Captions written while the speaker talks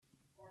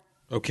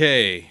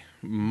Okay,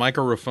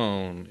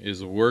 microphone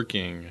is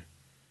working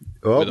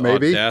Oh, with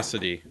maybe.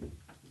 Audacity.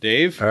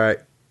 Dave, All right.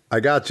 I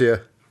got you.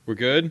 we're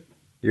good?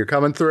 You're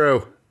coming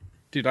through.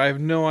 Dude, I have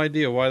no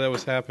idea why that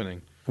was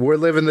happening. We're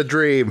living the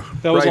dream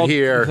That was right all,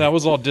 here. That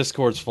was all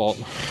Discord's fault.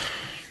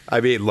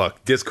 I mean,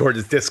 look, Discord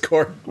is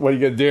Discord. What are you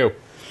going to do?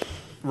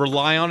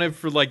 Rely on it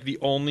for like the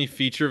only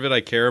feature of it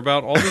I care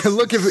about. All this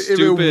Look, if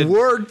stupid it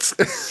worked,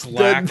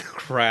 Slack then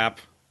crap.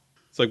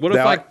 It's like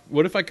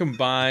what if I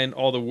combine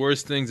all the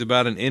worst things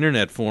about an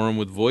internet forum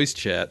with voice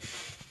chat?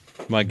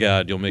 My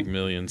God, you'll make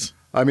millions.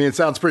 I mean, it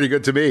sounds pretty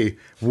good to me.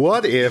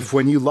 What if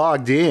when you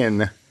logged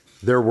in,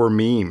 there were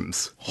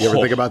memes? You ever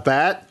think about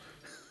that?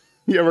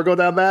 You ever go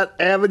down that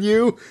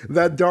avenue,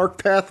 that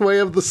dark pathway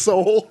of the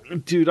soul?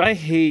 Dude, I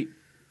hate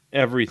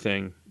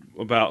everything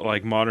about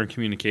like modern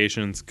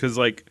communications because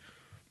like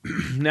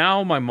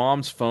now my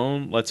mom's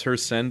phone lets her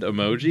send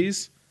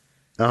emojis.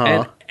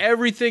 And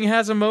everything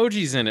has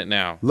emojis in it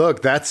now.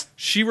 Look, that's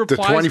she the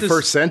replies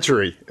 21st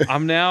century.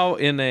 I'm now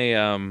in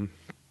a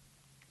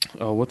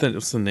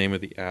what's the name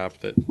of the app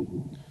that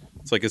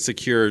it's like a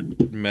secure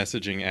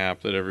messaging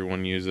app that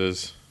everyone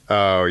uses.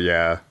 Oh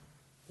yeah.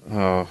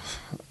 Oh,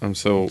 I'm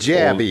so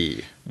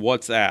Jabby.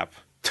 old. WhatsApp.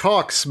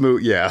 Talk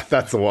smooth. Yeah,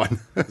 that's the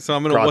one. So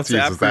I'm in a Cross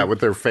WhatsApp uses that with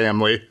their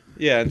family.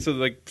 Yeah, and so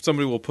like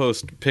somebody will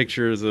post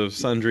pictures of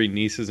sundry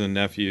nieces and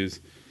nephews,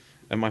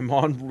 and my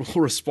mom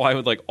will reply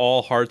with like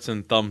all hearts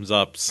and thumbs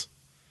ups.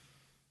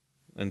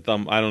 And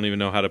I don't even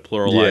know how to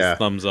pluralize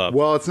thumbs up.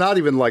 Well, it's not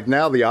even like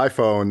now the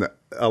iPhone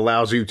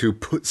allows you to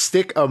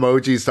stick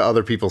emojis to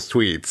other people's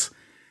tweets,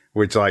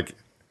 which like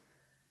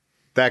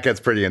that gets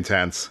pretty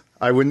intense.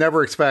 I would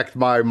never expect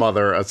my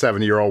mother, a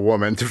 70-year-old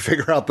woman, to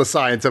figure out the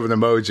science of an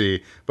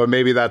emoji, but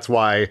maybe that's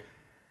why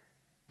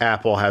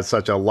Apple has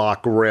such a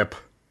lock grip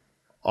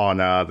on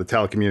the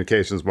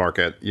telecommunications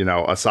market, you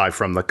know, aside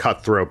from the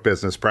cutthroat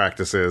business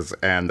practices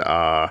and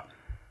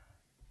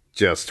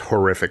just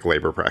horrific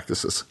labor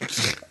practices.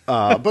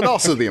 But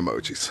also the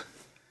emojis.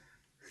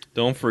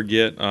 Don't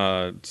forget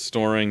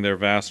storing their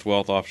vast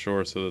wealth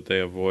offshore so that they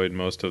avoid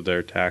most of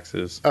their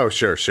taxes. Oh,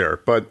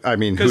 sure. But, I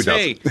mean, who doesn't?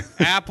 Hey,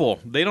 Apple,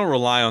 they don't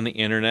rely on the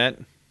internet.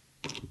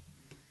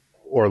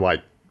 Or,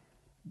 like,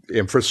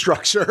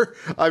 infrastructure.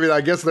 I mean, I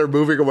guess they're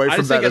moving away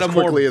from that as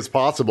quickly as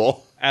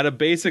possible. At a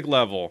basic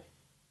level,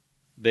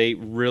 they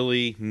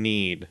really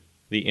need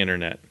the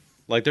internet.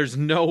 Like, there's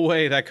no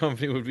way that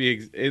company would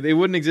be... They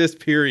wouldn't exist,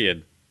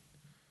 period.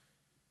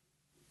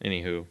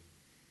 Anywho.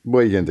 What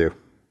are you going to do?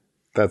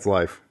 That's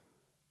life.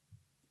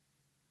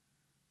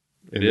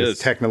 In this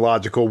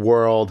technological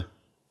world.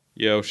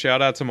 Yo,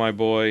 shout out to my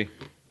boy.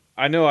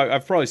 I know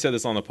I've probably said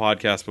this on the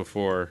podcast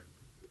before,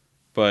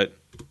 but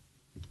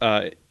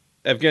Evgeny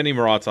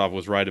Muratov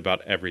was right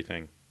about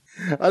everything.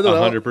 I don't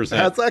know. 100%.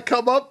 Has that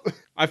come up?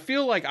 I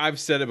feel like I've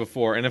said it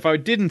before, and if I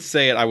didn't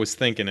say it, I was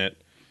thinking it.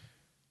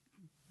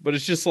 But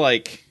it's just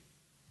like,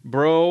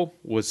 bro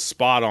was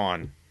spot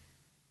on.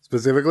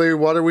 Specifically,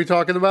 what are we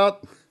talking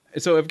about?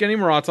 So Evgeny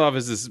Muratov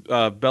is this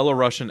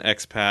Belarusian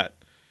expat.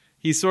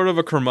 He's sort of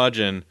a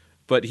curmudgeon,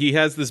 but he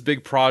has this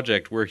big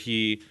project where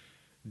he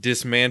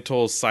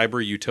dismantles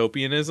cyber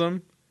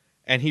utopianism,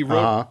 and he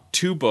wrote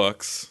two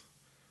books.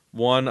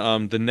 One,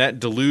 The Net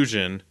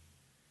Delusion,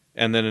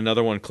 and then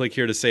another one, Click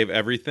Here to Save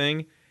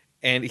Everything.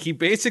 And he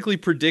basically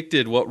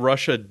predicted what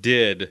Russia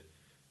did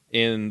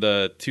in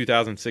the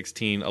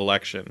 2016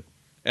 election,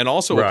 and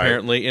also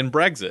apparently in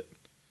Brexit.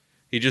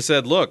 He just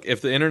said, look,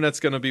 if the internet's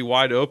going to be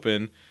wide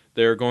open,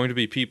 there are going to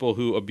be people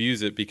who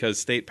abuse it because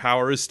state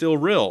power is still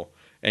real.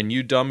 And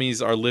you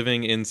dummies are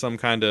living in some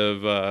kind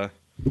of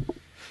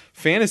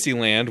fantasy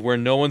land where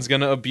no one's going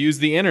to abuse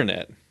the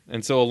internet.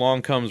 And so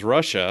along comes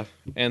Russia,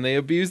 and they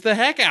abuse the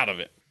heck out of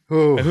it.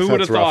 Ooh, and who would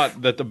have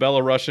thought that the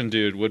Belarusian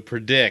dude would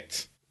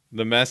predict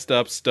the messed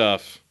up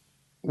stuff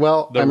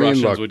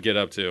Russians would get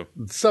up to?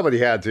 Somebody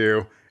had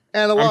to.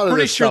 And I'm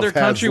pretty sure their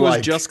country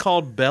was just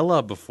called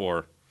Bella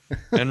before.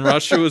 And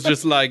Russia was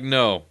just like,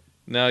 no,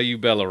 now you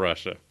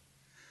Belarussia.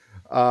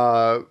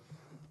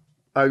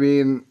 I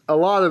mean, a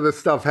lot of this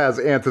stuff has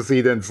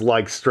antecedents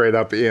like straight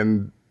up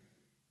in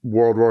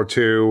World War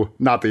II.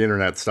 Not the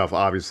internet stuff,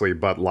 obviously,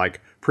 but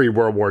like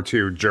pre-World War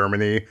II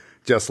Germany.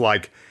 Just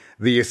like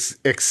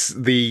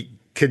the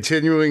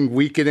continuing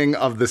weakening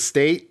of the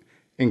state,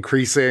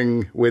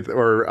 increasing with,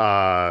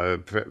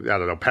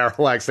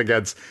 parallax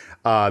against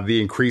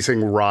the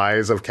increasing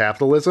rise of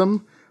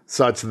capitalism,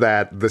 such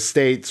that the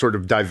state sort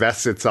of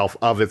divests itself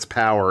of its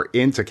power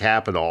into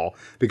capital.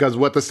 Because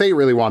what the state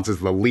really wants is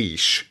the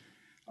leash.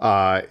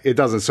 It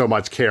doesn't so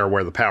much care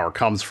where the power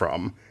comes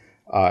from,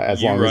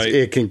 as long as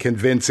it can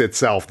convince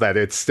itself that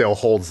it still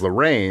holds the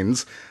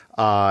reins.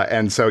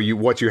 And so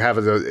what you have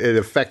is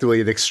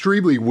effectively an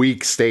extremely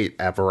weak state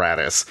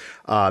apparatus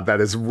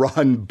that is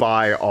run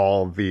by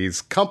all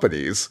these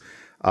companies.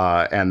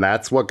 And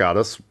that's what got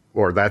us,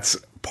 or that's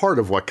part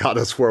of what got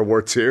us World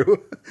War II.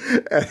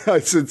 And I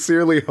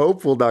sincerely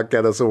hope will not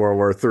get us a World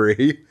War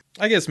III.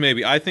 I guess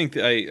maybe. I think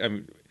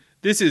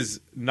this is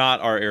not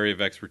our area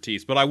of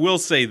expertise, but I will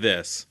say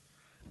this.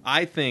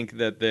 I think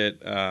that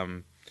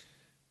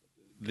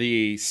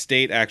the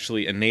state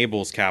actually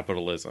enables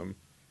capitalism,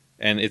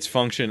 and its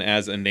function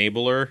as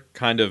enabler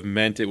kind of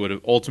meant it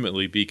would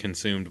ultimately be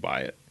consumed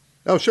by it.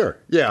 Oh, sure.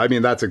 Yeah, I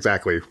mean, that's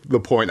exactly the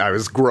point I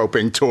was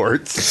groping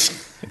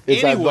towards.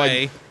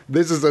 Anyway,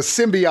 this is a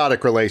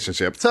symbiotic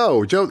relationship.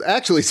 So, Joe,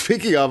 actually,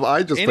 speaking of,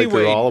 I just played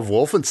through all of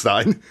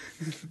Wolfenstein.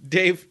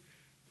 Dave,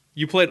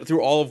 you played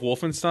through all of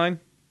Wolfenstein?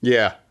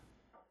 Yeah.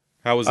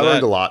 How was that? I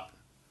learned a lot.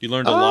 You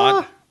learned a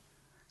lot?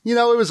 You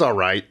know, it was all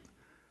right.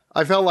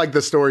 I felt like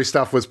the story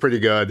stuff was pretty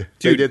good.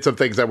 They did some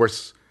things that were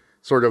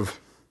sort of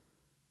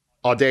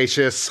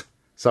audacious.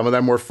 Some of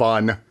them were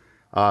fun.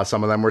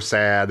 Some of them were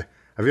sad.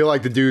 I feel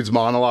like the dude's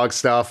monologue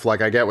stuff,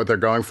 like I get what they're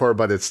going for,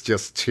 but it's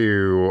just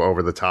too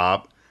over the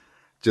top.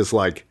 Just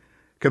like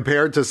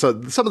compared to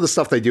some of the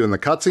stuff they do in the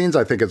cutscenes,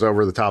 I think is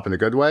over the top in a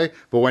good way.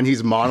 But when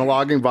he's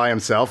monologuing by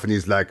himself and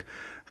he's like,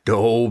 the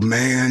old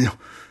man,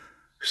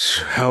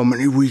 how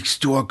many weeks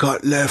do I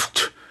got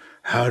left?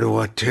 How do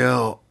I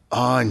tell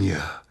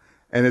Anya?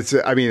 And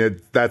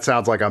that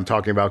sounds like I'm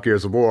talking about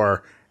Gears of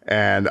War,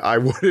 and I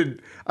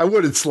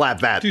wouldn't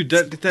slap that dude,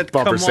 that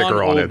bumper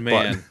sticker on old it,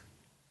 man.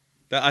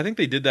 I think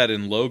they did that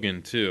in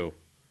Logan too,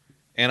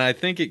 and I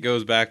think it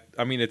goes back.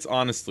 I mean, it's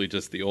honestly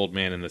just the old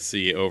man in the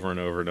sea over and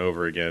over and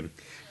over again.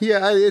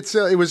 Yeah,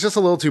 it was just a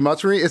little too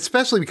much for me,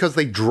 especially because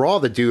they draw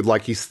the dude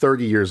like he's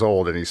 30 years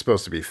old and he's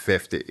supposed to be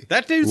 50.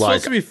 That dude's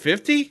supposed to be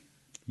 50?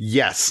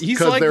 Yes,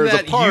 he's like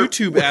that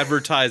YouTube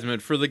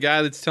advertisement for the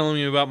guy that's telling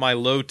me about my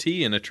low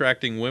T and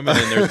attracting women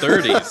in their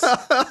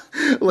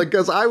 30s. Like,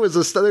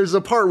 because there's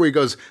a part where he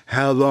goes,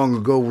 "How long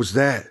ago was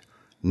that?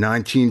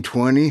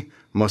 1920?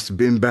 Must have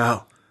been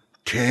about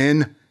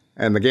 10."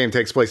 And the game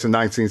takes place in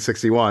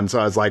 1961. So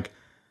I was like,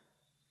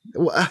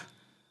 "What?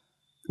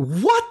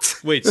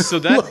 Wait, so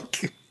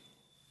that?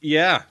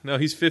 Yeah, no,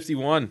 he's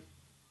 51."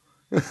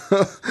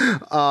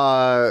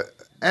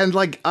 And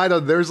like,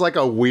 there's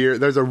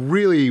a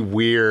really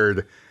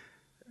weird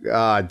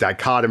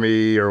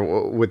dichotomy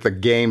with the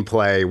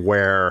gameplay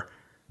where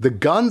the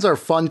guns are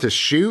fun to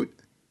shoot.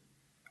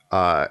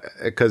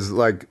 Because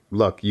like,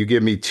 look, you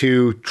give me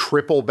 2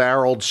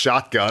 triple-barreled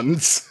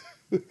shotguns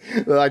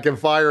that I can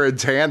fire in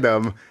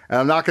tandem, and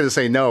I'm not going to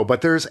say no, but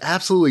there's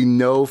absolutely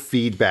no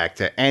feedback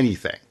to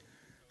anything.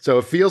 So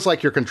it feels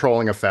like you're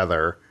controlling a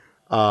feather.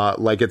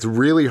 Like, it's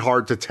really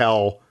hard to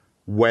tell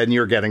when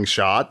you're getting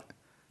shot.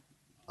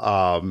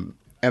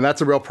 And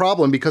that's a real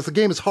problem because the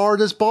game is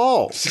hard as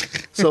balls.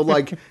 So,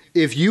 like,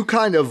 if you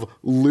kind of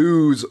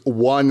lose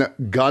one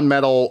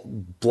gunmetal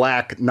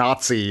black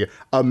Nazi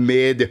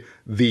amid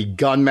the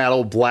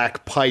gunmetal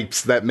black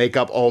pipes that make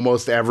up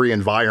almost every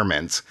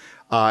environment,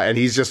 and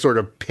he's just sort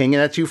of pinging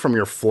at you from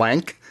your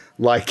flank,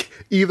 like,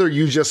 either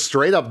you just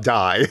straight up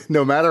die,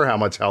 no matter how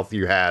much health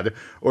you had,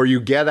 or you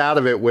get out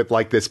of it with,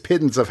 like, this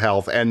pittance of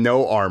health and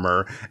no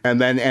armor, and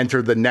then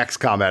enter the next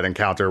combat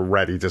encounter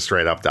ready to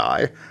straight up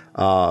die.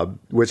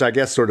 Which I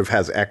guess sort of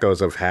has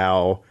echoes of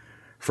how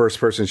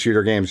first-person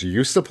shooter games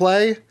used to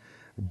play,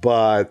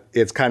 but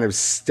it's kind of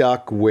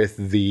stuck with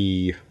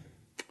the,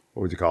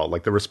 what would you call it,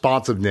 like the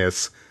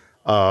responsiveness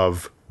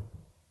of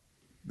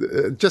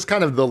just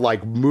kind of the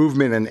like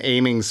movement and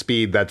aiming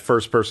speed that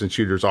first-person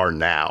shooters are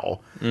now.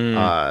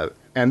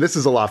 And this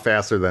is a lot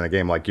faster than a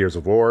game like Gears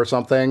of War or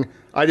something.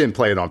 I didn't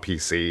play it on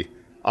PC.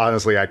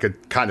 Honestly, I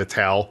could kind of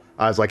tell.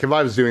 I was like, if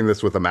I was doing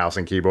this with a mouse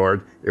and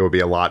keyboard, it would be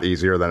a lot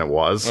easier than it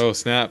was. Oh,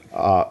 snap.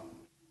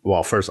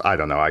 Well, first, I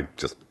don't know.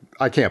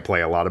 I can't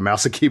play a lot of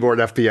mouse and keyboard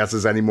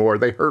FPSs anymore.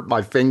 They hurt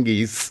my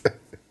fingies.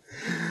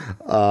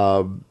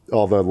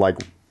 Although, like,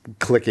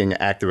 clicking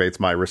activates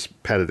my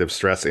repetitive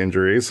stress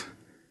injuries.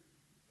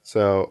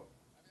 So,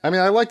 I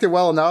mean, I liked it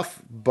well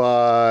enough,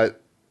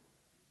 but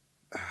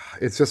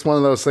it's just one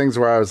of those things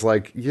where I was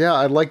like, yeah,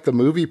 I like the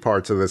movie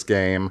parts of this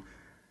game,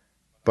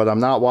 but I'm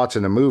not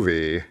watching a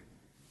movie.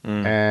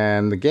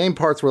 And the game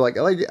parts were like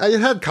I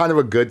had kind of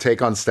a good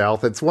take on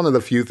stealth. It's one of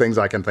the few things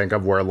I can think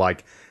of where,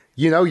 like,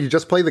 you know, you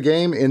just play the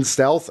game in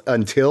stealth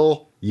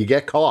until you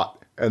get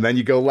caught and then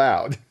you go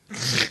loud.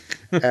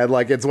 And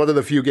like, it's one of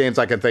the few games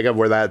I can think of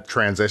where that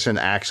transition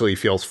actually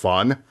feels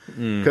fun.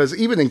 Because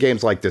even in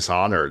games like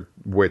Dishonored,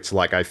 which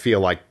like I feel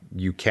like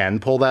you can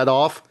pull that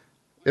off,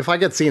 if I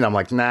get seen, I'm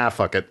like, nah,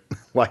 fuck it.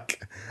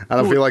 Like, I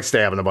don't feel like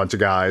stabbing a bunch of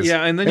guys.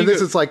 Yeah, and then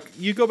it's like,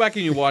 you go back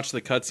and you watch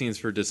the cutscenes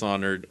for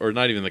Dishonored, or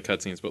not even the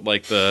cutscenes, but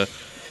like the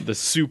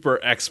super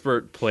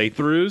expert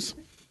playthroughs,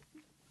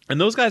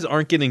 and those guys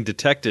aren't getting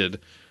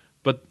detected,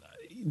 but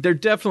they're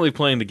definitely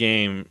playing the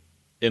game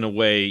in a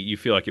way you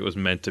feel like it was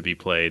meant to be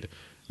played.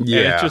 Yeah,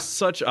 and it's just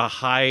such a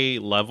high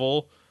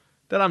level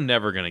that I'm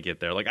never gonna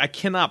get there. Like, I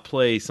cannot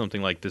play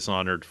something like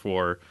Dishonored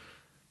for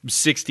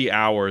 60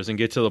 hours and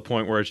get to the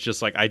point where it's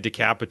just like I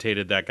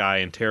decapitated that guy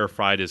and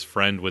terrified his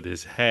friend with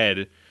his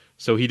head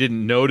so he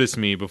didn't notice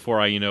me before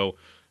I,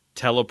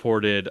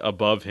 teleported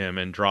above him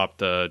and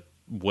dropped a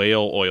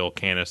whale oil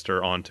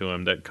canister onto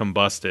him that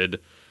combusted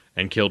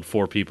and killed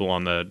 4 people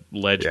on the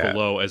ledge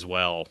below as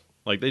well.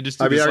 Like, they just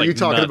do this, are like, you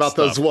talking about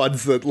stuff. Those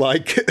ones that,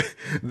 like,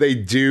 they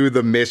do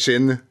the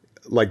mission,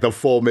 like the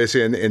full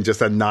mission in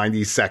just a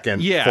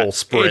 90-second full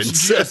sprint?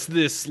 It's just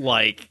this,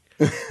 like,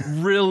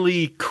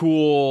 really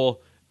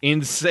cool,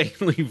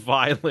 insanely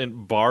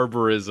violent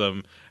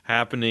barbarism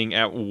happening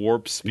at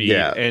warp speed.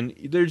 Yeah. And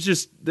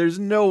there's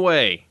no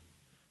way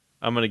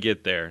I'm going to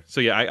get there.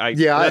 So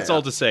that's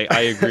all to say.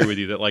 I agree with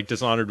you that like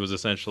Dishonored was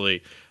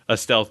essentially a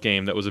stealth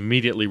game that was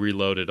immediately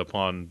reloaded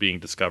upon being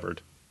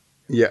discovered.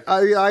 Yeah,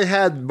 I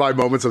had my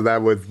moments of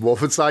that with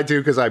Wolfenstein 2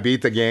 because I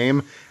beat the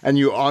game, and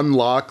you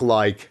unlock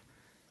like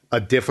a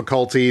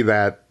difficulty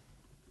that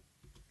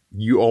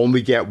you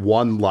only get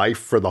one life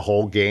for the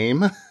whole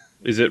game.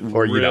 Is it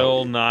or,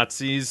 real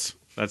Nazis?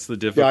 That's the Yeah,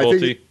 difficulty. I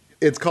think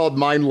it's called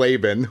Mein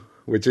Leben,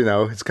 which,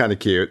 it's kind of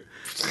cute.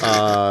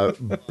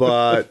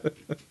 But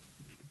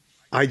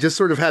I just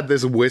sort of had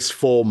this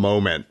wistful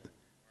moment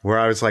where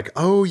I was like,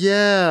 oh,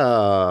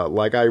 yeah,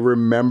 like I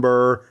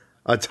remember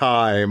a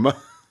time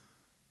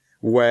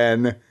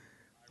when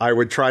I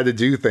would try to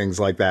do things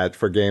like that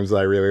for games that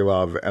I really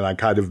love, and I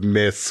kind of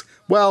miss,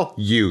 well,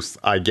 youth,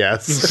 I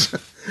guess.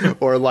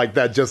 Or like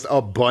that just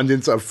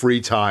abundance of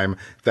free time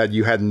that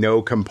you had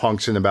no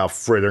compunction about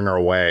frittering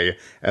away,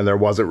 and there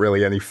wasn't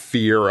really any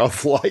fear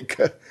of like,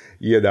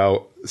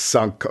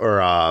 sunk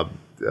or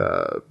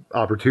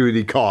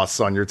opportunity costs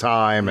on your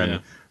time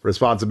and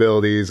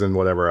responsibilities and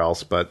whatever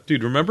else. But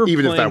dude, remember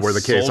even playing if that were the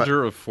case,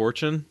 Soldier of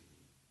Fortune?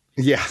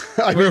 Yeah.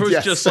 Where it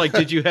was just like,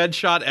 did you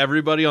headshot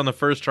everybody on the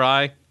first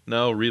try?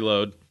 No,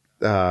 reload.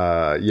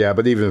 Yeah,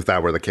 but even if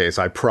that were the case,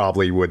 I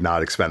probably would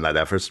not expend that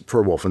effort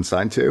for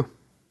Wolfenstein 2.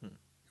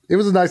 It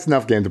was a nice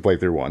enough game to play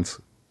through once.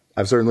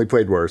 I've certainly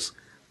played worse.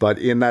 But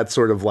in that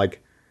sort of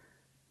like,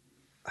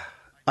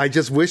 I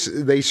just wish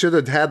they should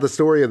have had the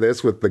story of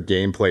this with the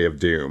gameplay of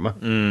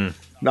Doom.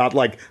 Not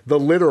like the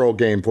literal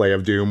gameplay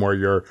of Doom where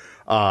you're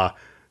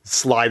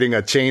sliding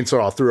a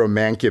chainsaw through a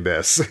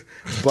mancubus.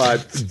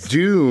 But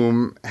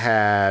Doom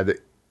had,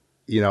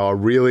 a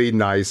really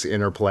nice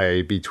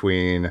interplay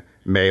between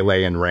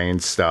melee and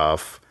range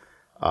stuff.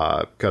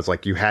 Because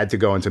like you had to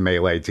go into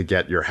melee to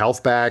get your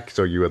health back.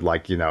 So you would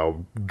like,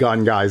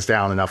 gun guys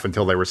down enough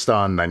until they were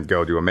stunned, then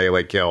go do a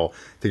melee kill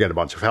to get a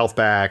bunch of health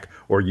back,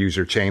 or use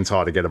your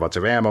chainsaw to get a bunch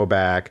of ammo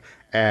back.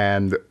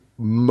 And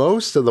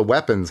most of the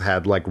weapons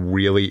had like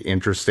really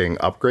interesting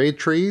upgrade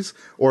trees,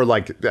 or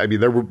like,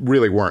 there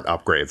really weren't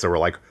upgrades. There were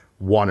like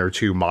one or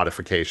two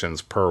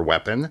modifications per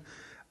weapon.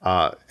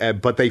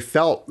 But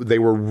they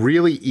were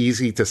really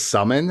easy to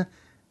summon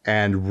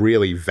and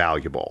really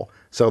valuable.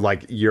 So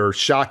like your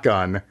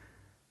shotgun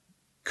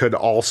could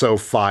also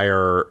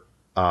fire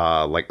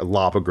like a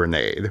lava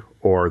grenade,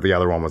 or the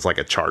other one was like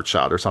a charge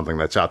shot or something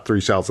that shot 3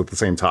 shells at the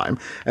same time.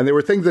 And they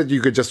were things that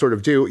you could just sort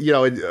of do.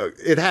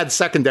 It had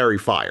secondary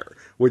fire,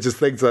 which is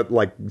things that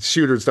like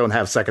shooters don't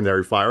have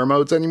secondary fire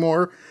modes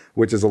anymore,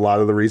 which is a lot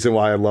of the reason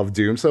why I love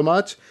Doom so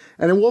much.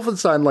 And in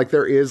Wolfenstein, like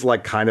there is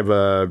like kind of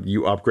a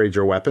you upgrade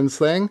your weapons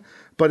thing,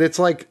 but it's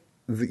like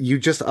you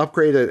just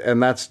upgrade it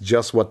and that's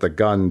just what the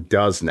gun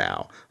does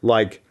now.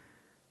 Like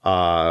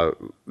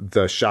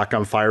the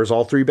shotgun fires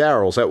all 3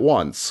 barrels at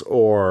once,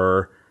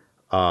 or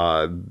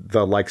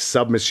the like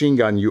submachine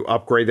gun, you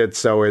upgrade it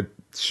so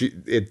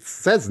it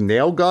says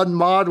nail gun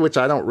mod, which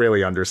I don't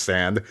really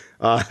understand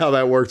how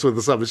that works with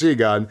the submachine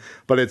gun,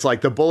 but it's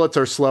like the bullets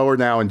are slower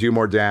now and do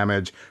more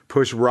damage.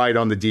 Push right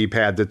on the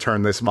D-pad to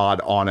turn this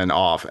mod on and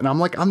off. And I'm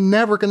like, I'm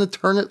never going to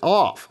turn it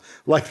off.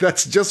 Like,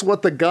 that's just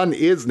what the gun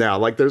is now.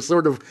 Like, there's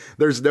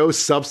no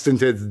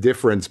substantive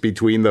difference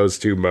between those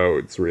two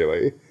modes,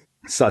 really,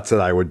 such that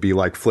I would be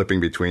like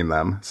flipping between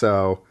them.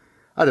 So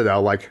I don't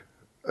know, like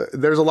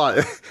there's a lot.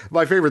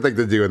 My favorite thing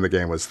to do in the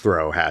game was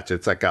throw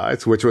hatchets at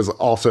guys, which was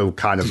also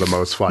kind of the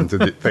most fun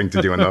thing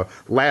to do in the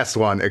last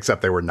one,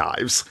 except they were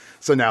knives.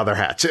 So now they're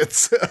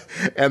hatchets.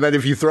 And then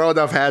if you throw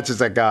enough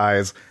hatchets at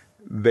guys,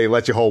 they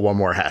let you hold one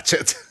more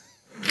hatchet.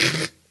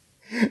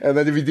 And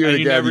then if you do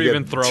it again, you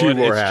get throw 2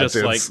 more hatchets.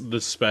 It's just like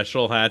the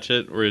special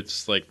hatchet where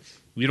it's like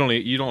you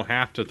don't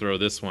have to throw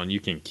this one. You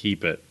can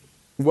keep it.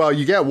 Well,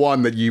 you get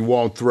one that you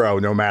won't throw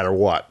no matter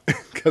what,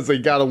 because they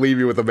got to leave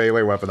you with a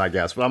melee weapon, I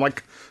guess. But I'm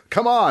like,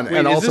 come on! Wait,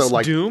 and is also this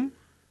like Doom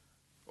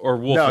or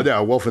Wolfenstein?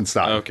 No,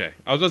 Wolfenstein. Okay,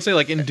 I was going to say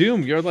like in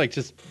Doom, you're like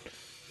just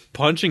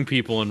punching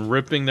people and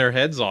ripping their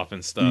heads off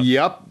and stuff.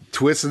 Yep,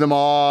 twisting them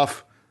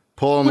off,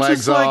 pulling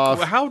legs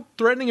off. How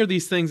threatening are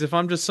these things? If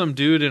I'm just some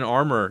dude in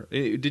armor,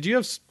 did you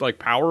have like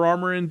power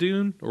armor in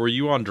Doom, or were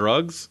you on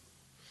drugs?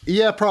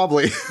 Yeah,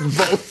 probably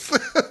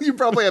both. You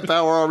probably had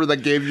power armor that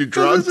gave you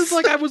drugs. It's just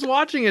like I was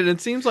watching it, and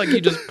it seems like you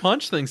just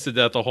punch things to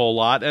death a whole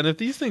lot. And if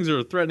these things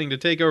are threatening to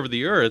take over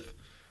the Earth,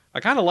 I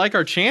kind of like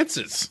our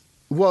chances.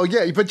 Well,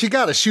 yeah, but you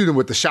got to shoot him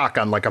with the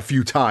shotgun like a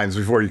few times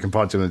before you can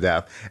punch him to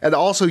death. And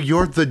also,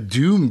 you're the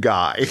Doom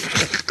guy,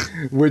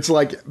 which,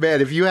 like, man,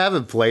 if you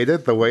haven't played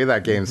it, the way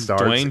that game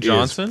starts, Dwayne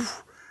Johnson.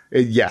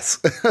 Yes.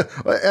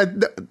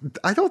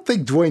 I don't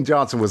think Dwayne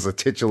Johnson was the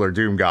titular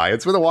Doom guy.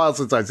 It's been a while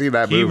since I've seen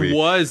that movie. He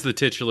was the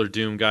titular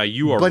Doom guy.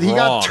 You are wrong. But he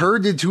got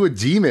turned into a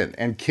demon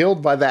and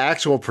killed by the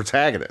actual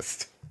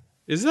protagonist.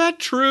 Is that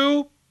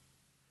true?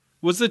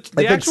 Was it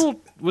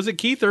was it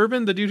Keith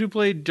Urban, the dude who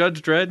played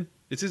Judge Dredd?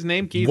 Is his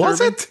name Keith Urban? Was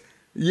it?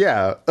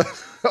 Yeah.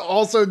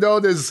 Also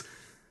known as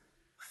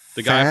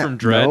The guy from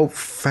Dredd. No,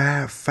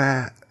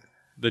 fat.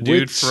 The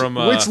dude from...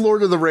 which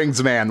Lord of the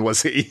Rings man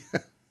was he?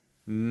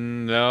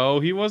 No,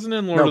 he wasn't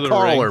in Lord of the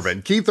Carl Rings.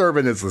 Urban. Keith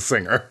Urban is the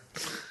singer.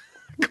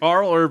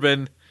 Carl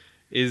Urban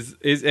is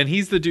and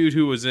he's the dude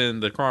who was in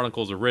the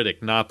Chronicles of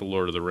Riddick, not the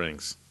Lord of the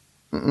Rings.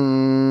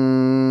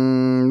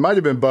 Might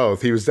have been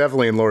both. He was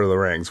definitely in Lord of the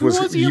Rings. Who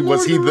was he in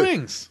Lord of the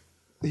Rings?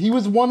 He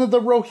was one of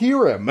the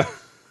Rohirrim.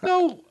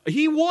 No,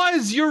 he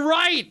was. You're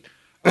right.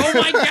 Oh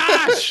my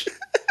gosh.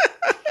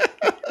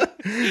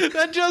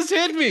 That just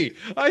hit me.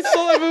 I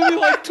saw that movie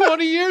like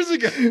 20 years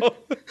ago.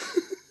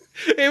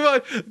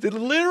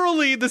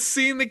 Literally, the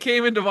scene that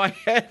came into my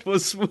head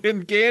was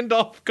when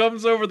Gandalf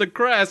comes over the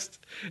crest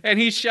and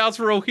he shouts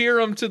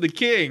Rohirrim to the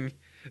king.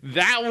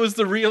 That was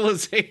the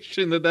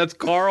realization that that's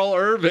Carl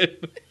Urban.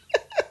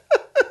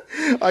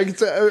 I mean,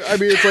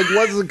 it's like,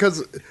 wasn't it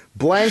because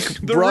blank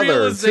The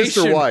brother,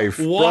 sister, wife,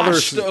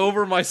 washed brother,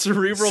 over my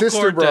cerebral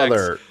sister, cortex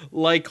brother,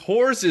 like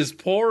horses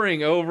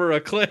pouring over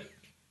a cliff.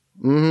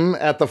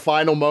 At the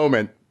final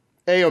moment,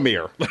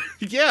 Éomer.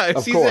 Yeah,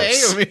 of he's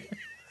course. Éomer.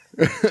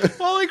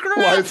 Holy crap!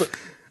 Well,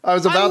 I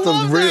was about I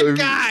love to really. That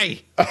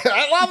guy.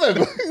 I love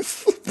him.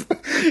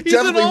 He's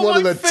Definitely in all one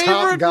of my the top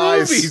favorite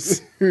guys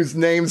movies. whose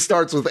name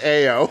starts with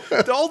Ao.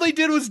 All they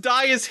did was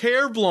dye his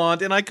hair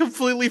blonde, and I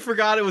completely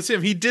forgot it was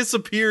him. He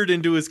disappeared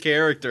into his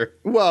character.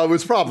 Well, it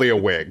was probably a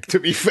wig, to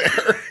be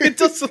fair. It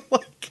doesn't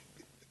like.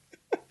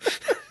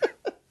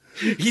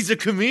 He's a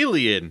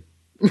chameleon.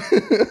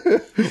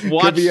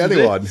 Watch Could be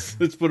anyone.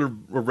 Let's put a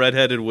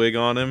redheaded wig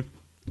on him.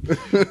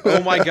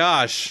 Oh my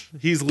gosh,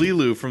 he's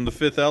Lilu from The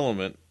Fifth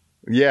Element.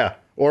 Yeah,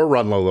 or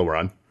Run Lola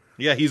Run.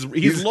 Yeah, he's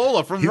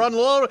Lola from Run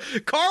Lola.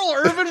 Carl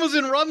Urban was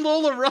in Run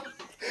Lola Run.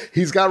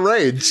 He's got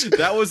rage.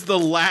 That was the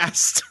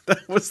last.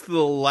 That was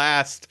the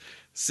last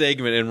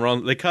segment in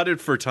Run. They cut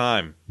it for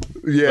time.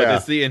 Yeah, but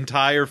it's the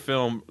entire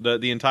film,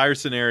 the entire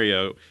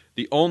scenario.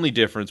 The only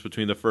difference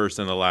between the first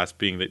and the last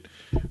being that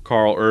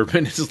Carl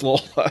Urban is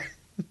Lola.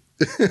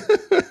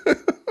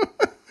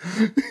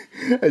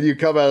 And you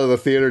come out of the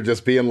theater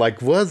just being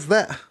like, "Was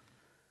that?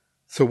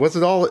 So was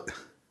it all?"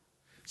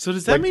 So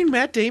does that mean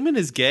Matt Damon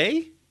is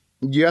gay?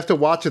 You have to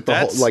watch it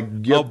That's whole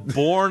a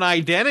Bourne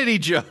Identity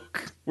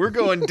joke. We're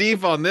going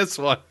deep on this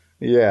one.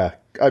 Yeah,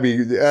 I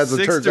mean, as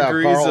it turns out,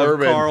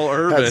 Carl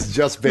Urban has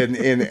just been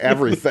in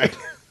everything.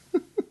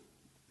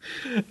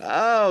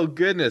 Oh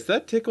goodness,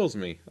 that tickles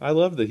me. I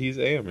love that he's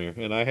Éomer,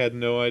 and I had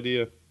no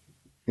idea.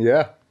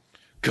 Yeah,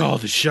 call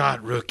the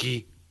shot,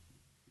 rookie.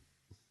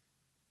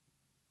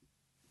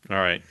 All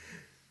right.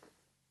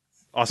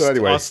 So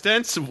anyway,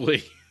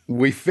 ostensibly,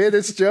 we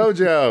finished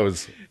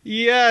JoJo's.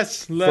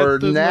 Yes. For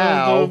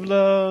now,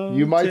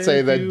 you might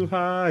say that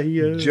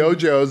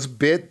JoJo's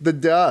bit the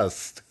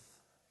dust.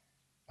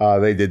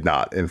 They did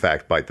not, in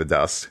fact, bite the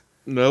dust.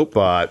 Nope.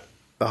 But,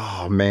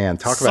 oh man,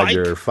 talk about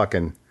your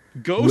fucking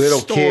Ghost little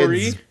story.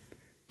 kids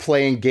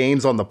playing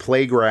games on the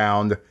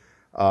playground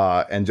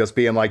and just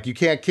being like, you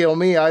can't kill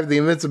me, I have the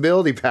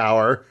invincibility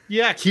power.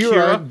 Yeah,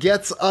 Kira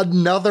gets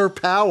another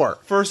power.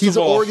 He's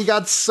already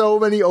got so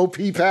many OP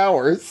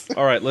powers.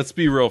 All right, let's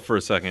be real for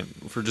a second,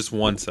 for just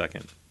 1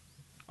 second.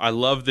 I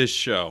love this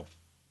show.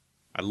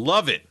 I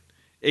love it.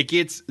 It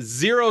gets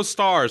 0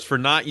 stars for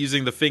not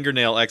using the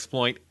fingernail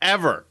exploit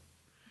ever.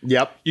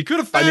 Yep. You could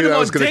have found him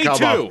on day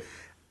 2.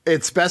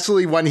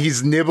 Especially when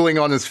he's nibbling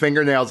on his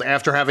fingernails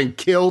after having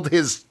killed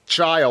his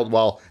child.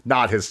 Well,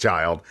 not his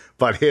child,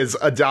 but his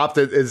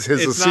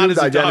assumed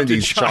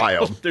identity's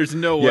child. There's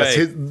no way.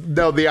 Yes,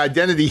 the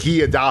identity he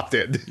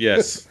adopted.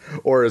 Yes.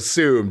 Or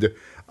assumed. In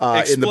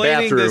the bathroom.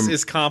 Explaining this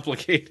is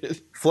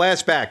complicated.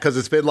 Flashback, because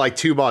it's been like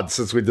 2 months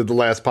since we did the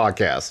last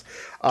podcast.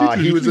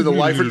 He was in a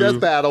life or death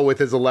battle with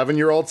his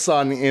 11-year-old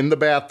son in the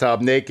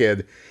bathtub,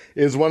 naked.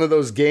 Is one of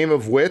those game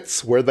of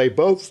wits where they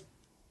both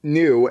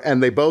knew,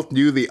 and they both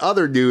knew the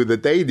other knew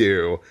that they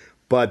knew,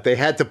 but they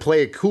had to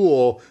play it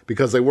cool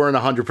because they weren't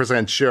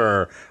 100%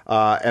 sure.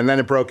 And then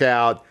it broke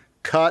out.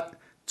 Cut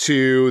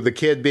to the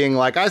kid being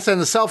like, I sent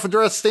a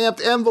self-addressed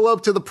stamped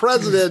envelope to the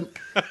president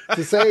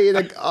to say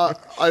if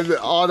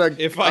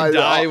I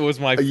die, it was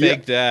my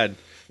fake dad.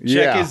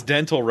 Check his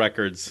dental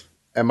records.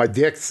 And my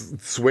dick's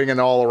swinging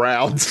all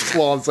around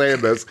while I'm saying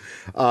this.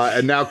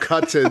 And now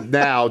cut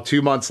to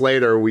 2 months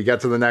later, we get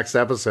to the next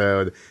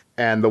episode,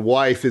 and the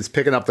wife is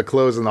picking up the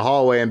clothes in the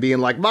hallway and being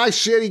like, my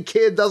shitty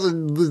kid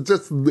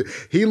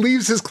he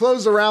leaves his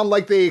clothes around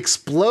like they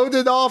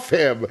exploded off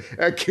him.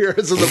 And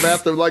Kira's in the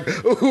bathroom like,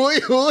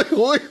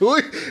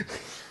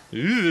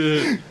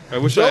 I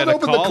wish I had a collar.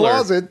 Don't open the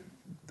closet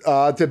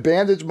to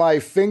bandage my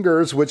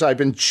fingers, which I've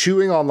been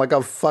chewing on like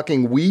a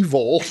fucking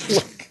weevil.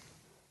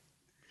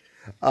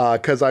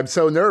 Because I'm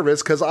so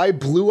nervous because I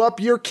blew up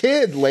your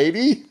kid,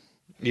 lady.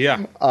 Yeah.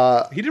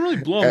 He didn't really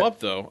blow him up,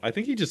 though. I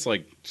think he just,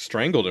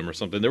 strangled him or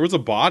something. There was a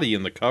body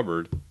in the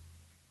cupboard.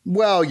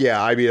 Well,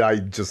 yeah. I mean, I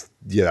just,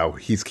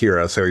 he's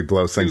Kira, so he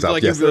blows things up.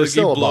 Yes, there's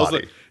still a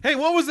body. Hey,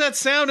 what was that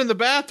sound in the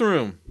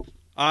bathroom?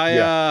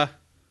 I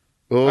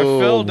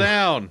fell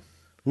down.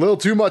 A little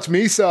too much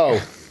miso.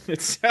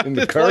 It sounded in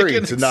the curry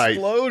like an tonight.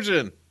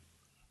 Explosion.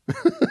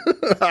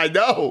 I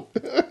know.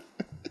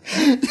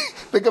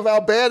 Think of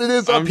how bad it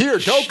is up here.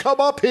 Don't come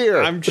up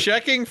here. I'm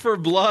checking for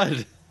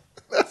blood.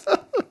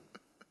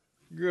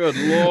 Good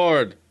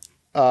Lord.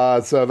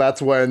 So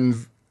that's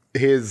when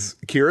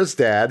Kira's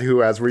dad,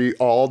 who, as we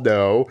all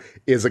know,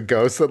 is a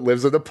ghost that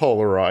lives in a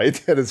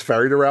Polaroid and is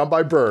ferried around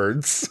by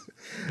birds.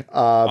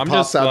 I'm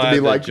just glad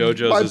to be that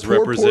JoJo's is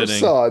representing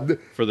son.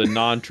 For the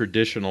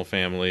non-traditional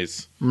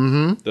families.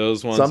 Mm-hmm.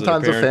 Those ones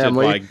Sometimes that are parented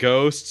family by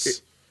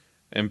ghosts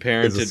and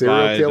parented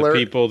by the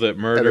people that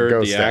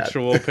murdered the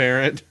actual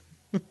parent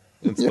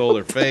and stole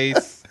their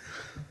face.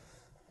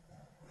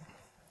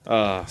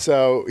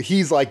 So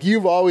he's like,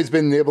 you've always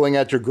been nibbling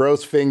at your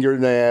gross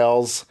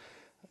fingernails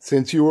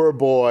since you were a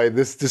boy,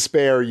 this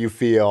despair you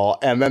feel.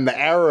 And then the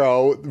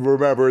arrow,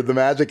 remember, the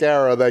magic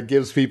arrow that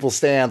gives people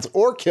stands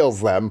or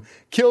kills them,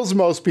 kills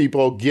most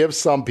people, gives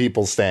some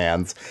people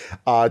stands,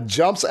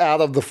 jumps out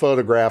of the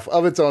photograph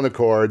of its own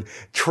accord,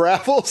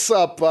 travels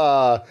up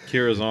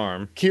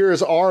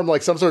Kira's arm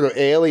like some sort of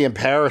alien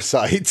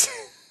parasite,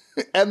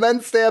 and then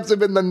stabs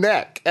him in the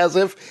neck as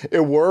if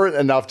it weren't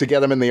enough to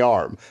get him in the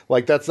arm.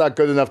 Like, that's not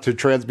good enough to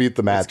transmute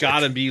the magic. It's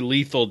gotta be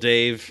lethal,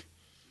 Dave.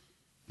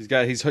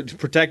 He's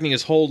protecting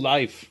his whole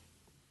life.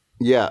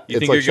 Yeah,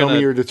 it's like, show me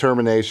your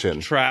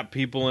determination. Trap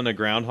people in a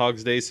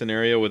Groundhog's Day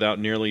scenario without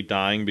nearly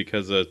dying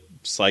because a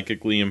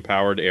psychically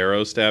empowered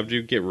arrow stabbed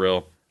you? Get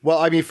real. Well,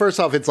 I mean, first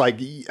off, it's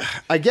like,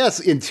 I guess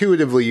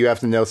intuitively you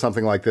have to know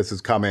something like this is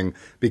coming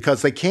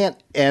because they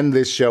can't end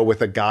this show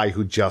with a guy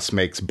who just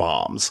makes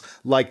bombs.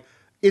 Like,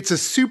 it's a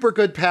super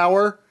good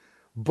power,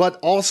 but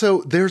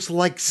also there's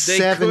like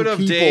 7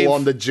 people Dave.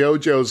 On the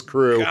JoJo's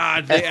crew.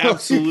 God, they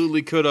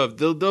absolutely could have.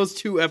 Those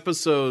 2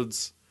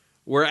 episodes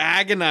were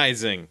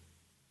agonizing.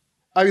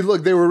 I mean,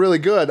 look, they were really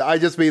good. I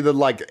just mean that,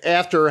 like,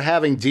 after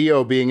having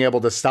Dio being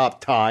able to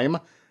stop time,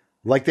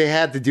 like, they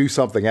had to do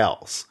something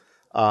else.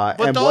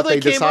 But and all what they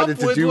they came up decided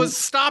to with do was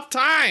stop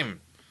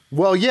time.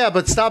 Well, yeah,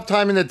 but stop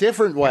time in a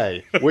different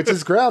way, which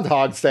is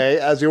Groundhog's Day,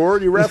 as you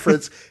already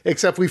referenced,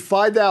 except we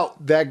find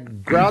out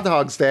that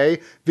Groundhog's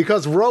Day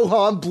because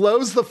Rohan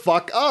blows the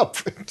fuck up.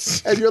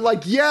 And you're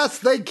like, yes,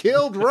 they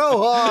killed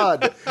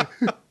Rohan.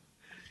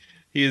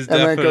 He is and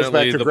then it goes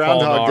back definitely to the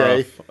Groundhog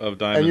Day, of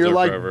Diamonds and you're Are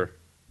like, Forever.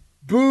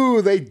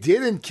 Boo, they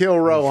didn't kill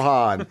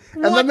Rohan.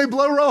 And then they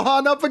blow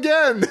Rohan up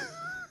again.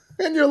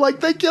 And you're like,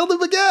 they killed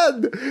him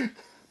again.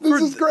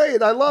 This is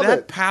great. I love it.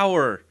 That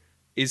power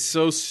is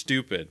so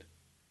stupid.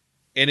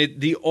 And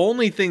the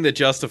only thing that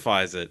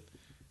justifies it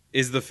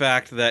is the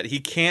fact that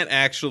he can't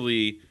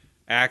actually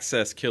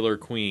access Killer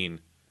Queen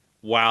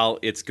while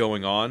it's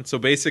going on. So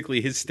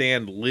basically his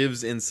stand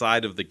lives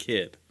inside of the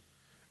kid.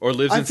 Or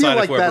lives inside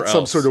of whoever else. I feel like that's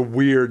some sort of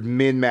weird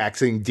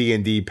min-maxing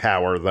D&D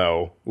power,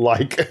 though.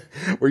 Like,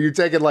 where you're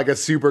taking like a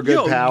super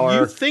good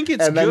power. You think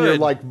it's and then you're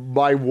like,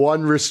 my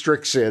one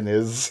restriction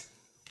is...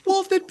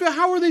 Well,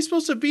 how are they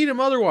supposed to beat him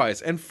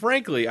otherwise? And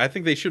frankly, I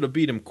think they should have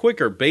beat him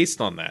quicker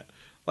based on that.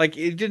 Like,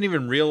 it didn't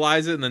even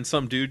realize it, and then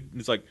some dude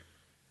is like...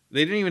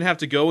 They didn't even have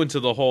to go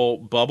into the whole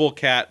bubble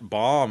cat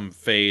bomb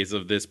phase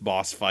of this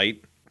boss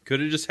fight.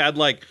 Could have just had,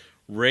 like...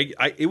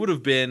 it would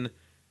have been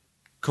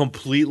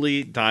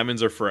completely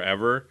Diamonds Are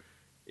Forever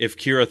if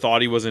Kira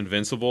thought he was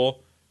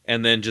invincible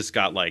and then just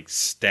got, like,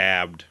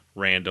 stabbed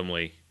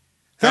randomly.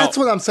 That's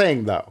what I'm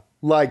saying, though.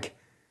 Like,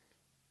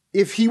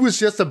 if he was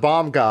just a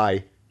bomb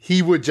guy...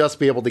 he would just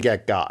be able to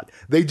get God.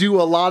 They do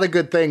a lot of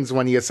good things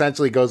when he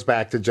essentially goes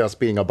back to just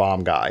being a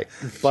bomb guy.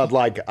 But,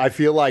 like, I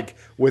feel like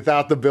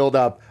without the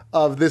buildup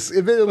of this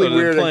admittedly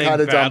weird and kind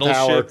of dumb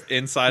power...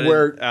 inside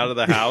and out of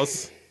the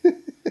house.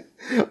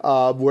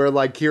 Where,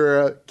 like,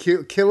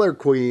 Killer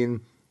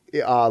Queen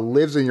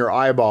lives in your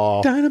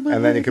eyeball, Dynamite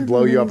and then it can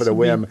blow you up at a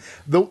whim.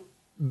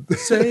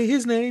 Say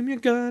his name, you're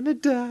gonna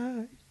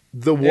die.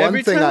 The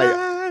one thing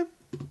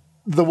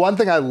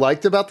I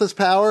liked about this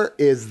power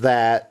is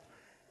that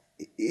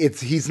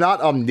he's not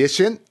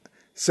omniscient,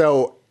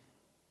 so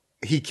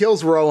he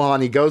kills Rohan,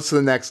 he goes to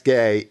the next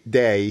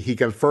day, he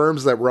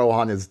confirms that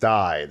Rohan has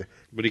died.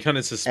 But he kind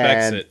of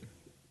suspects it.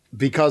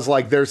 Because,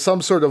 like, there's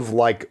some sort of,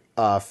 like,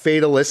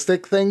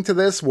 fatalistic thing to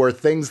this, where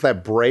things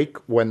that break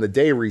when the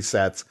day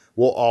resets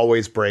will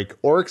always break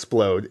or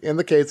explode, in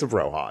the case of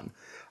Rohan.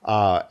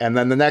 And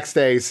then the next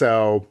day,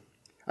 so...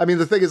 I mean,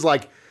 the thing is,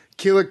 like,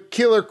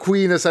 Killer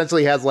Queen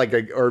essentially has like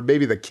or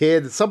maybe the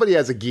kid, somebody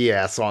has a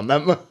Gias on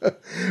them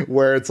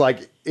where it's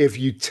like, if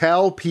you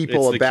tell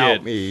people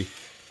about me,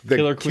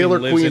 the Killer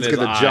Queen's going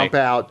to jump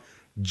out,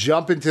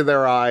 jump into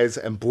their eyes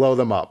and blow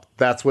them up.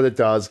 That's what it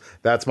does.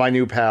 That's my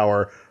new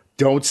power.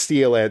 Don't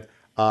steal it.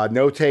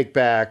 No take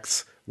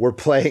backs. We're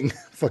playing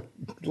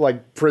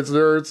like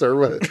prisoners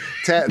or I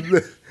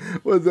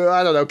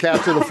don't know,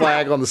 capture the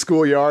flag on the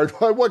schoolyard.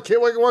 What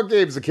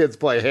games the kids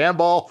play?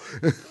 Handball?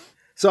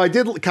 So I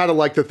did kind of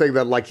like the thing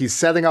that, like, he's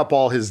setting up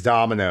all his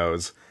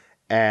dominoes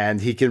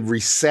and he can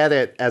reset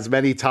it as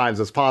many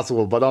times as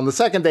possible. But on the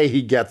second day,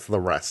 he gets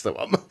the rest of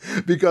them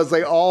because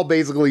they all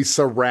basically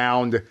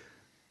surround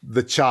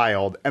the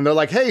child, and they're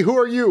like, hey, who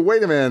are you?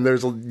 Wait a minute. And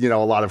there's, you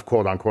know, a lot of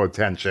quote unquote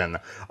tension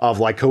of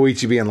like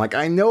Koichi being like,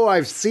 I know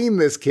I've seen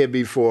this kid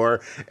before,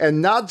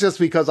 and not just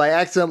because I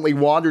accidentally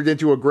wandered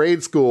into a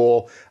grade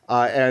school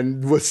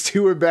and was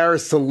too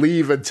embarrassed to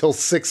leave until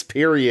sixth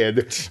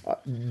period,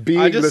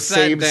 being the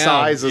same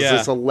size as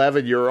this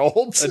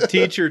 11-year-old. A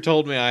teacher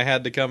told me I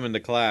had to come into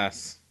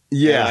class.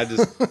 Yeah.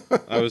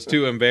 I was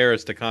too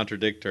embarrassed to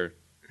contradict her.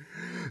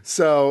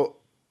 So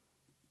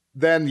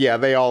then, yeah,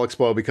 they all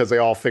explode because they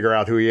all figure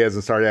out who he is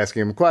and start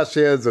asking him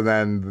questions. And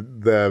then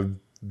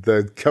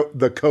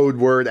the code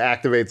word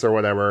activates or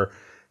whatever.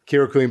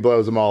 Kira Queen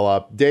blows them all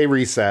up. Day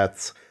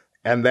resets.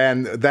 And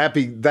then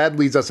that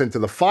leads us into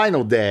the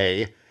final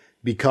day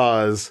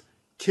because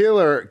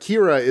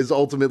Kira is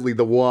ultimately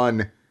the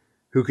one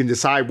who can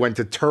decide when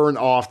to turn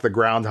off the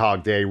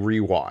Groundhog Day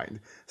rewind.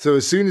 So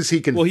as soon as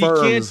he confirms...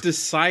 Well, he can't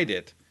decide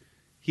it.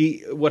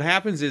 What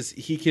happens is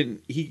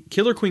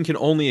Killer Queen can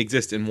only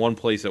exist in one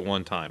place at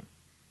one time.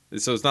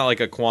 So it's not like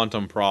a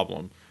quantum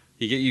problem.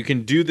 You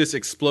can do this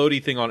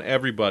explodey thing on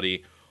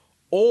everybody,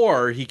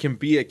 or he can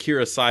be at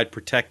Kira's side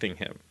protecting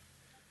him.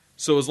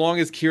 So as long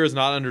as Kira's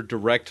not under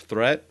direct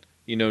threat,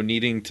 you know,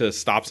 needing to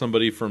stop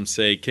somebody from,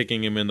 say,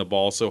 kicking him in the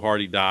ball so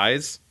hard he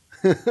dies,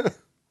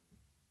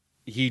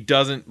 he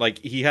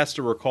has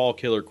to recall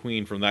Killer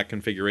Queen from that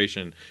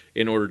configuration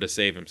in order to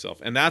save himself.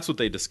 And that's what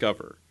they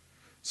discover.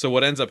 So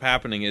what ends up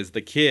happening is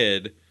the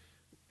kid,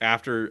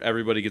 after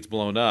everybody gets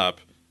blown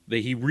up,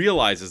 he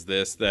realizes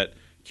that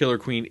Killer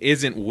Queen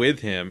isn't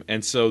with him,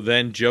 and so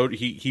then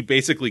he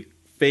basically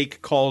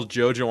fake calls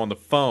JoJo on the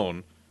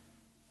phone.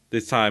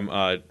 This time,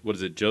 what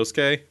is it,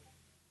 Josuke?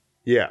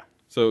 Yeah.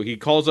 So he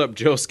calls up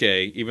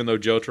Josuke, even though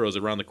Jotaro's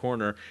around the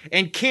corner,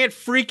 and can't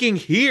freaking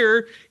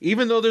hear,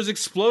 even though there's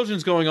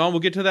explosions going on. We'll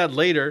get to that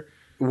later.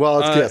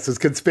 Well, it's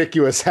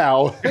conspicuous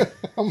how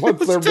what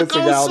they're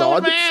missing out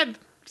on. Mad.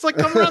 It's like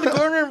come around the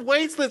corner and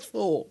waste this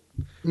fool.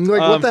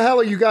 Like, what the hell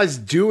are you guys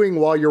doing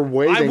while you're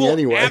waiting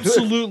anyway? I will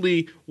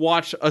absolutely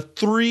watch a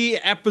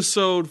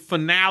 3-episode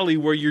finale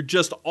where you're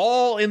just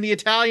all in the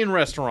Italian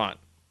restaurant.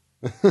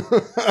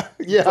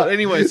 Yeah. But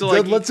anyway, so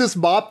like, let's just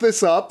mop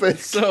this up.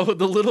 So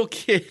the little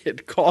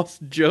kid calls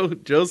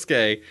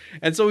Josuke,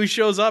 and so he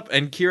shows up,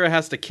 and Kira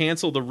has to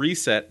cancel the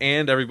reset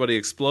and everybody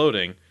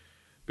exploding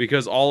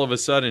because all of a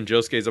sudden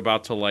Josuke's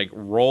about to like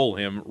roll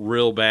him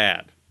real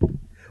bad.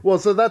 Well,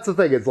 so that's the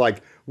thing. It's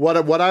like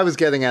what I was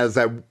getting at is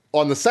that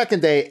on the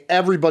second day,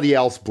 everybody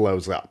else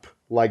blows up.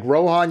 Like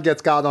Rohan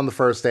gets got on the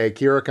first day.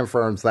 Kira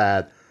confirms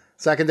that.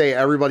 Second day,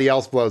 everybody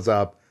else blows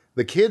up.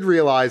 The kid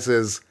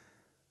realizes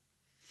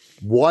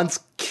once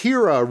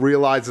Kira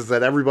realizes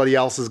that everybody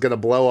else is going to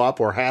blow up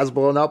or has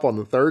blown up on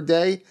the third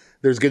day,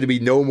 there's going to be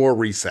no more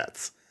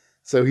resets.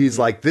 So he's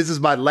like, this is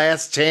my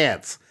last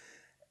chance.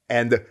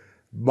 And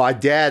my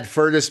dad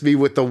furnished me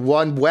with the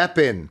one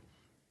weapon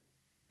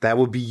that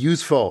would be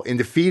useful in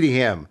defeating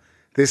him.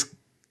 This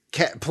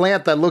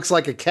plant that looks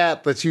like a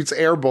cat that shoots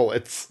air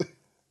bullets.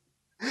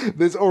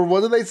 Or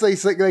what do they say?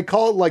 They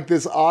call it like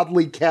this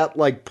oddly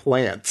cat-like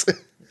plant.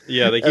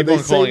 Yeah, they keep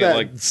on calling it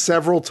like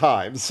several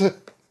times.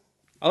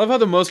 I love how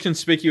the most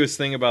conspicuous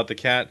thing about the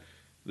cat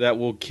that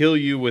will kill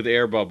you with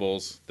air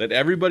bubbles that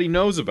everybody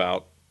knows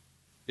about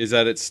is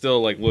that it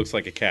still like looks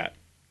like a cat.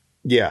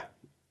 Yeah.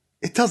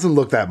 It doesn't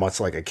look that much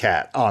like a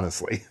cat,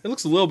 honestly. It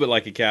looks a little bit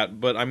like a cat,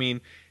 but I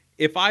mean,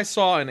 if I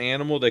saw an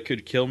animal that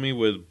could kill me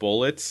with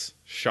bullets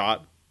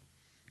shot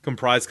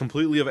comprised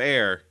completely of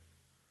air,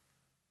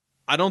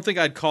 I don't think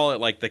I'd call it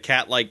like the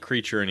cat-like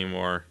creature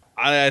anymore.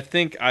 I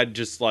think I'd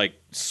just like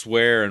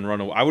swear and run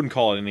away. I wouldn't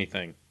call it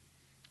anything.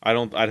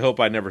 I'd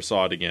hope I never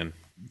saw it again.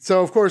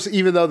 So, of course,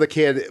 even though the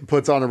kid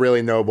puts on a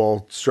really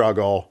noble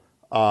struggle,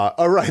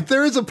 all right,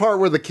 there is a part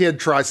where the kid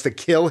tries to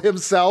kill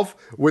himself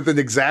with an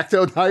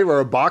X-Acto knife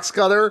or a box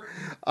cutter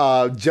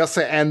just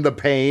to end the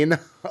pain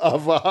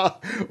of,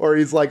 or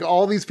he's like,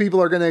 all these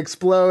people are going to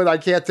explode. I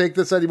can't take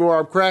this anymore.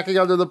 I'm cracking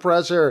under the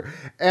pressure.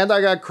 And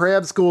I got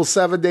cram school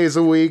 7 days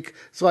a week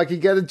so I can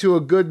get into a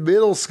good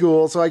middle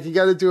school, so I can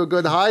get into a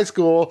good high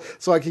school,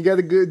 so I can get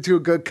into a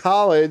good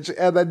college,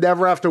 and then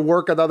never have to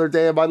work another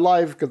day of my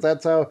life because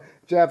that's how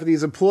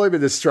Japanese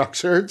employment is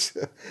structured.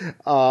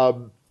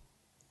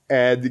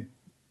 And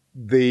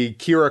the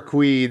Kira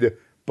Queen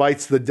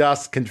bites the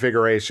dust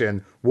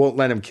configuration, won't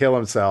let him kill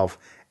himself.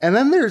 And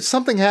then there's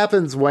something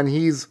happens when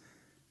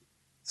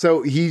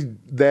so he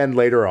then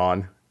later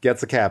on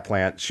gets a cat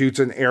plant, shoots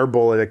an air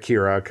bullet at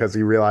Kira because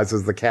he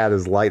realizes the cat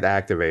is light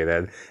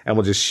activated and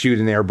will just shoot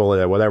an air bullet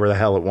at whatever the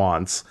hell it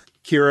wants.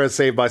 Kira is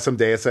saved by some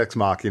Deus Ex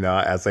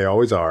Machina, as they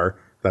always are,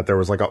 that there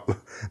was like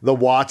the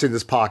watch in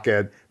his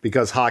pocket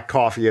because hot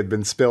coffee had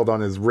been spilled on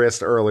his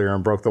wrist earlier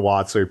and broke the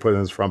watch, so he put it in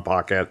his front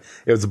pocket.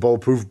 It was a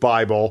bulletproof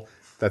Bible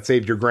that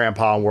saved your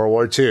grandpa in World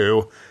War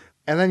II.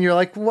 And then you're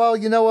like, well,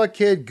 you know what,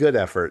 kid? Good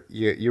effort.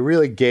 You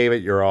really gave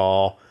it your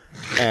all.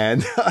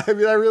 And I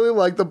mean, I really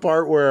like the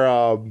part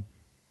where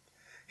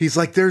He's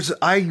like,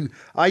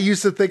 I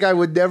used to think I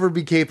would never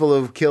be capable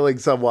of killing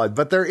someone,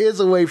 but there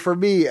is a way for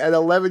me, an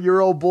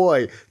 11-year-old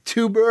boy,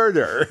 to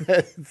murder.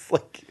 It's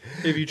like,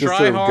 if you just try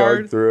sort of hard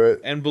going through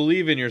it. and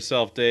believe in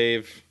yourself,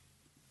 Dave,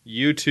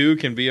 you too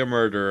can be a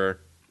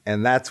murderer.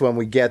 And that's when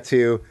we get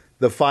to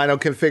the final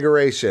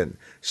configuration.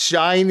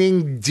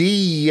 Shining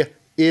D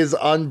is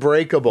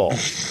unbreakable.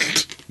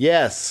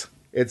 Yes,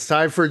 it's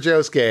time for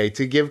Josuke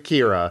to give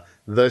Kira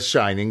the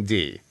Shining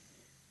D.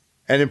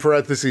 And in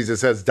parentheses, it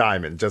says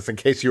diamond, just in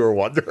case you were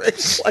wondering.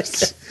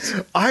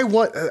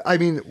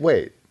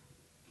 Wait.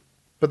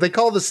 But they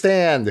call the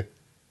stand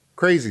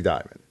Crazy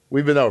Diamond.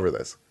 We've been over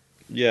this.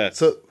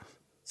 Yes.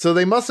 So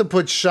they must have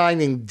put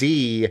Shining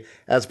D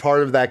as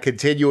part of that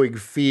continuing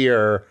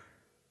fear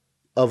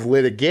of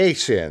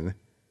litigation.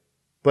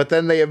 But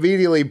then they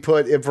immediately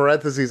put in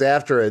parentheses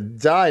after a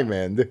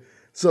diamond.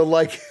 So,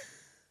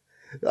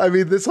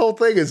 this whole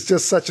thing is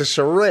just such a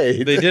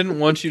charade. They didn't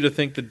want you to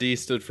think the D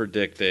stood for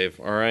dick, Dave,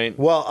 all right?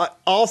 Well,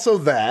 also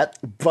that,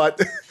 but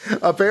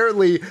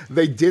apparently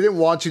they didn't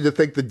want you to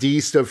think the D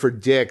stood for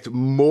dick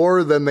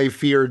more than they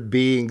feared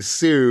being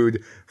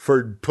sued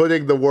for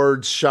putting the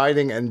words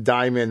shining and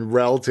diamond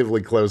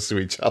relatively close to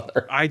each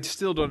other. I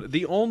still don't.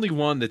 The only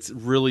one that's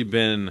really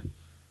been...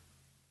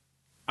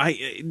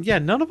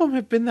 none of them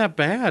have been that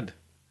bad.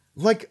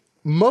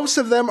 Most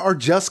of them are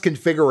just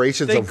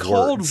configurations of words. They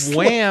called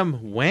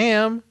wham,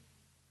 wham.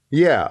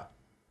 Yeah.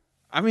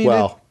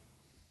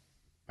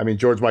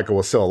 George Michael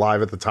was still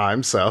alive at the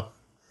time, so...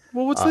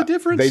 Well, what's the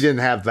difference? They didn't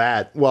have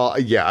that. Well,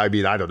 yeah, I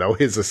don't know.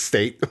 His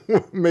estate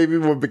maybe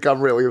would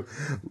become really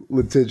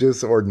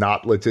litigious or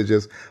not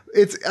litigious.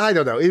 I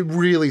don't know. It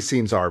really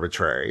seems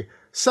arbitrary.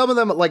 Some of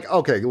them,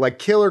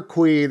 Killer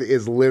Queen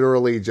is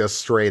literally just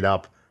straight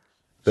up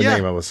the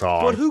name of a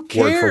song. But who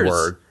cares? Word for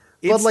word.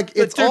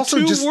 It's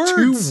also just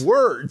two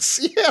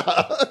words.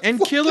 Yeah.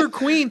 And Killer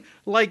Queen,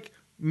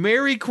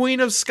 Mary Queen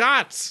of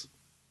Scots,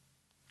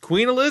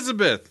 Queen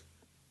Elizabeth,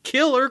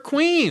 Killer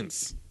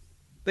Queens.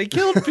 They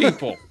killed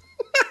people.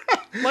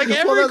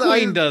 Every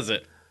queen does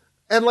it.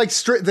 And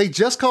they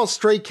just call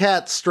stray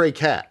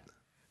cat.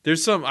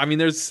 There's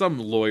some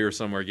lawyer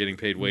somewhere getting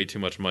paid way too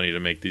much money to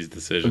make these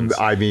decisions.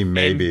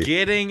 Maybe. And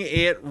getting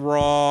it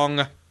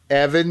wrong.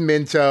 Evan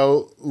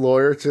Minto,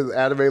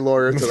 anime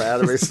lawyer to the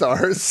anime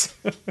stars.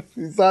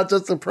 He's not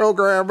just a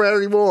programmer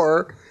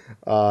anymore.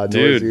 Nor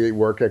does he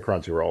work at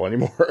Crunchyroll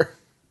anymore.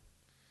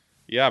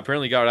 Yeah,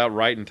 apparently got out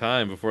right in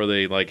time before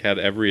they had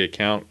every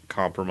account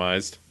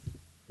compromised.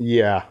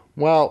 Yeah.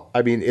 Well,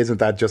 isn't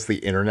that just the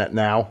internet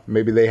now?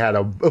 Maybe they had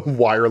a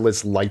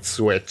wireless light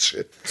switch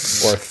or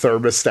a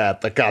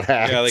thermostat that got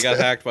hacked. Yeah, they got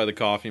hacked by the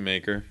coffee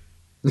maker.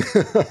 Yep,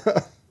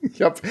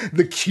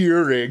 the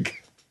Keurig.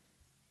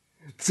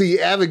 See,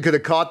 Evan could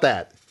have caught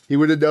that. He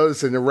would have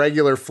noticed an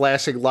irregular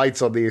flashing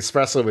lights on the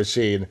espresso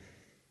machine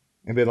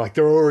and been like,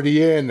 they're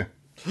already in.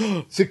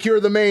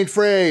 Secure the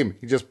mainframe.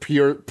 He just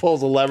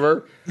pulls a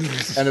lever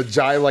and a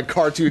giant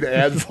cartoon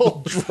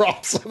anvil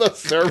drops on the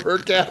server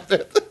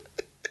cabinet.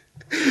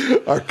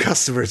 Our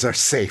customers are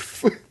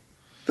safe.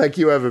 Thank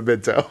you, Evan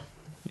Minto.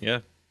 Yeah.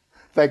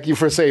 Thank you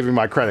for saving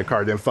my credit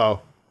card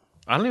info.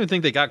 I don't even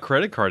think they got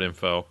credit card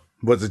info.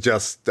 Was it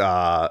just... it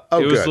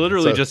was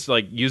literally just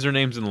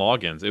usernames and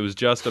logins. It was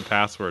just a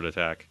password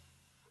attack.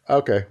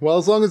 Okay. Well,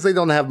 as long as they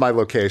don't have my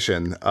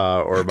location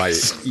or my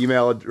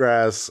email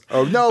address.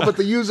 Oh, no, but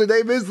the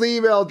username is the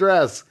email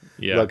address.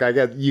 Yeah. Look,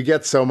 you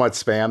get so much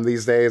spam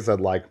these days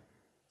that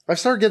I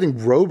started getting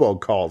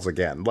robocalls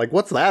again.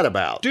 What's that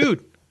about?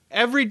 Dude,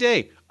 every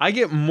day I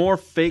get more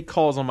fake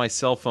calls on my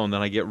cell phone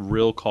than I get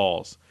real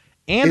calls.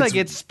 And I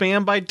get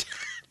spam by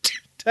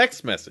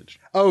text message.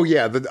 Oh,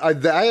 yeah. I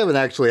haven't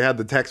actually had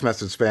the text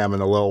message spam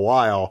in a little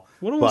while.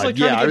 One was trying to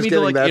get me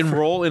to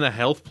enroll in a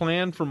health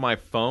plan from my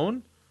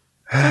phone.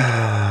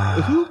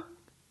 Who?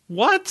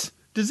 What?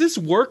 Does this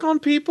work on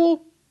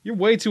people? You're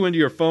way too into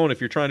your phone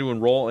if you're trying to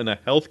enroll in a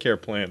healthcare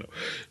plan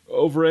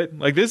over it.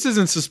 This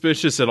isn't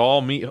suspicious at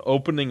all, me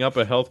opening up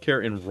a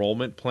healthcare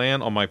enrollment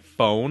plan on my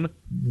phone.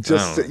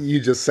 You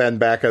just send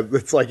back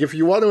it's if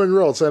you want to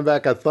enroll, send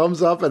back a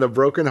thumbs up and a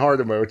broken heart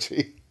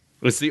emoji.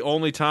 It's the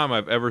only time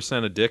I've ever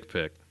sent a dick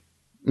pic.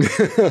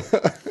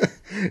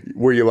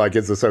 Were you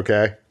is this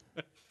okay?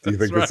 Do you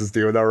think this is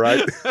doing all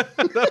right?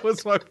 That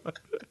was my...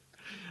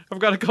 I've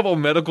got a couple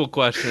medical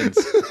questions.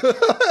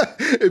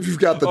 If you've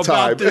got the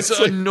time. About this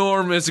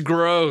enormous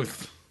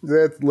growth.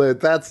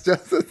 That's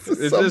just...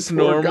 Is this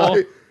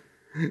normal?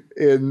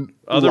 In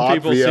Other Latvia,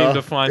 people seem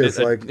to find it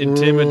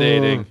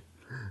intimidating.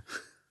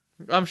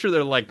 I'm sure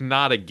they're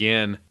not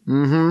again.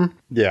 Mm-hmm.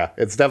 Yeah,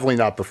 it's definitely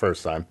not the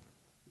first time.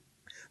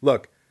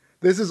 Look,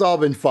 this has all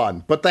been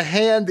fun, but the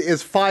hand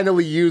is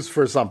finally used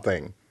for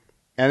something.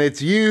 And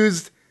it's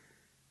used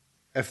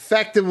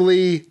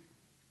effectively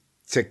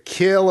to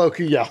kill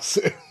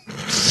Okuyasu.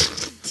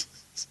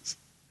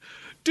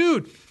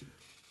 Dude,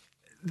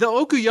 the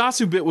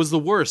Okuyasu bit was the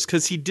worst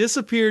because he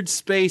disappeared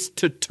space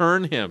to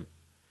turn him.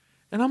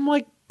 And I'm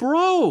like,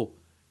 bro,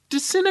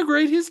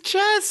 disintegrate his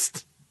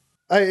chest.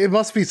 It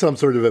must be some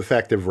sort of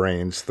effective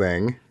range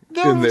thing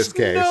in this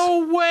case.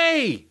 No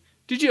way.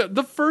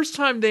 The first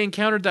time they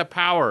encountered that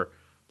power,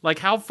 like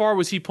how far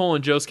was he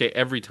pulling Josuke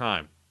every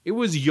time? It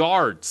was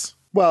yards.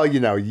 Well,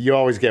 you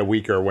always get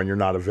weaker when you're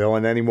not a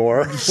villain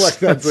anymore. Like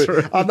that's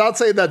right. I'm not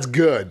saying that's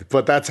good,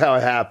 but that's how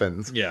it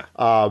happens. Yeah.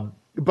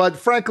 But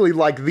frankly,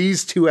 like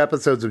these 2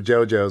 episodes of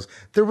JoJo's,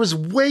 there was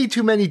way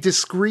too many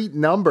discrete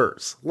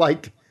numbers.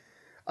 Like,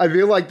 I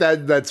feel like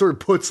that sort of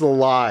puts the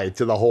lie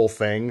to the whole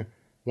thing.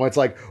 When it's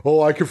like,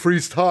 oh, I can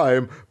freeze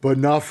time, but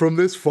not from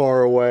this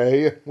far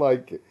away.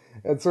 Like,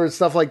 and sort of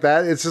stuff like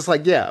that. It's just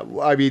like, yeah,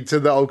 I mean, to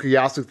the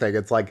Okuyasu thing,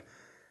 it's like,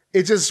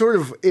 it just sort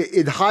of,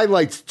 it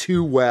highlights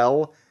too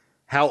well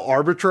how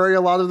arbitrary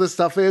a lot of this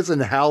stuff is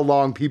and how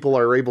long people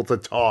are able to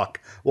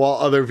talk while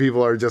other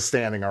people are just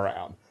standing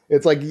around.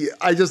 It's like,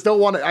 I just don't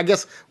want to, I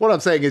guess what I'm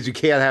saying is you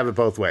can't have it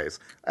both ways.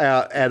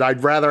 And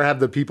I'd rather have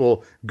the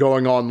people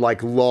going on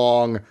like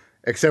long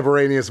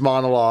extemporaneous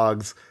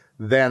monologues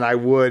than I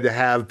would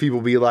have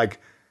people be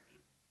like,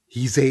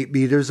 he's 8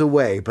 meters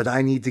away, but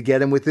I need to get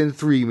him within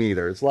 3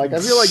 meters. Like, I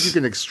feel like you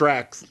can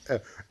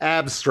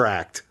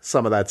abstract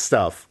some of that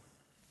stuff.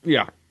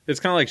 Yeah.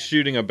 It's kind of like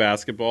shooting a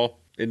basketball.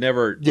 It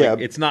never,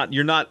 it's not,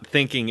 you're not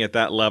thinking at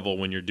that level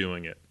when you're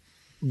doing it.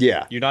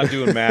 Yeah. You're not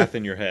doing math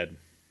in your head.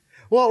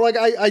 Well, like,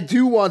 I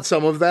do want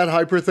some of that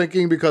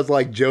hyper-thinking because,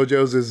 like,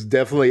 JoJo's is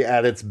definitely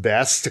at its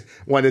best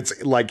when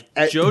it's, like,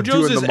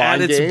 JoJo's is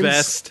at its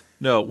best.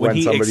 No, when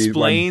he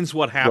explains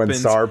what happened when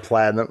Star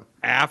Platinum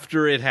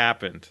after it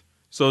happened.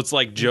 So it's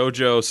like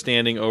JoJo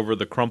standing over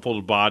the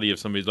crumpled body of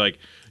somebody like,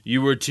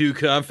 you were too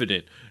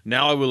confident.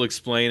 Now I will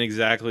explain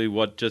exactly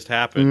what just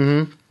happened.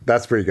 Mm-hmm.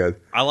 That's pretty good.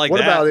 I like that.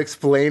 What about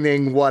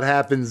explaining what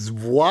happens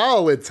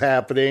while it's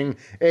happening?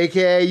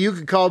 AKA, you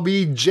could call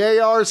me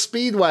JR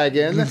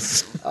Speedwagon.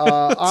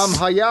 I'm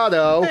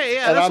Hayato,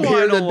 and I'm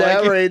here to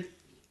narrate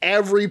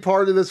every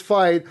part of this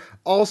fight.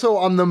 Also,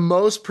 I'm the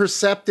most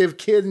perceptive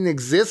kid in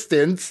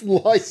existence.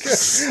 Like,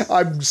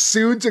 I'm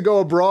soon to go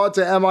abroad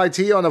to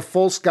MIT on a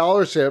full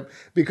scholarship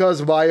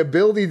because my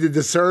ability to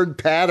discern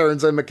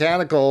patterns and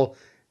mechanical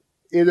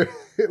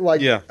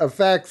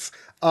effects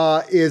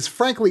is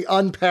frankly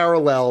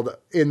unparalleled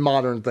in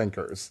modern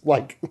thinkers.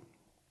 Like,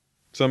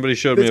 somebody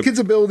showed me this kid's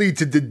ability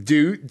to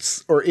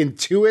deduce or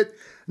intuit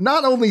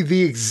not only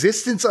the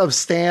existence of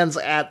stands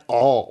at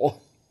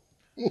all,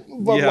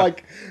 but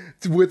like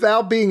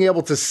without being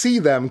able to see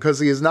them because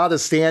he is not a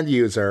stand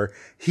user,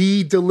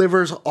 he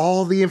delivers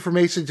all the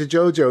information to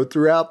JoJo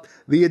throughout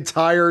the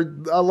entire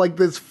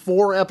this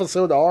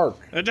 4-episode arc.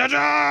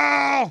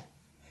 JoJo!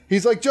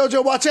 He's like,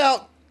 JoJo, watch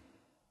out!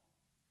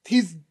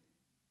 He's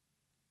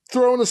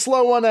throwing a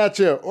slow one at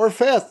you, or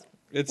fast.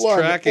 It's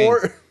tracking.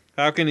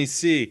 How can he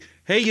see?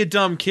 Hey, you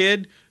dumb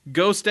kid.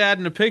 Ghost Dad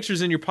and the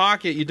picture's in your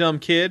pocket, you dumb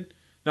kid.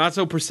 Not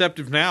so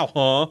perceptive now,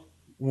 huh?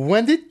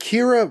 When did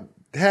Kira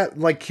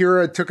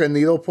Kira took a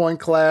needlepoint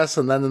class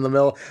and then in the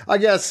middle, I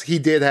guess he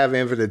did have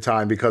infinite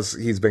time because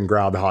he's been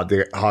groundhog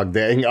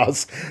daying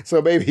us.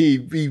 So maybe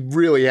he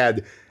really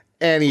had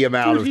any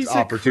amount of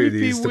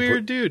opportunities. He's a creepy,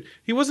 weird dude.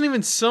 He wasn't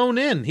even sewn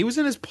in. He was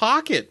in his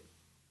pocket.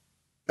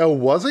 Oh,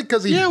 was it?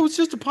 Yeah, it was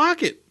just a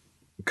pocket.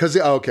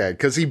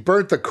 Because he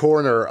burnt the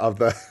corner of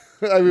the...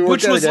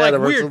 Which was like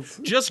weird.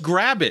 Just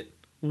grab it.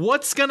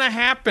 What's going to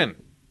happen?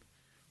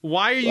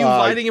 Why are you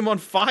lighting him on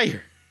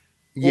fire?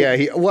 Yeah,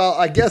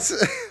 I guess...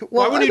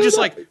 why wouldn't you just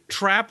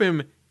trap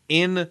him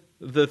in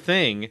the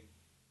thing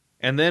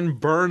and then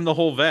burn the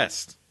whole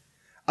vest?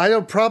 I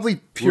know, probably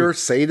pure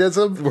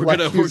sadism. We're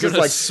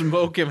gonna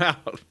smoke him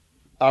out.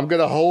 I'm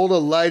going to hold a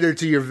lighter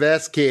to your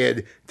vest,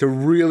 kid, to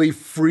really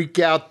freak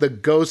out the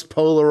ghost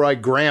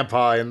Polaroid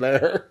grandpa in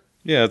there.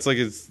 Yeah, it's like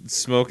it's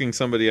smoking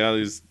somebody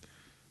out.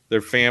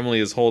 Their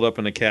family is holed up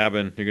in a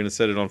cabin. You're going to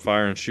set it on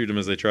fire and shoot them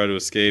as they try to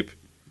escape.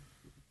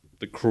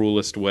 The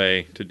cruelest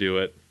way to do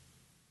it.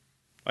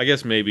 I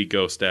guess maybe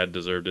Ghost Dad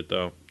deserved it,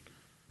 though.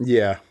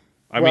 Yeah.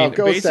 I mean,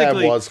 Ghost Dad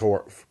was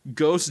horrible.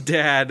 Ghost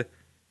Dad,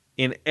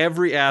 in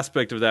every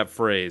aspect of that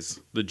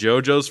phrase, the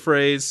JoJo's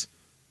phrase,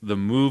 the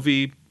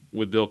movie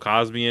with Bill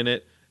Cosby in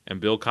it,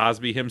 and Bill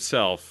Cosby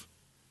himself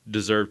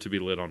deserved to be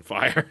lit on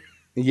fire.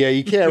 Yeah,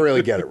 you can't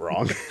really get it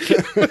wrong.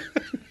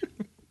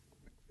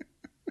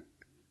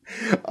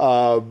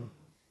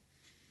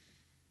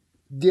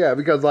 Yeah,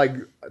 because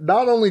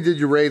not only did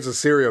you raise a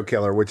serial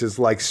killer, which is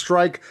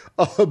strike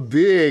a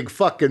big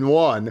fucking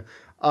one,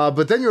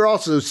 but then you're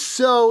also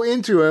so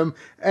into him,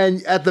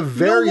 and at the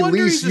very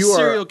least he's a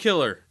serial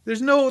killer.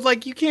 There's no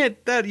you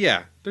can't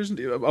There's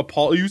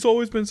he's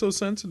always been so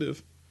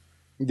sensitive.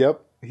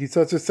 Yep, he's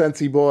such a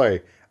sensy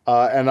boy.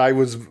 And I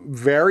was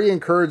very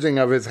encouraging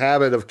of his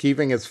habit of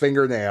keeping his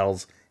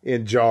fingernails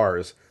in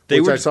jars,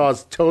 which I saw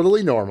as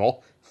totally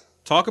normal.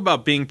 Talk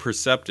about being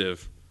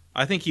perceptive.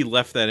 I think he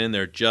left that in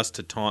there just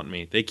to taunt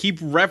me. They keep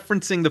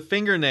referencing the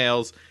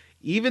fingernails,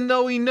 even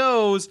though he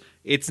knows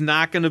it's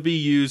not going to be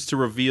used to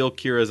reveal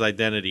Kira's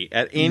identity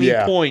at any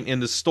point in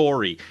the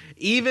story,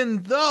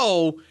 even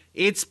though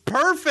it's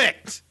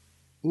perfect.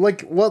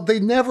 Like, well, they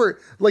never,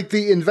 like,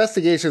 the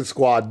investigation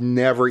squad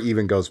never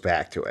even goes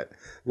back to it.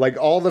 Like,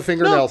 all the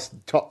fingernail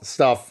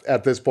stuff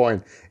at this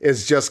point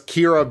is just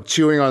Kira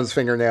chewing on his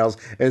fingernails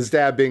and his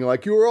dad being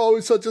like, you were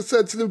always such a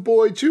sensitive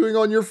boy chewing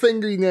on your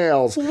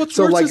fingernails. Well, what's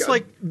worse is,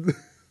 like,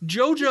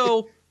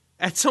 JoJo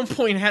at some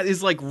point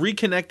is, like,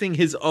 reconnecting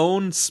his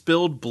own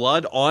spilled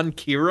blood on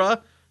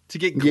Kira to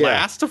get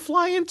glass to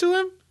fly into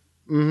him.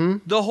 Mm-hmm.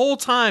 The whole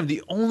time,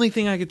 the only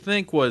thing I could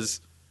think was,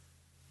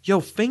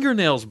 yo,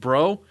 fingernails,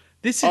 bro.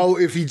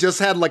 If he just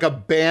had like a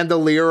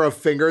bandolier of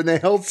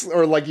fingernails,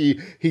 or like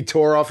he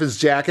tore off his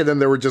jacket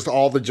and there were just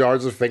all the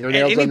jars of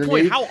fingernails at any underneath.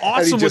 Point, how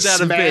awesome would that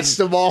have been?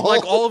 Them all.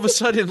 Like all of a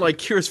sudden, like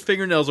Kira's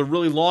fingernails are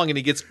really long and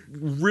he gets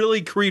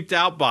really creeped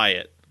out by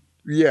it.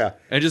 Yeah,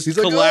 and just He's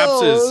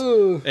collapses, like,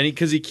 oh. and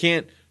because he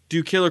can't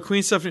do Killer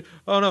Queen stuff.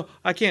 Oh no,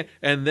 I can't.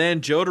 And then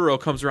Jotaro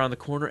comes around the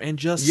corner and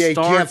just he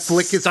starts can't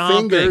flick his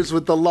fingers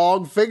with the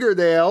long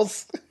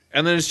fingernails.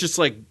 And then it's just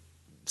like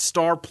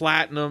Star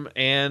Platinum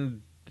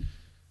and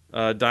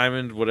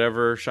Diamond,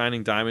 whatever,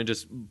 Shining Diamond,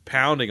 just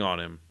pounding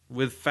on him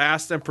with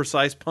fast and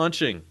precise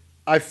punching.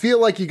 I feel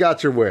like you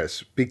got your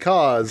wish,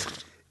 because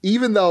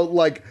even though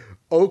like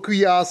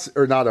Koichi,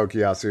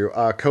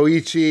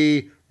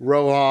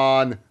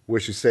 Rohan,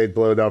 wish you stayed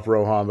blowed up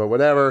Rohan, but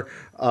whatever,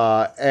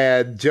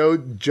 and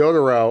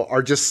Jotaro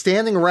are just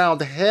standing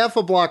around half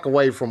a block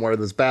away from where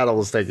this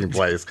battle is taking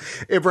place.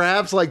 It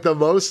perhaps like the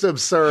most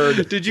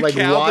absurd. Did you like,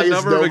 count why the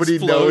number is nobody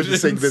of explosions?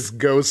 noticing this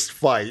ghost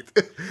fight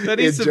That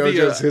needs in to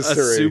JoJo's be a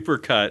history? super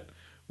cut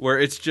where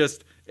it's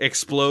just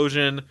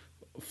explosion,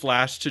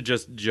 flash to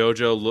just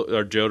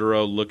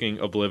Jotaro looking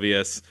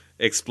oblivious,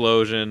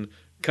 explosion,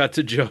 cut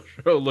to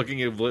Jotaro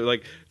looking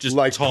like just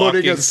like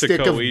putting a stick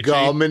of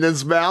gum in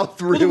his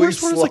mouth really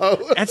slow. Like,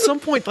 at some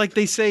point, like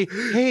they say,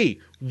 "Hey,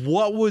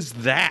 what was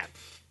that?"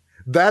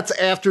 That's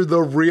after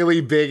the really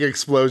big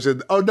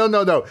explosion. Oh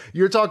no!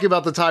 You're talking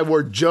about the time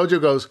where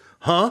JoJo goes,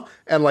 "Huh?"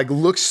 and like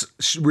looks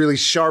really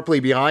sharply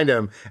behind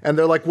him, and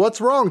they're like, "What's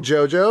wrong,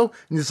 JoJo?"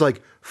 And he's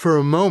like, "For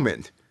a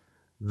moment,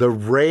 the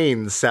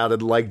rain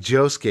sounded like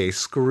Josuke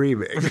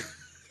screaming,"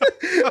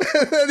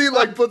 and then he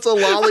like puts a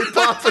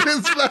lollipop in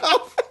his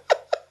mouth.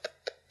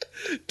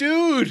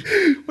 Dude,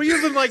 when you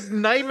have like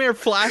nightmare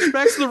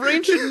flashbacks, the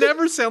rain should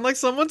never sound like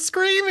someone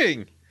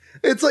screaming.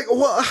 It's like,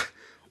 what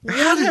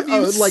have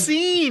you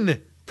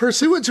seen?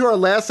 Pursuant to our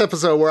last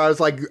episode where I was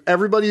like,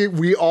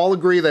 we all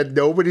agree that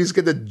nobody's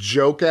going to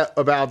joke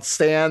about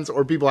stands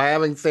or people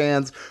having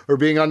stands or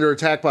being under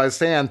attack by a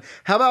stand.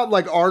 How about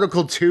like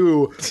Article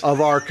 2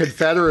 of our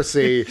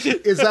Confederacy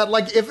is that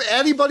like if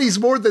anybody's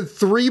more than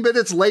 3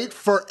 minutes late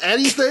for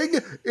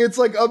anything, it's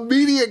like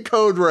immediate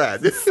code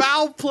red.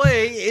 Foul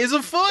play is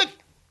afoot.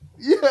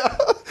 Yeah.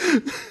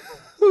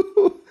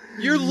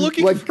 You're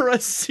looking like, for a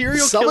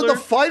serial some killer. Some of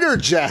the fighter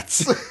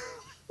jets.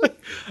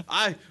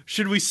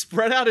 Should we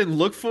spread out and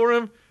look for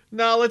him?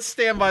 No, let's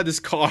stand by this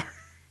car.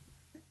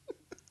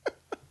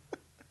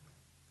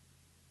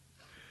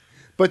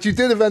 But you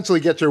did eventually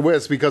get your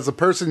wish, because the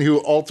person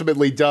who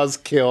ultimately does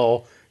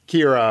kill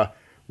Kira,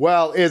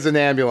 well, is an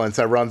ambulance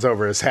that runs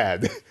over his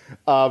head.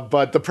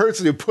 But the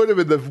person who put him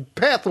in the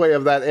pathway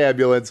of that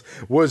ambulance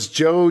was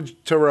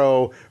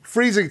Jotaro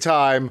freezing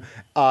time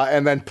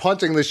and then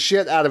punching the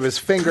shit out of his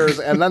fingers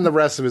and then the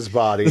rest of his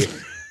body.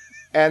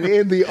 And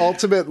in the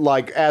ultimate,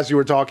 like, as you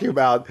were talking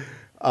about,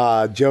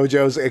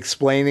 JoJo's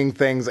explaining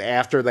things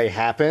after they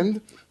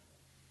happened,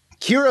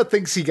 Kira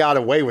thinks he got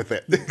away with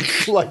it.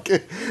 Like,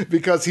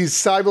 because he's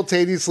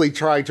simultaneously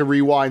trying to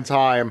rewind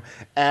time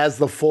as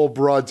the full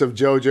brunt of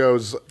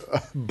JoJo's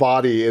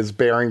body is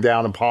bearing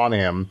down upon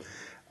him.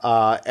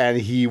 And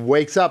he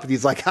wakes up and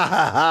he's like, ha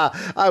ha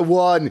ha, I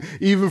won.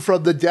 Even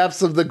from the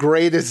depths of the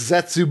greatest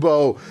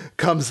Zetsubo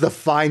comes the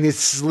finest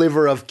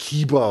sliver of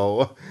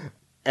Kibo.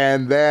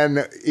 And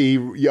then,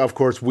 of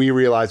course, we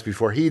realize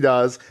before he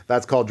does,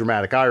 that's called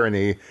dramatic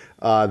irony,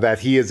 that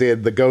he is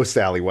in the ghost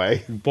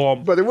alleyway.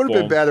 But it would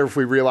have been better if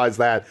we realized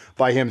that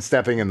by him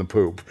stepping in the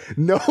poop.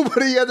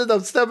 Nobody ended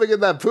up stepping in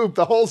that poop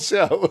the whole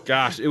show.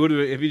 Gosh, it would have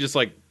if he just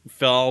like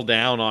fell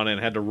down on it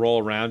and had to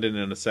roll around it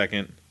in a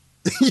second.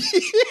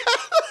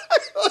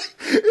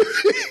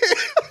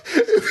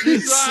 He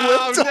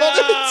slipped on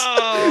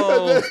it,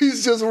 and then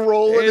he's just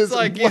rolling. It's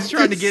like he's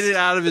trying to get it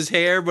out of his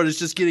hair, but it's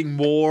just getting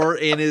more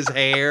in his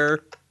hair.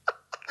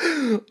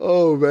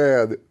 Oh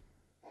man!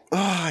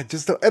 I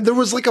just don't, and there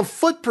was like a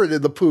footprint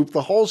in the poop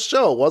the whole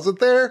show, wasn't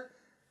there?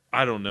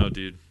 I don't know,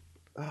 dude.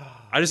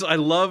 I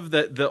love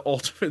that the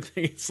ultimate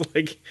thing is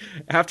like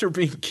after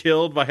being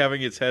killed by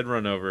having its head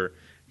run over,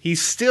 he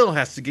still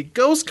has to get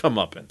ghost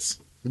comeuppance.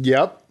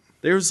 Yep.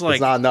 There's like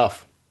it's not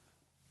enough.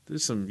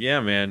 There's some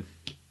man.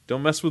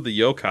 Don't mess with the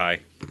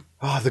yokai.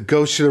 Oh, the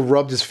ghost should have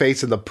rubbed his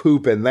face in the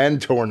poop and then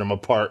torn him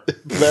apart.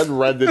 Then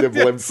rendered him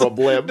limb from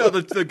limb. No,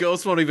 the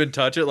ghost won't even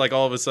touch it. Like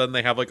all of a sudden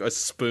they have like a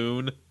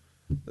spoon.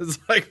 It's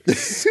like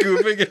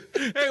scooping it.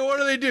 Hey, what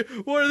do they do?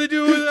 What do they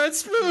do with that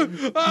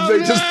spoon? Oh, They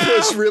just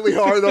push really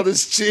hard on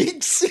his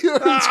cheeks. Yeah,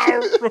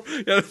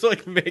 it's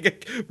like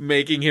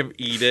making him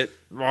eat it.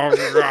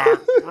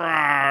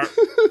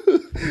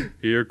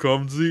 Here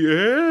comes the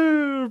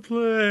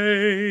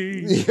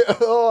airplane. Yeah,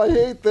 oh, I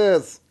hate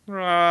this.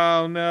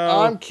 Oh,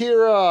 no. I'm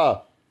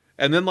Kira.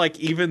 And then, like,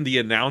 even the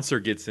announcer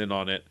gets in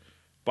on it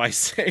by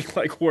saying,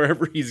 like,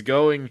 wherever he's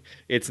going,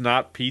 it's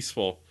not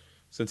peaceful.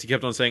 Since he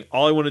kept on saying,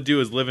 all I want to do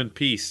is live in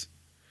peace.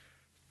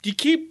 You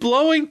keep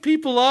blowing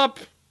people up.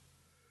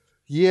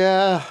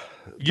 Yeah,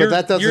 but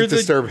that doesn't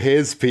disturb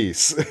his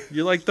peace.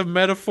 You're like the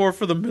metaphor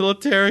for the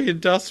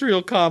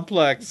military-industrial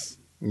complex.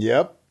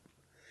 Yep.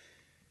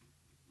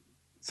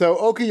 So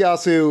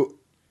Okuyasu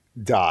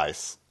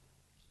dies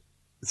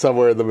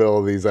somewhere in the middle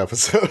of these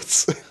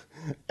episodes.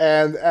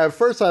 And at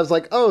first I was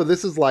like, oh,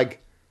 this is like,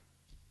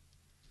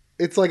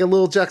 it's like a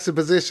little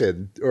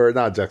juxtaposition, or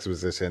not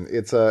juxtaposition.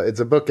 It's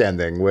a book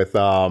ending with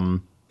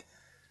Josuke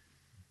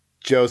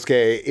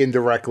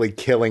indirectly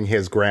killing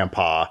his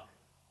grandpa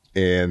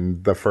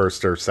in the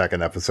first or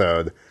second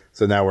episode.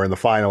 So now we're in the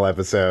final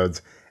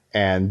episodes,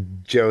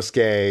 and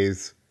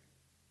Josuke's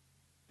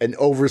an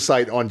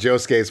oversight on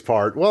Josuke's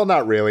part. Well,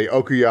 not really.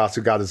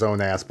 Okuyasu got his own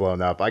ass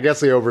blown up. I guess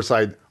the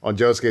oversight on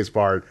Josuke's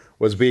part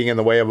was being in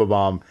the way of a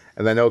bomb,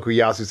 and then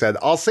Okuyasu said,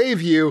 I'll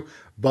save you,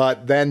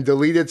 but then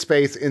deleted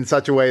space in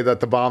such a way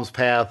that the bomb's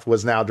path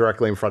was now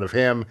directly in front of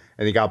him,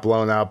 and he got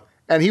blown up.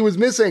 And he was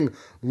missing,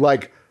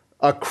 like,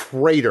 a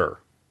crater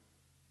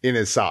in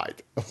his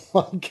side.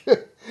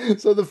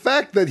 So the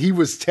fact that he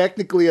was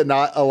technically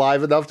not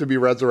alive enough to be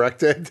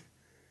resurrected,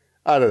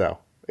 I don't know.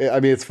 I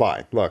mean, it's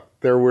fine. Look,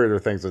 there are weirder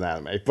things in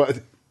anime,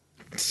 but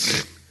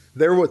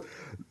there was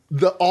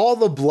all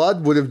the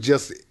blood would have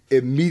just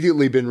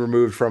immediately been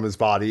removed from his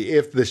body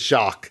if the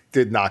shock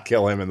did not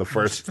kill him in the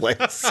first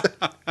place.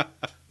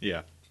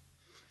 Yeah.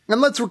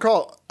 And let's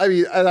recall, I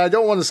mean, and I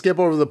don't want to skip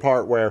over the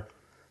part where,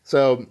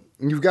 so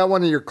you've got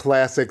one of your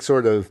classic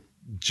sort of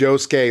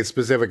Josuke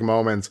specific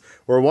moments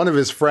where one of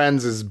his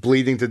friends is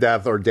bleeding to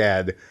death or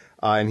dead,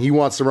 and he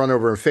wants to run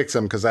over and fix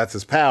him because that's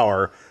his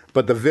power,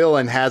 but the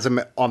villain has him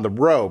on the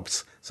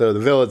ropes. So the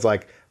villain's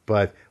like,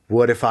 but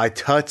what if I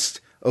touched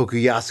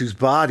Okuyasu's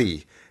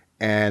body?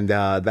 And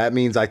that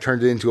means I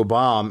turned it into a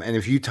bomb, and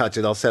if you touch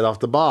it, I'll set off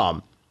the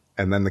bomb.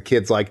 And then the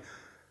kid's like,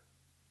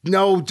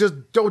 no, just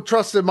don't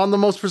trust him. I'm the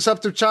most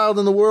perceptive child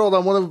in the world.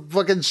 I'm one of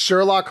fucking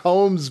Sherlock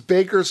Holmes,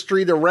 Baker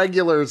Street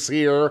irregulars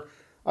here.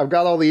 I've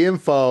got all the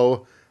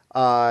info.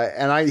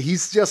 And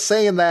he's just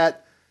saying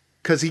that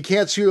because he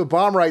can't shoot a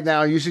bomb right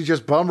now. You should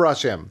just bum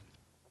rush him.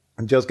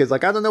 And Josuke's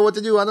like, I don't know what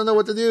to do. I don't know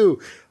what to do.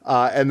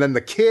 And then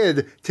the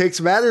kid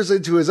takes matters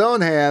into his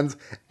own hands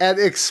and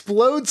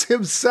explodes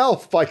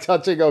himself by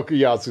touching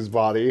Okuyasu's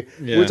body,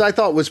 which I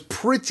thought was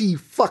pretty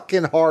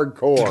fucking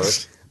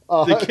hardcore.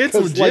 The kid's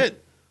legit.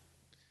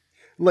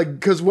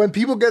 Like, because when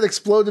people get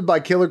exploded by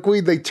Killer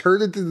Queen, they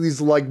turn into these,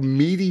 like,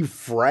 meaty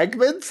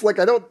fragments. Like,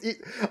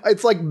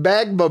 it's like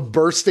magma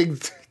bursting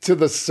to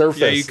the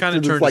surface. Yeah, you kind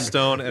of turn to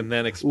stone and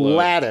then explode.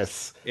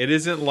 Lattice. It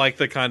isn't like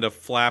the kind of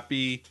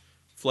flappy,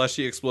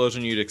 fleshy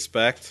explosion you'd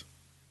expect.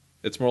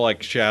 It's more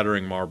like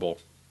shattering marble.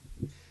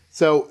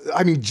 So,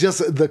 I mean,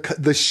 just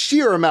the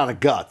sheer amount of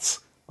guts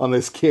on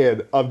this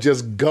kid of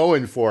just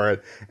going for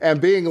it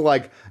and being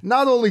like,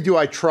 not only do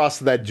I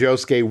trust that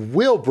Josuke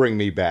will bring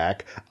me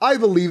back, I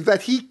believe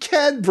that he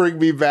can bring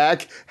me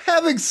back,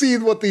 having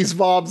seen what these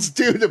mobs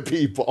do to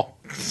people.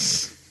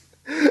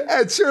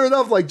 And sure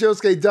enough, like,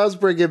 Josuke does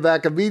bring him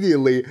back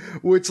immediately,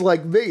 which,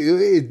 like,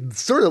 it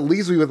sort of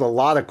leaves me with a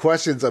lot of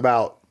questions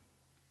about,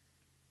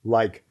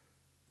 like,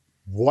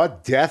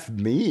 what death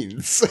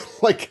means.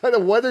 Like, kind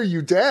of, when are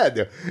you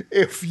dead?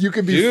 If you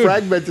can be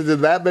fragmented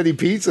in that many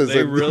pieces.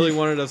 They really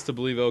wanted us to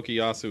believe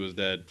Okuyasu was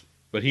dead,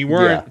 but he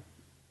weren't.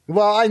 Yeah.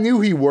 Well, I knew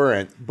he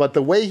weren't, but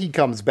the way he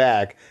comes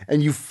back,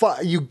 and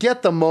you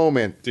get the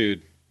moment,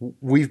 dude,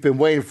 we've been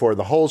waiting for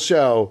the whole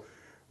show,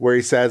 where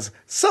he says,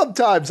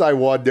 sometimes I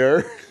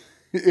wonder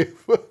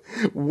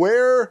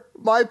where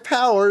my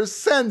powers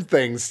send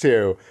things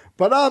to.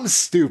 But I'm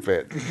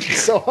stupid,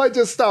 so I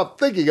just stopped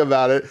thinking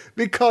about it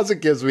because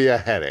it gives me a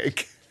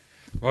headache.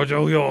 And he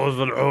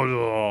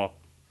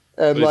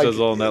says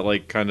all in that,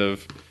 like, kind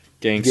of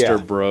gangster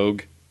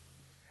brogue.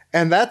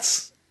 And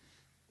that's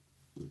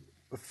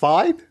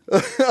fine.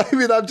 I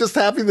mean, I'm just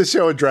happy the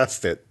show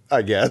addressed it,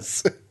 I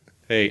guess.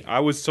 Hey,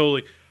 I was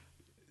totally...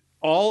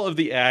 all of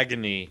the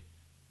agony,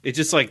 it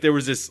just, like, there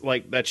was this,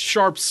 like, that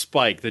sharp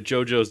spike that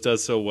JoJo's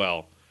does so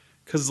well.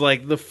 Because,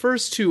 like, the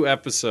first two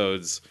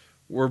episodes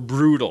were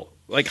brutal.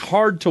 Like,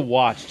 hard to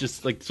watch,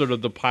 just, like, sort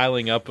of the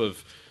piling up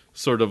of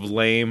sort of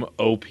lame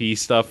OP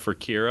stuff for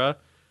Kira.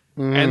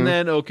 And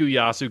then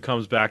Okuyasu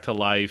comes back to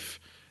life,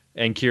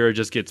 and Kira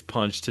just gets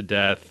punched to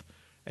death.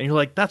 And you're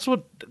like, that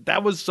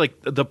was, like,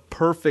 the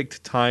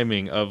perfect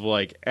timing of,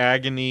 like,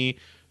 agony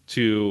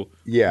to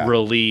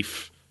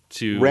relief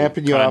to...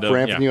 ramping you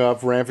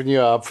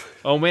up.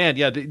 Oh, man,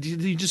 yeah,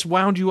 he just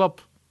wound you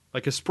up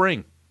like a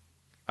spring.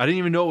 I didn't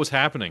even know it was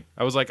happening.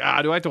 I was like, do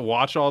I have to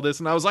watch all this?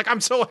 And I was like,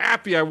 I'm so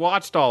happy I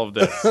watched all of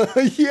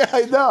this. Yeah,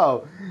 I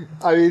know.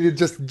 I mean,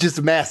 it's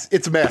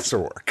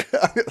masterwork.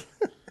 Well,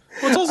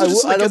 it's also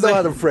just I don't know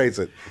how to phrase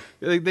it.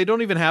 They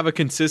don't even have a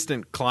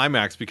consistent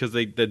climax because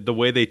the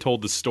way they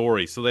told the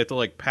story. So they have to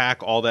like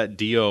pack all that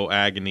Dio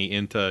agony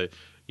into,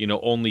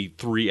 only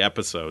 3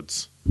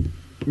 episodes.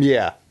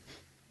 Yeah.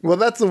 Well,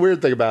 that's the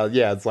weird thing about it.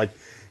 Yeah, it's like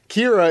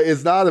Kira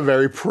is not a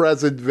very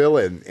present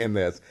villain in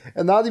this.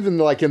 And not even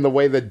like in the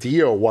way that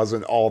Dio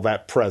wasn't all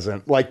that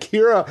present. Like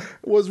Kira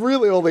was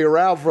really only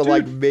around for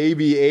like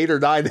maybe 8 or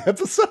 9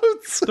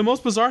 episodes. The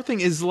most bizarre thing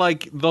is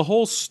like the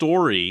whole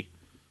story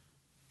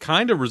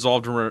kind of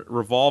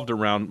revolved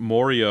around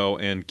Morio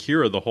and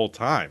Kira the whole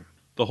time.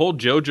 The whole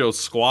JoJo's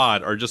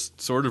squad are just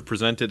sort of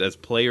presented as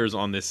players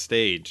on this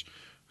stage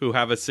who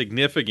have a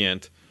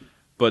significant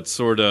but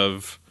sort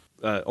of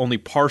only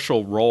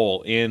partial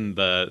role in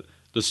the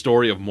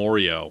story of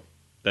Morio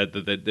that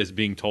is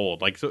being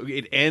told. Like, so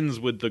it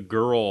ends with the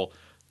girl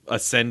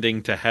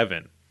ascending to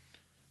heaven.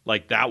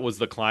 Like, that was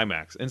the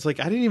climax. And it's like,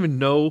 I didn't even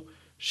know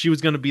she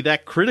was going to be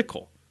that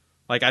critical.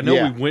 Like, I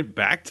know we went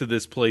back to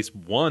this place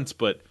once,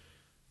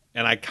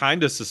 and I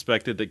kind of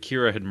suspected that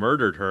Kira had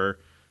murdered her.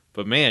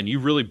 But man, you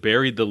really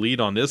buried the lead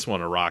on this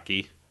one,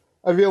 Araki.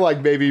 I feel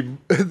like maybe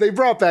they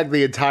brought back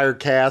the entire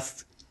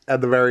cast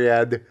at the very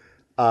end,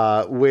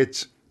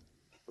 which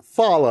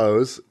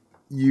follows.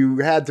 You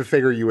had to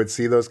figure you would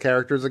see those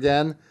characters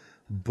again,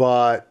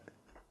 but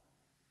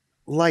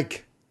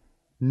like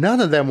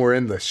none of them were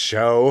in the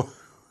show.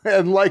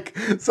 And like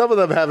some of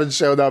them haven't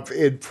shown up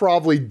in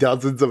probably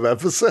dozens of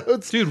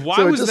episodes. Dude,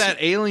 why was that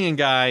alien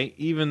guy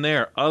even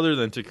there other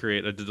than to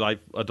create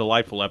a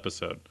delightful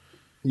episode?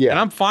 Yeah. And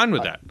I'm fine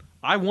with that.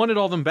 I wanted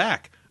all them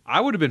back. I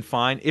would have been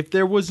fine if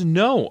there was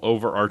no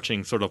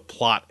overarching sort of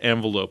plot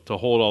envelope to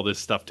hold all this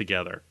stuff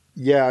together.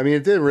 Yeah, I mean,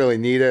 it didn't really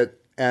need it.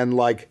 And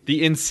like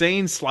the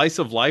insane slice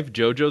of life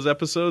JoJo's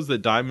episodes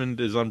that Diamond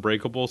is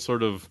Unbreakable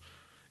sort of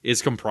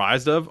is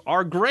comprised of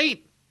are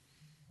great.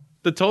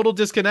 The total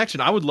disconnection.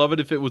 I would love it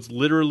if it was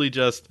literally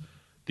just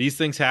these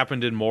things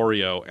happened in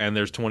Morio and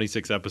there's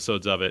 26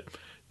 episodes of it.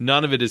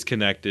 None of it is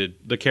connected.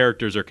 The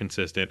characters are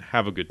consistent.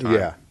 Have a good time.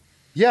 Yeah.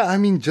 Yeah, I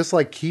mean, just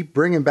like keep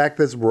bringing back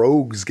this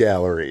rogues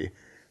gallery.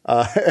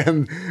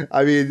 And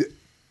I mean,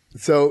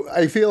 so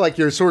I feel like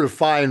you're sort of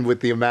fine with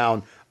the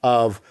amount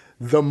of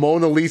the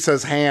Mona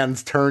Lisa's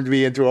hands turned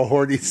me into a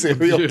horny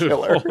serial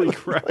killer. Holy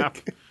crap.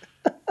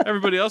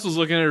 Everybody else was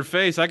looking at her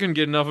face. I couldn't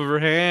get enough of her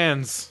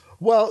hands.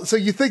 Well, so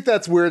you think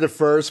that's weird at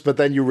first, but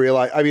then you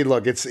realize, I mean,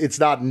 look, it's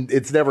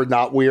never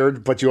not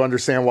weird, but you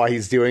understand why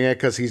he's doing it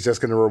because he's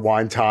just going to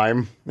rewind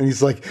time. And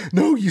he's like,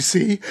 no, you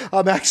see,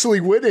 I'm actually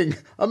winning.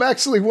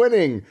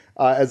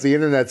 As the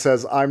internet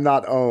says, I'm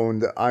not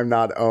owned,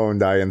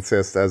 I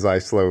insist, as I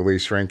slowly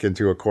shrink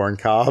into a corn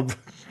cob.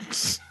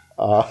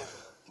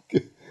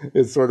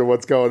 Is sort of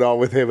what's going on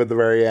with him at the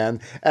very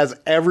end. As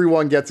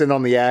everyone gets in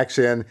on the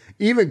action,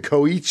 even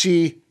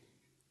Koichi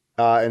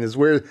and his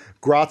weird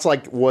Grotz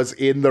like was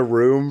in the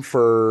room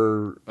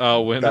for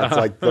that's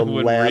like the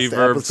when last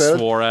Reverb episode.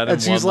 swore at him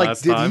and she's one like,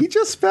 last did time. he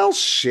just spell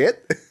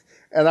shit?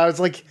 And I was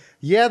like,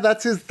 yeah,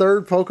 that's his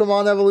 3rd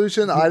Pokemon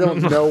evolution. I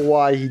don't know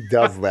why he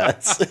does that.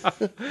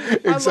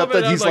 Except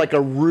that he's like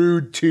a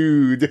rude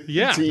dude.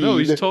 Yeah, no,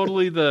 he's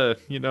totally the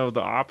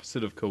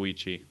opposite of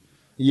Koichi.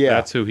 Yeah,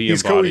 that's who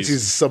he's embodies.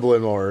 Koichi's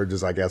subliminal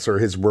urges, I guess, or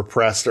his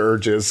repressed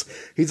urges.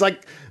 He's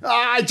like,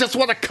 I just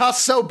want to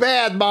cuss so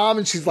bad, Mom.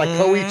 And she's like,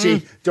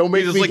 Koichi, don't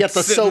make me get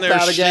the soap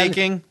out again.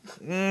 Shaking.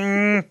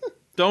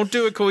 Don't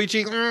do it,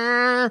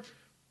 Koichi.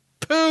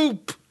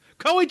 Poop.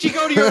 Koichi,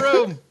 go to your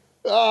room.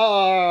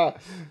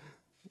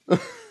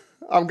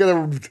 I'm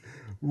going to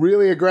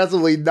really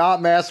aggressively not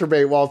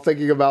masturbate while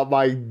thinking about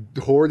my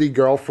horny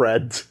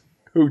girlfriend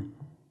who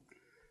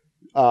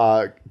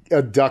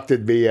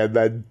abducted me and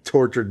then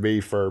tortured me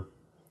for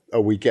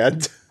a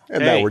weekend.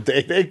 And now we're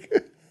dating.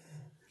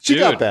 She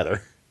got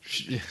better.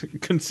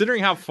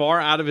 Considering how far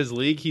out of his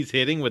league he's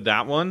hitting with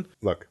that one.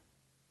 Look,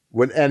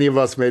 when any of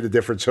us made a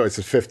different choice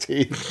at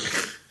 15,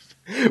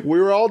 we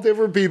were all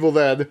different people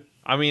then.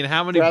 I mean,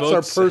 how many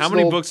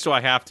books do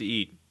I have to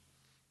eat?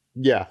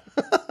 Yeah.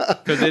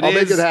 Because I'll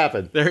make it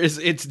happen.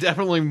 It's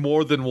definitely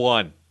more than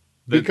one.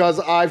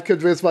 Because I've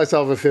convinced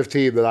myself at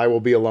 15 that I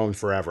will be alone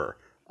forever.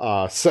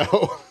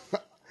 So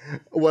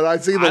when I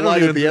see the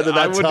light at the end of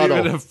that tunnel, I wouldn't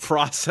even have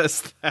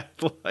processed that.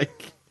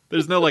 Like,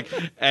 there's no like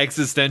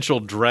existential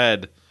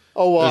dread.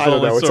 Oh, well, I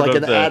don't know. It's like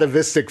an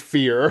atavistic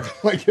fear.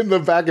 Like in the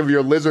back of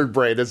your lizard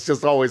brain, it's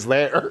just always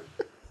there.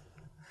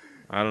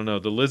 I don't know.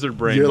 The lizard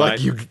brain. You're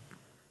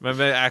I'm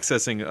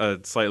accessing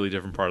a slightly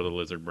different part of the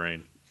lizard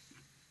brain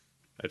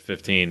at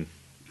 15.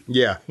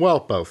 Yeah. Well,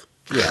 both.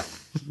 Yeah.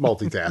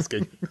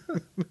 Multitasking.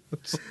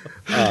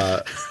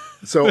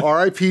 So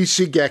R.I.P.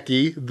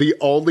 Shigeki, the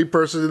only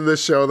person in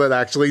this show that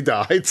actually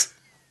died.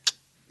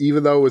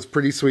 Even though it was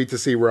pretty sweet to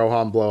see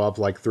Rohan blow up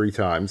like 3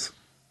 times.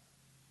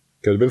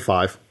 Could have been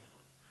 5.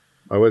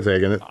 I would have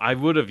taken it. I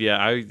would have,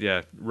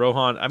 yeah.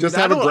 Rohan. I Just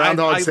mean, have a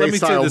Groundhog Day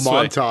style this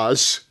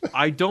montage. way.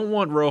 I don't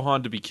want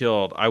Rohan to be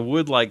killed. I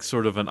would like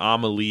sort of an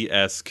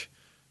Amelie-esque,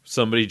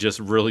 somebody just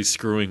really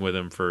screwing with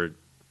him for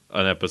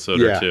an episode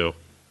or two.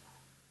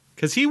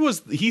 Because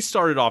he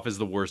started off as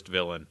the worst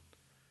villain.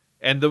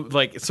 And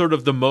sort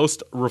of the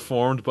most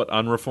reformed but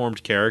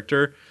unreformed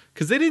character.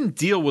 Because they didn't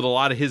deal with a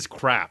lot of his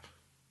crap.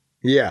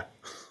 Yeah.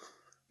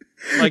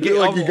 Like you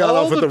got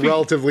off with a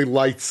relatively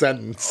light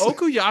sentence.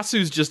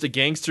 Okuyasu's just a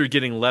gangster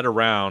getting led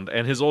around,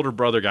 and his older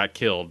brother got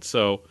killed.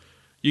 So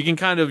you can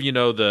kind of,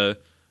 the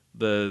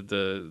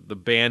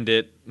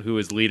bandit who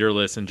is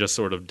leaderless and just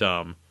sort of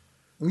dumb.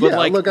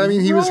 But look, I mean,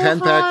 he was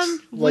henpecked.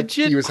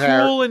 Legit he was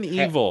cruel and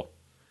evil.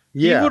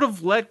 Yeah. He would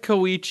have let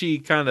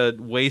Koichi kind of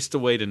waste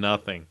away to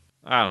nothing.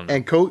 I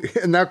don't know.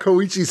 And now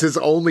Koichi's his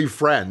only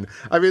friend.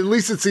 I mean, at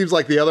least it seems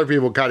like the other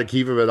people kind of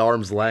keep him at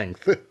arm's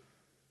length.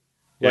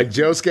 Like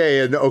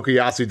Josuke and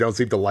Okuyasu don't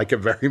seem to like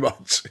him very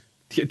much.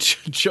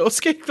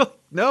 Josuke,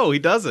 no, he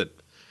doesn't.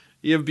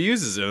 He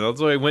abuses him. That's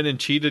why he went and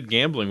cheated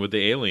gambling with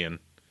the alien.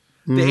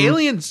 Mm-hmm. The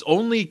aliens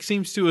only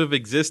seems to have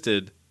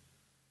existed,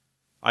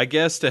 I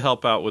guess, to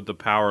help out with the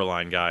power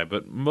line guy,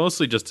 but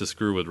mostly just to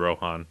screw with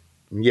Rohan.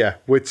 Yeah,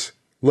 which,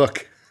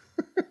 look,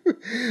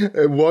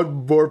 what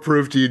more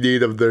proof do you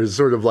need of there's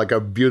sort of like a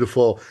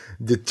beautiful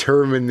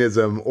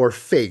determinism or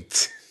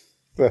fate?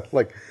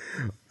 Like,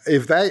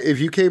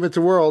 if you came into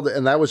the world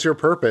and that was your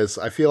purpose,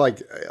 I feel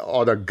like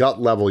on a gut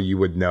level you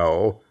would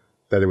know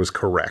that it was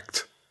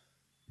correct.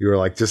 You were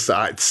like, just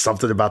it's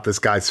something about this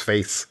guy's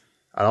face.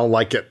 I don't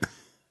like it.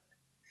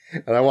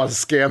 And I want to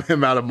scam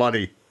him out of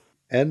money.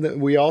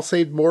 And we all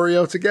saved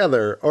Morio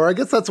together. Or I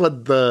guess that's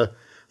what the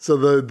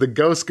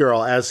ghost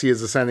girl, as she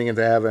is ascending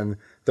into heaven,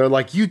 they're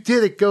like, you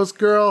did it, ghost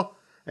girl.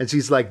 And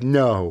she's like,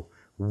 no,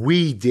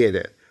 we did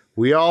it.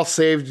 We all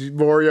saved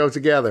Morio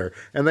together.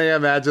 And they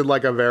imagine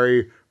like a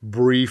very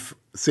brief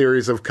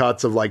series of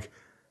cuts of like,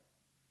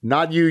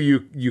 not you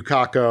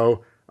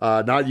Yukako,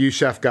 not you,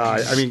 Chef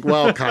Guy. I mean,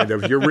 well, kind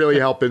of. You're really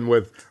helping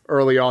with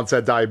early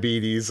onset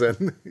diabetes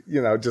and,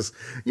 just,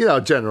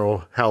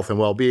 general health and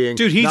well-being.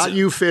 Dude, not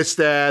you, Fish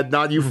Dad.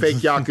 Not you, fake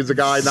Yakuza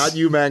guy. Not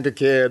you, Manga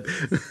Kid.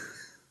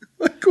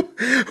 Like,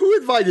 who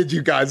invited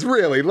you guys,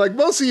 really? Like,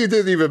 most of you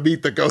didn't even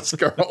meet the ghost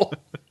girl.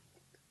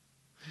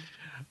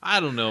 I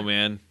don't know,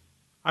 man.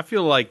 I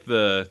feel like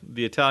the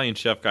Italian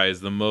Chef Guy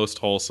is the most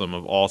wholesome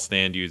of all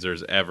stand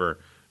users ever.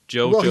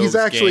 JoJo's well, he's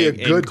actually a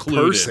good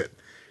included. person.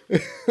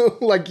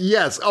 Like,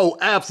 yes. Oh,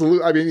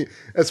 absolutely. I mean,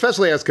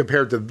 especially as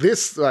compared to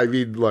this. I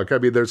mean, look,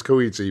 there's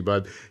Koichi,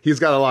 but he's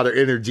got a lot of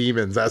inner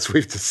demons, as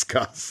we've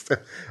discussed.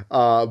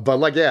 But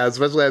like, yeah,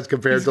 especially as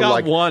compared to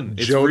like one.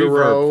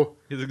 Jotaro.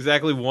 He's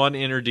exactly one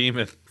inner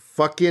demon.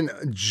 Fucking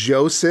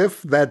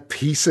Joseph, that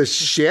piece of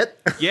shit.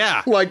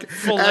 Yeah. Like,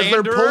 as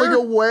they're pulling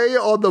away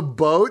on the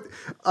boat,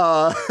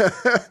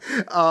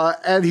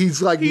 and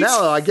he's like,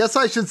 no, I guess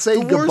I should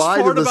say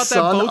goodbye to the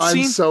son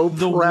I'm so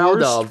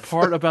proud of. The worst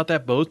part about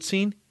that boat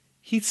scene,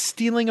 he's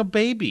stealing a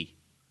baby.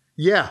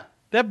 Yeah.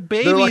 That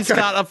baby's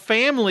got a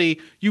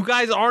family you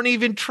guys aren't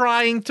even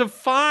trying to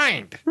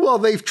find. Well,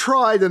 they've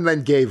tried and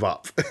then gave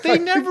up. They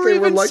never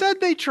even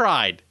said they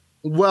tried.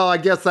 Well, I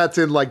guess that's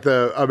in like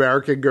the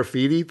American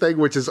Graffiti thing,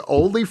 which is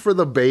only for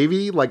the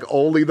baby. Like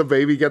only the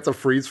baby gets a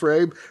freeze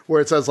frame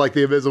where it says like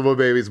the invisible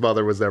baby's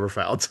mother was never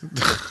found.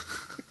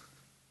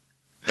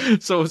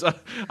 So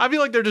I feel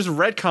like they're just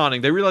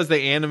retconning. They realize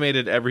they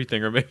animated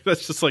everything, or maybe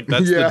that's just like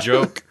that's the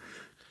joke.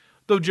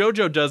 Though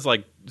JoJo does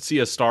like see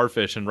a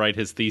starfish and write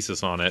his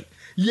thesis on it.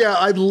 Yeah,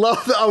 I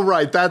love that. Oh,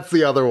 right, that's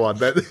the other one.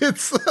 That's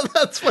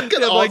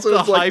fucking awesome. Like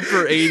the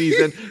hyper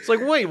 80s, and it's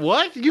like, wait,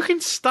 what? You can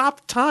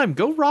stop time.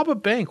 Go rob a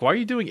bank. Why are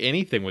you doing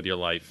anything with your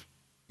life?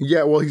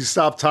 Yeah, well, he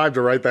stopped time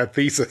to write that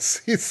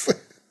thesis. He's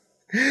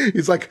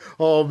like,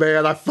 oh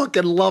man, I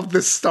fucking love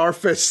this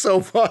starfish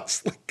so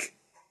much. Like,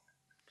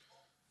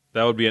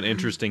 that would be an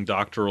interesting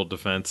doctoral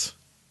defense.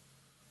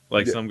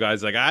 Like some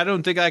guy's like, I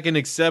don't think I can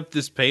accept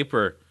this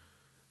paper.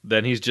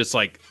 Then he's just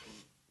like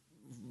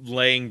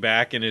laying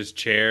back in his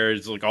chair,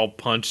 is like all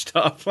punched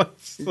up.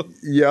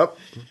 Yep.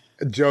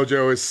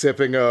 JoJo is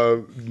sipping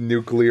a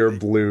nuclear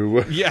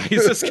blue. Yeah,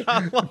 he's just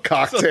got like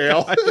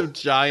cocktail some kind of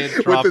giant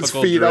tropical with his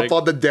feet drink up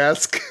on the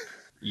desk.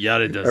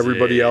 Yada does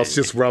Everybody else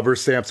just rubber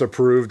stamps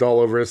approved all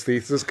over his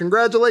thesis.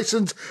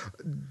 Congratulations,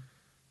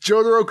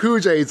 Jotaro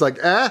Kuje. He's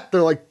like,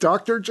 they're like,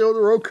 Dr.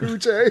 Jotaro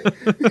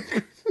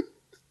Kuje.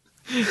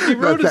 He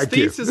wrote his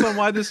thesis on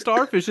why the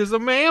starfish is a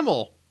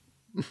mammal.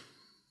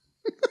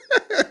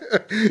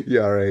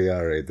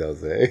 Yare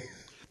does, eh?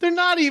 They're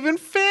not even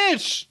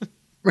fish.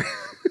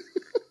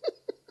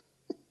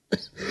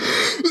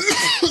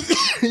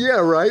 Yeah,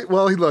 right.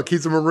 Well, look,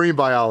 he's a marine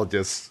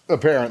biologist,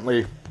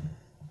 apparently.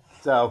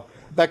 So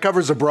that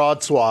covers a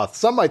broad swath.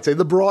 Some might say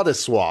the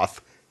broadest swath,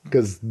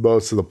 because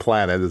most of the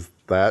planet is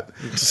that.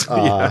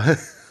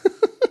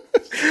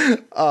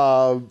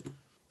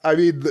 I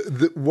mean,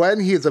 when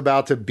he's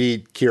about to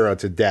beat Kira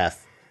to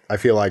death, I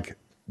feel like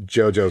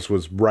JoJo's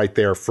was right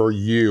there for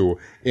you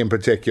in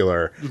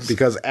particular,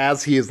 because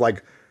as he is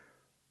like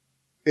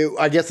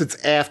I guess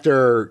it's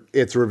after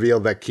it's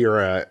revealed that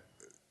Kira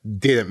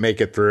didn't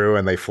make it through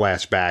and they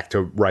flash back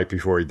to right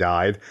before he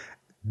died.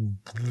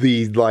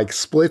 The like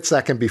split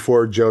second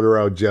before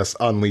Jotaro just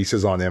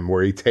unleashes on him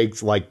where he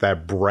takes like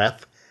that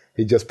breath,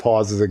 he just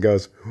pauses and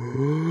goes,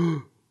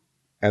 and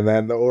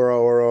then the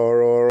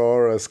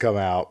auras come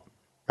out.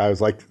 I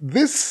was like,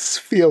 this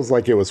feels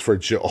like it was for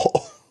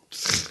Joel.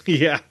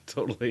 Yeah,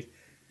 totally.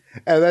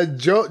 And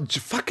then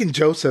fucking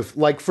Joseph,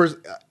 like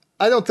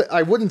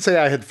I wouldn't say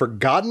I had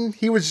forgotten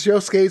he was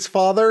Yosuke's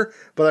father,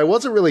 but I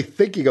wasn't really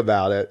thinking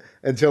about it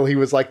until he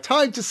was like,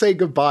 time to say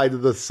goodbye to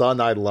the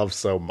son I love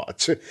so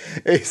much.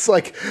 It's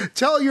like,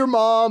 tell your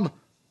mom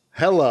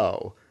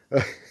hello,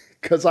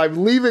 because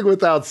I'm leaving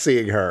without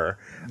seeing her.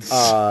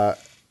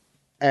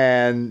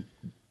 And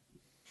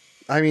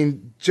I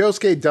mean,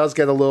 Josuke does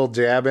get a little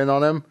jab in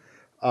on him,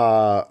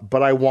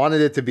 but I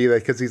wanted it to be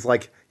that because he's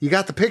like, you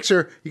got the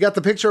picture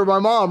of my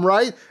mom,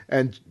 right?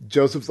 And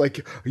Joseph's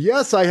like,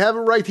 yes, I have it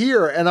right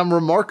here. And I'm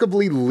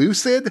remarkably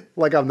lucid.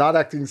 Like I'm not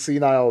acting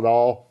senile at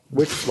all,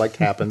 which like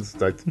happens.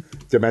 Like,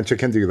 dementia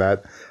can do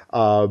that.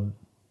 And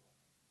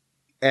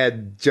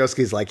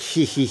Josuke's like,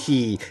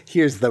 he,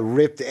 here's the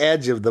ripped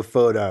edge of the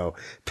photo.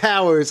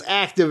 Powers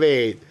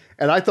activate.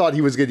 And I thought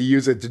he was going to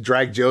use it to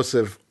drag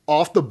Joseph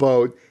off the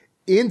boat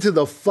into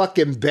the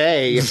fucking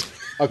bay,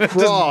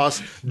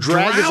 across,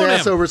 drag his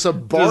ass over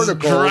some barnacles. Just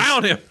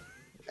drown him.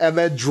 And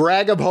then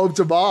drag him home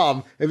to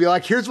mom and be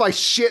like, here's my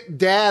shit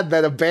dad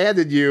that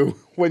abandoned you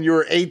when you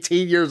were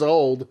 18 years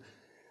old.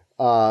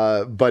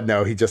 But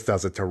no, he just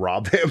does it to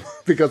rob him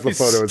because the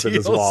photo is in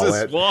his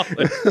wallet.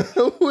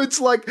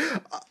 It's like,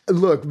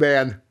 look,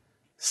 man,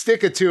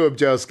 stick it to him,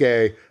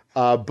 Josuke.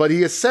 But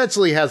he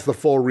essentially has the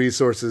full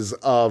resources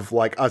of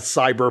like a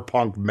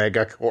cyberpunk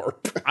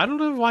megacorp. I don't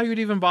know why you'd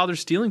even bother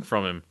stealing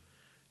from him.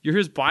 You're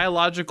his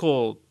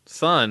biological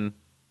son.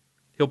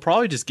 He'll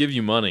probably just give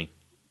you money.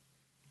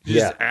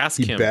 Just ask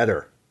him.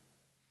 Better.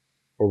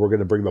 Or we're going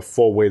to bring the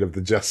full weight of the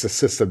justice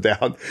system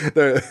down.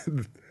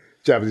 The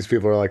Japanese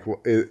people are like,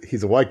 well,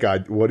 he's a white guy.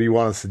 What do you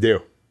want us to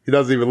do? He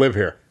doesn't even live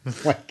here.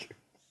 Like,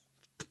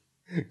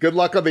 good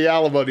luck on the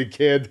alimony,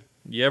 kid.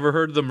 You ever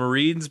heard of the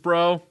Marines,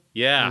 bro?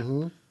 Yeah.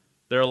 Mm-hmm.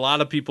 There are a lot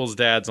of people's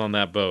dads on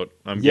that boat,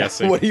 I'm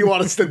guessing. What do you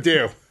want us to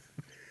do?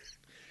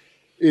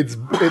 It's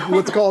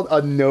what's called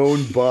a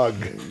known bug.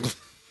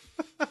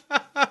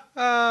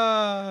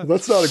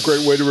 That's not a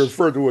great way to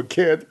refer to a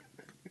kid.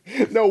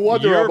 No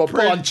wonder I'm a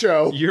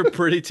poncho. You're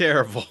pretty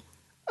terrible.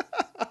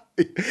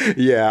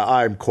 Yeah,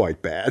 I'm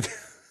quite bad.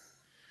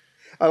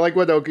 I like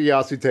when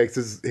Okuyasu takes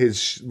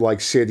his like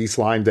shitty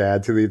slime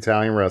dad to the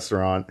Italian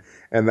restaurant,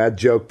 and that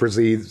joke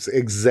proceeds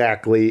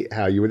exactly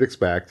how you would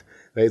expect.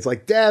 It's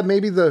like, Dad,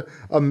 maybe the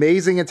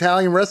amazing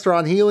Italian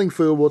restaurant healing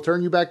food will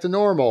turn you back to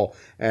normal.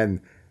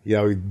 And, you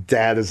know,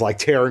 Dad is like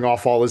tearing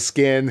off all his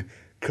skin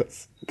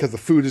because the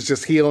food is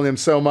just healing him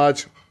so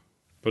much.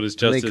 But it's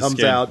just his comes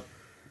skin. Out.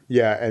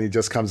 Yeah, and he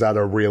just comes out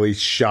a really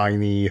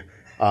shiny,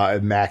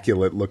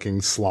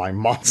 immaculate-looking slime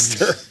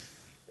monster.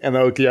 And the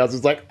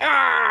Okuyasu's like,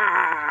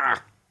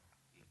 ah!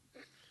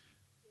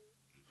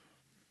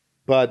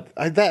 But,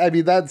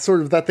 that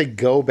sort of, that they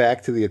go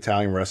back to the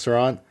Italian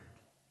restaurant,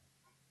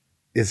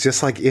 it's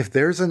just like, if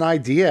there's an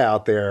idea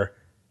out there,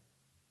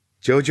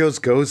 JoJo's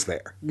goes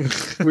there.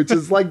 Which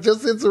is like,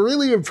 it's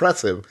really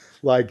impressive.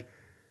 Like,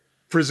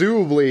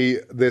 presumably,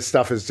 this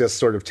stuff is just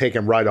sort of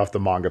taken right off the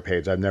manga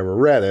page. I've never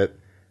read it.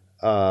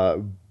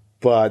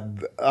 But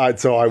I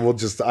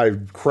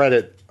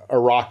credit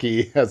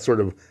Araki as sort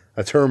of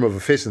a term of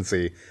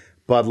efficiency,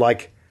 but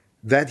like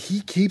that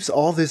he keeps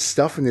all this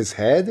stuff in his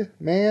head,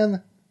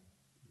 man,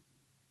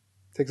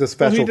 takes a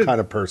special kind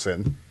of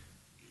person.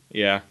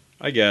 Yeah,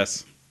 I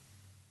guess.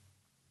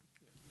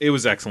 It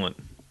was excellent.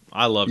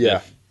 I loved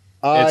it.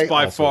 It's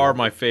by far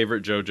my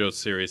favorite JoJo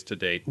series to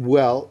date.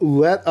 Well,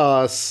 let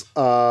us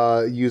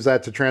use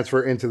that to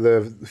transfer into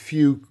the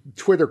few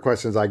Twitter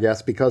questions, I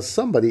guess, because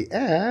somebody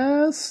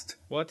asked...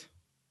 What?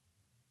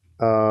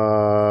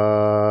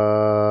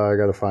 I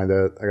gotta find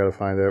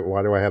it.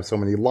 Why do I have so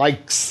many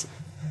likes?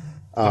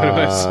 Why do I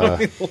have so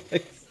many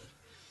likes?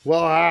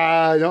 Well,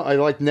 I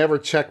like never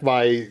check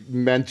my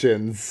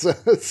mentions.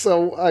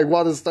 So I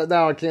want to start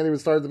now. I can't even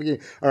start at the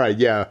beginning. All right,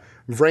 yeah.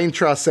 Brain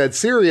Trust said,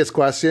 serious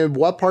question.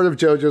 What part of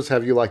JoJo's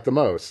have you liked the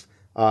most?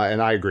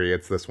 And I agree.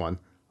 It's this one.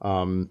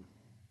 I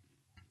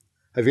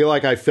feel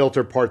like I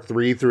filter part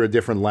 3 through a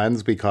different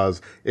lens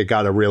because it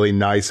got a really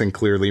nice and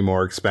clearly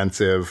more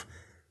expensive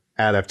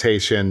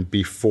adaptation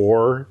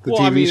before the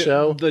TV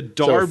show. The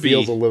Darby, so it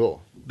feels a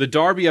little... The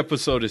Darby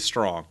episode is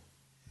strong.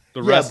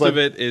 The rest of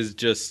it is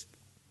just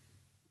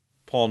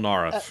Paul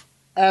Nareff.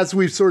 As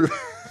we've sort of...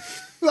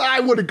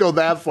 I wouldn't go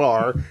that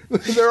far.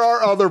 There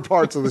are other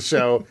parts of the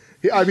show.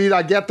 I mean,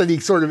 I get that he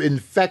sort of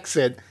infects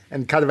it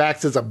and kind of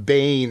acts as a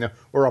bane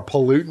or a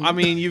pollutant. I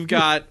mean, you've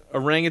got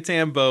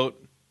Orangutan Boat.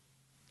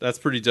 That's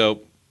pretty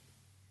dope.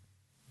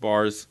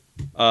 Bars.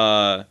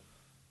 And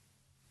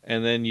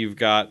then you've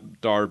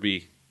got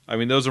Darby. I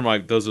mean, those are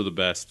the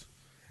best.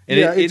 And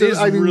it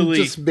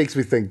just makes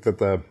me think that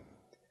the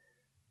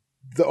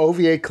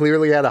OVA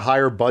clearly had a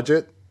higher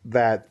budget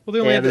that Well, they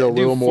only had added to a do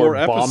little more 4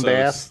 episodes.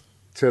 bombast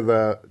to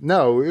the.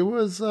 No, it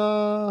was.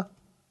 Was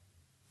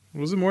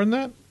it more than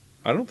that?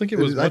 I don't think it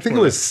was. I Much think it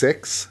more was than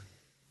 6.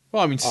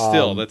 Well, I mean,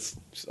 still, that's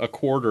a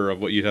quarter of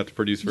what you'd have to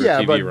produce for a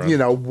Yeah, TV but run. you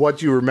know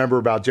what you remember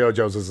about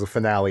JoJo's is the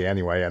finale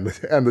anyway, and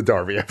the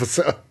Darby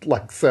episode.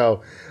 Like,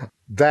 so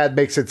that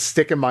makes it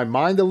stick in my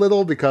mind a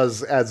little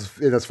because as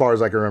far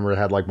as I can remember, it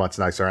had like much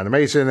nicer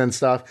animation and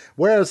stuff.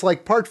 Whereas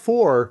like part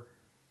 4,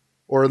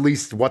 or at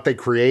least what they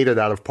created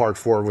out of part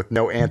 4 with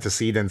no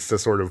antecedents to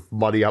sort of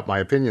muddy up my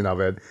opinion of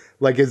it,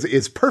 like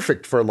is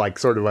perfect for like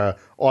sort of a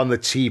on the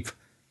cheap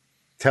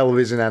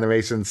television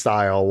animation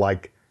style,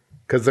 like,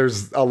 because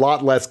there's a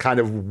lot less kind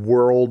of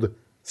world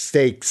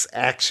stakes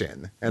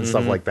action and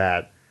stuff like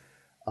that.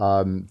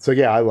 So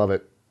yeah, I love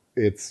it.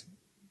 It's,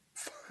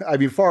 I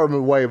mean, far and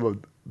away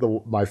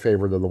my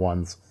favorite of the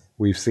ones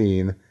we've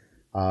seen.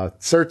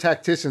 Sir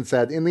Tactician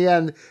said, in the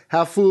end,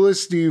 how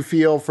foolish do you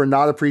feel for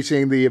not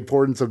appreciating the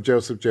importance of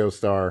Joseph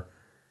Joestar?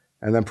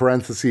 And then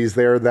parentheses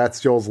there,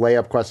 that's Joel's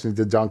layup question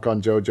to dunk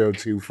on JoJo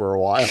 2 for a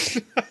while.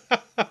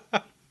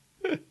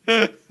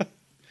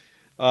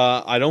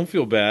 I don't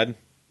feel bad.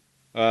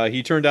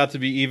 He turned out to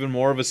be even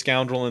more of a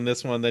scoundrel in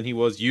this one than he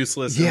was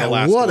useless in the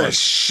last one. Yeah, what a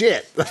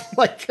shit.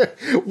 Like,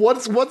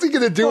 what's he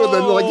going to do with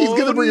them? Like, he's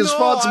going to be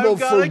responsible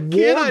for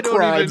war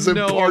crimes in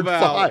part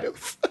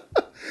 5.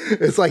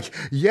 It's like,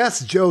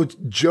 yes,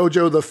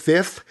 JoJo the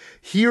Fifth,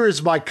 here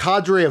is my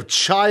cadre of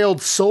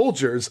child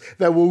soldiers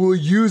that we will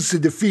use to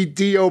defeat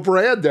Dio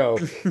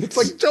Brando. It's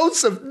like,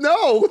 Joseph,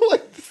 no.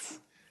 Like,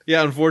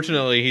 yeah,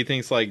 unfortunately, he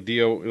thinks like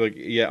Dio, like,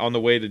 yeah, on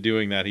the way to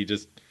doing that, he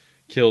just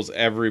kills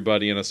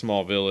everybody in a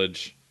small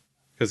village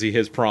because he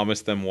has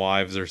promised them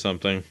wives or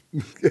something.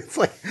 It's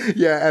like,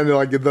 yeah, and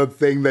like the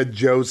thing that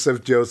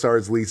Joseph Joestar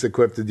is least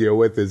equipped to deal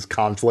with is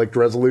conflict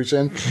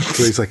resolution.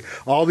 So he's like,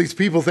 all these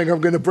people think I'm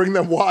going to bring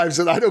them wives,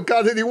 and I don't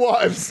got any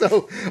wives.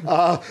 So,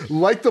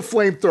 like the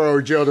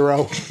flamethrower,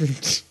 Jotaro.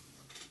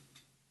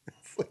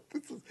 It's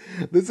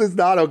like, this is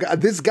not okay.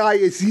 This guy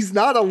he's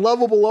not a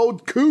lovable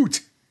old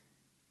coot.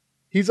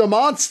 He's a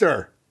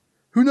monster.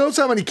 Who knows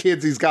how many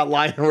kids he's got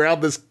lying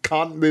around this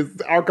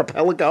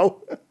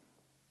archipelago?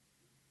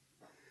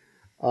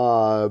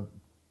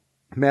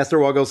 Master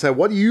Wuggo said,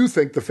 what do you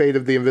think the fate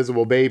of the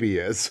invisible baby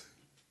is?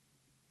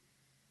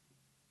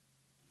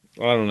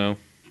 I don't know.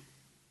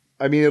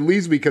 I mean, it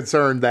leaves me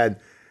concerned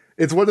that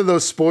it's one of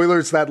those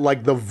spoilers that,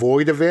 like, the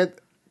void of it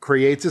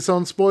creates its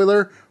own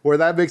spoiler, where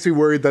that makes me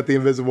worried that the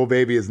invisible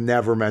baby is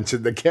never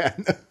mentioned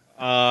again.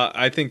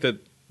 I think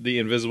that the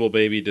invisible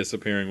baby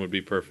disappearing would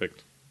be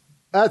perfect.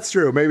 That's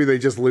true. Maybe they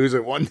just lose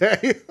it one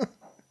day.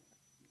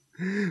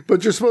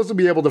 But you're supposed to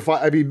be able to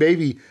find, I mean,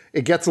 maybe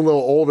it gets a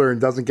little older and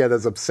doesn't get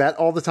as upset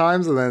all the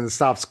times, and then it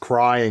stops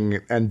crying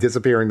and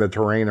disappearing the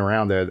terrain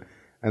around it,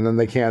 and then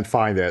they can't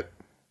find it.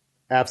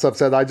 Appsup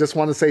said, I just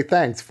want to say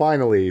thanks,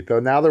 finally. Though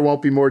now there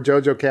won't be more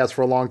JoJo cast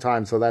for a long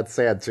time, so that's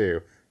sad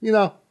too. You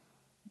know,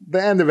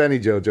 the end of any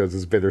JoJo's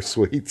is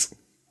bittersweet.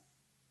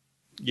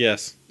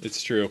 Yes,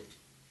 it's true.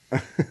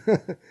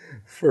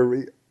 For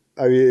me,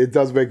 I mean, it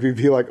does make me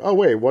feel like, oh,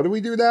 wait, what do we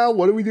do now?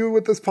 What do we do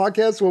with this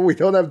podcast when we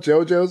don't have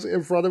JoJo's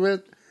in front of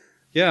it?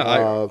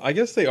 Yeah, I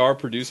guess they are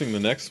producing the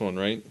next one,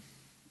 right?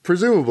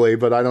 Presumably,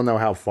 but I don't know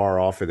how far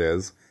off it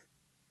is.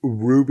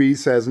 Ruby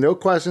says, no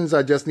questions.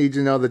 I just need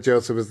you to know that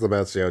Joseph is the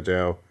best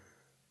JoJo.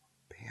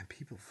 Man,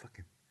 people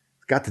fucking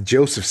got the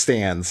Joseph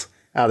stands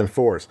out in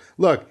force.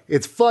 Look,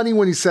 it's funny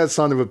when he says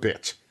son of a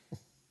bitch.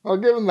 I'll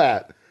give him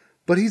that.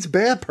 But he's a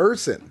bad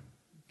person.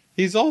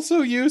 He's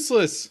also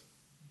useless.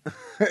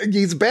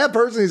 He's a bad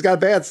person. He's got a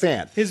bad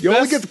stand.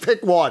 Only get to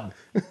pick one.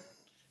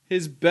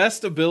 His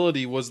best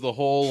ability was the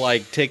whole,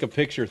 like, take a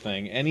picture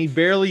thing, and he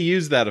barely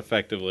used that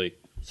effectively.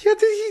 Yeah,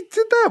 he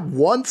did that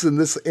once in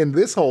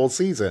this whole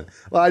season.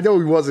 Well, I know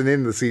he wasn't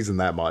in the season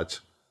that much.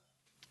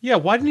 Yeah,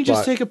 why didn't he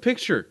just take a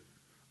picture?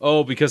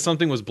 Oh, because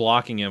something was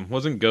blocking him.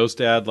 Wasn't Ghost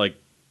Dad, like,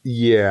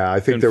 yeah, I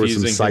think there was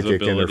some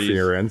psychic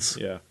interference.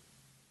 Yeah.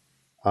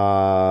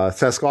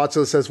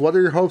 Sasquatch says, what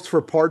are your hopes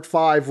for part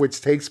 5,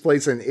 which takes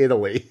place in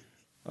Italy?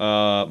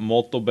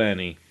 Molto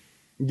bene.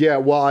 Yeah,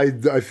 well,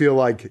 I feel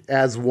like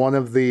as one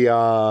of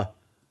the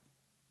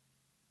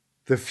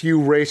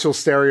few racial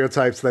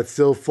stereotypes that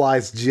still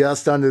flies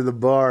just under the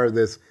bar of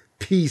this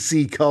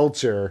PC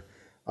culture,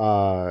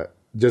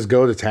 just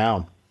go to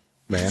town,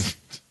 man.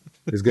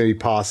 There's going to be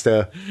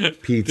pasta,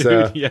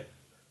 pizza, Dude, yeah.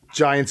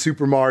 giant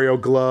Super Mario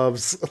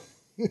gloves.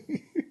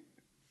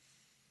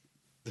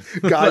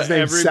 Guys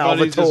named Everybody's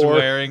Salvatore. just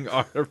wearing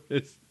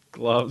artist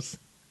gloves.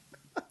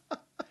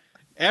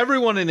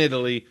 Everyone in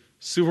Italy,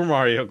 Super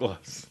Mario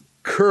gloves.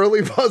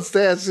 Curly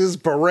mustaches,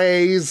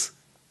 berets,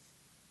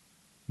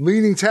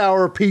 Leaning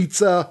Tower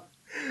pizza,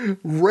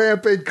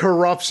 rampant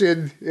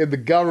corruption in the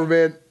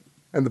government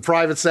and the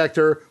private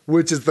sector,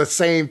 which is the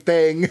same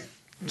thing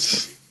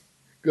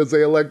because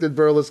they elected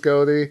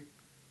Berlusconi.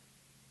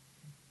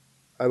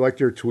 I liked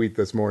your tweet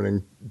this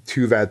morning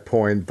to that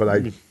point, but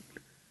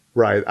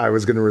I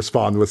was going to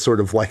respond with sort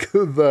of like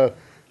the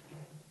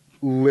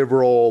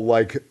liberal,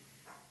 like,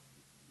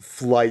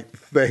 flight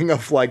thing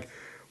of like,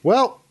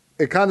 well,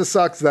 it kind of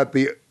sucks that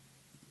the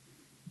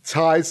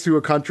ties to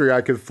a country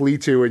I could flee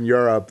to in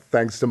Europe,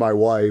 thanks to my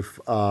wife,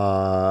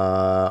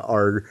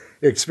 are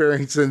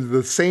experiencing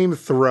the same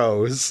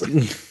throes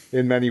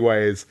in many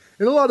ways.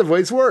 In a lot of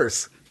ways,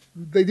 worse.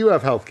 They do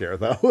have healthcare,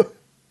 though.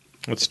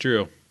 That's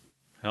true.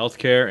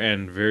 Healthcare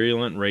and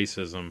virulent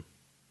racism.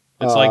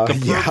 It's like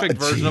the perfect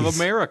version of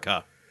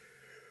America.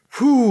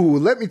 Whew,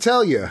 let me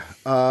tell you,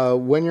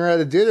 when you're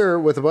at a dinner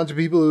with a bunch of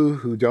people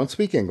who don't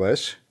speak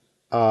English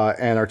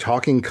and are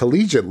talking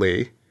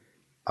collegiately,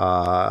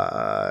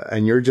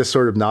 and you're just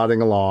sort of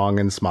nodding along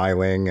and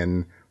smiling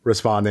and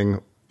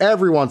responding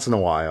every once in a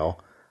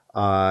while,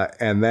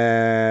 and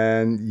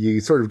then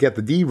you sort of get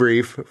the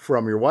debrief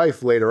from your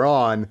wife later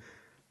on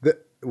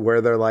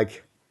where they're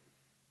like,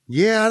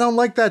 yeah, I don't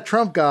like that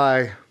Trump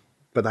guy,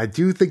 but I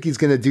do think he's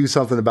going to do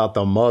something about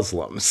the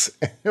Muslims.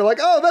 And you're like,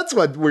 oh, that's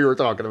what we were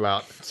talking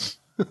about.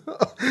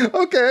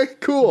 Okay,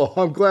 cool.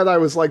 I'm glad I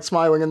was like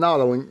smiling and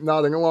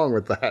nodding along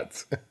with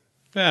that.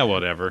 Yeah,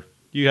 whatever.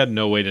 You had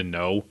no way to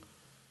know.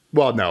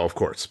 Well, no, of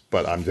course.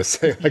 But I'm just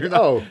saying, like,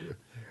 oh,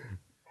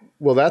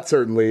 well, that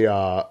certainly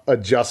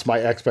adjusts my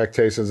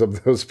expectations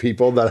of those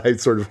people that I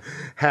sort of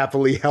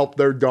happily helped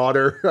their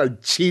daughter. I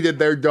cheated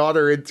their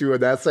daughter into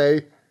an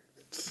essay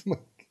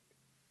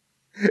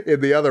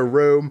in the other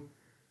room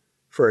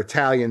for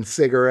Italian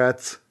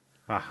cigarettes.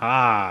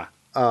 Aha.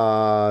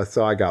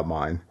 So I got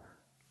mine.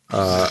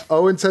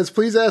 Owen says,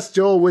 please ask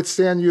Joel which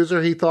stand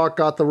user he thought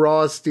got the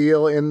rawest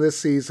deal in this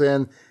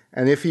season,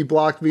 and if he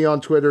blocked me on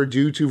Twitter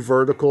due to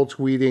vertical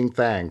tweeting,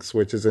 thanks,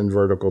 which is in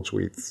vertical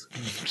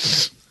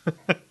tweets.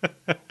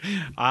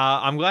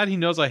 I'm glad he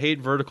knows I hate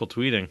vertical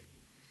tweeting.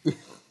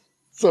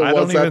 So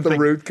was that the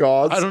root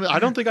cause? I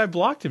don't think I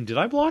blocked him. Did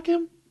I block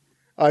him?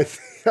 I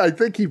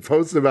think he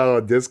posted about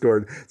it on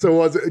Discord.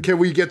 So can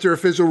we get your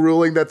official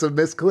ruling that's a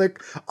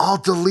misclick? I'll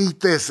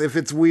delete this if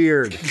it's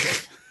weird.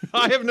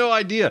 I have no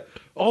idea.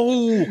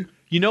 Oh,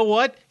 you know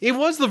what? It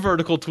was the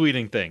vertical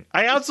tweeting thing.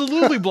 I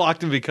absolutely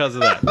blocked him because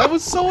of that. That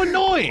was so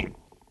annoying.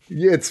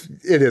 Yeah,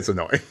 it is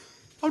annoying.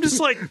 I'm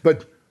just like,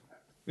 but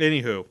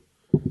anywho,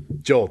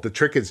 Joel, the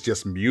trick is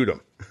just mute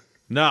them.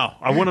 No,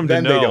 I want them to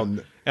Then know. they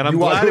don't. And I'm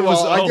glad it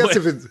was.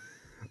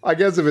 I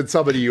guess if it's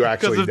somebody you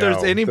actually know,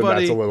 there's anybody then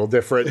that's a little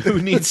different.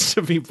 who needs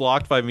to be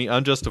blocked by me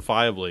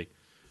unjustifiably.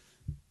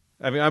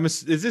 I mean,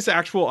 is this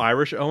actual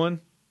Irish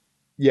Owen?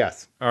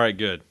 Yes. All right,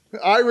 good.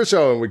 Irish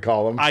Owen, we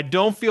call him. I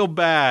don't feel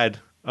bad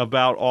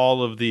about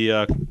all of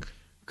the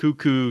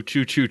cuckoo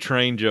choo-choo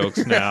train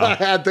jokes now.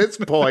 At this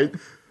point,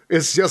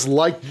 it's just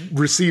like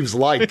receives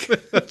like.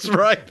 That's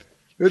right.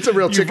 It's a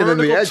real chicken and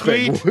the egg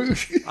thing.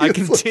 I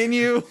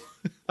continue.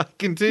 I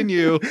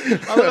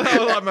don't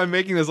know how I'm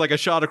making this like a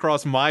shot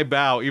across my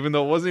bow, even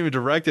though it wasn't even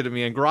directed at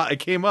me. And it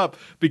came up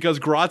because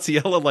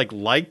Graziella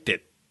liked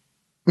it.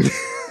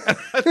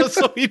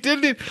 So he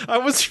didn't. I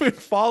was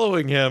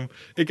following him.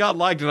 It got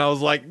liked, and I was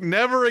like,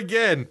 "Never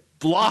again,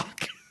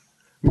 block."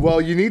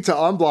 Well, you need to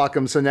unblock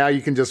them, so now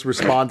you can just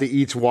respond to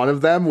each one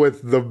of them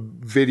with the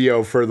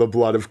video for the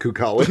blood of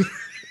Cucullin.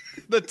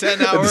 the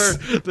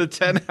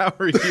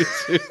 10-hour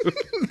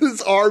YouTube.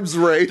 This arms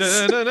race.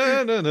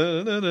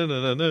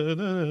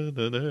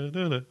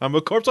 I'm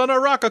a corpse on a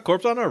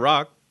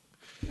rock.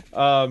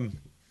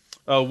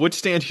 Which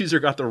stand user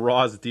got the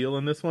rawest deal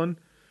in this one?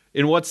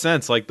 In what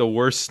sense? Like the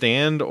worst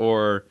stand,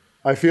 or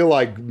I feel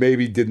like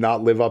maybe did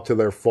not live up to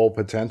their full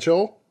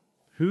potential.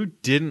 Who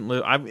didn't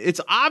live?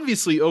 It's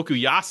obviously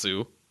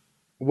Okuyasu.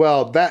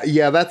 Well,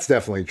 that's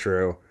definitely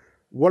true.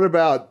 What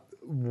about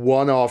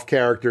one-off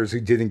characters who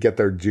didn't get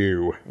their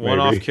due?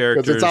 One-off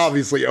characters. Because it's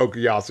obviously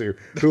Okuyasu,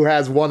 who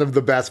has one of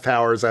the best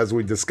powers, as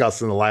we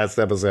discussed in the last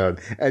episode,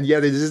 and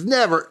yet it is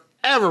never,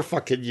 ever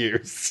fucking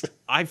used.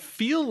 I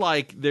feel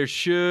like there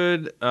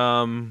should...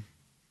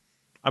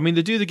 I mean,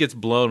 the dude that gets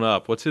blown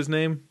up, what's his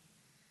name?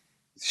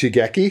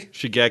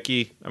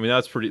 Shigeki. I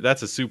mean,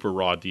 that's a super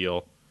raw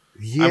deal.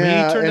 Yeah, I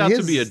mean, he turned out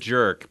to be a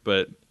jerk,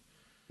 but...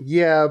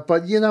 Yeah,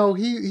 but,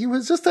 he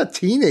was just a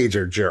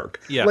teenager jerk.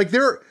 Yeah. Like,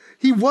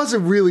 he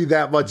wasn't really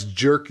that much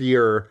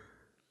jerkier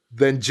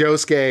than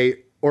Josuke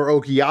or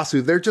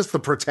Okuyasu. They're just the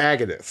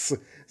protagonists.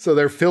 So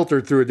they're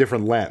filtered through a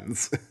different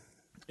lens.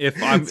 The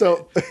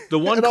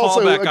one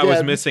callback I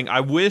was missing,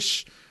 I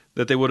wish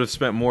that they would have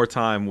spent more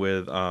time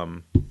with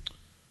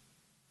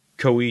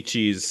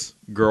Koichi's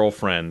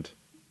girlfriend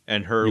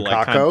and her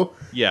Yukako?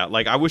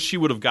 I wish she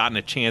would have gotten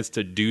a chance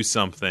to do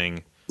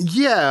something.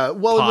 Yeah,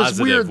 well, it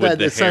was weird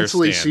that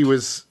essentially she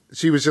was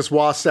just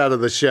washed out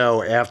of the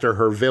show after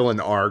her villain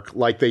arc,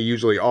 like they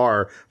usually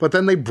are. But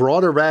then they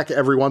brought her back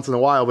every once in a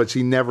while, but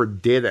she never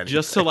did anything.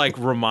 Just to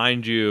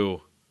remind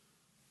you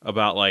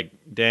about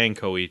dang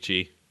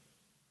Koichi,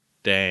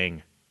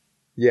 dang.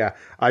 Yeah,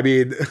 I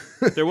mean,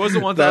 there was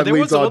the one there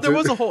was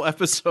a whole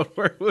episode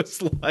where it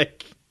was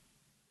like.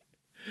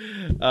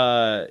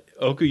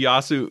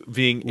 Okuyasu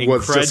being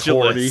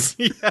incredulous.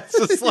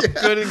 Yes,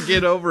 couldn't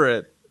get over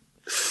it.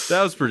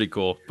 That was pretty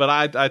cool.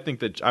 But I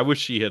think that I wish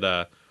she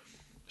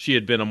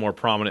had been a more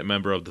prominent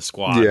member of the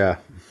squad. Yeah.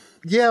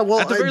 Yeah, well,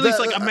 at the very least,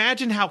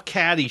 imagine how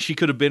catty she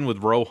could have been with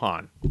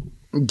Rohan.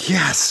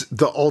 Yes,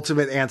 the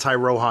ultimate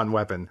anti-Rohan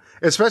weapon,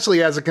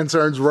 especially as it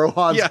concerns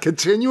Rohan's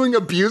continuing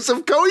abuse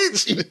of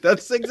Koichi.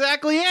 That's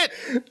exactly it.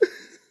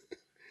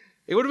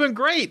 It would have been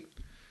great,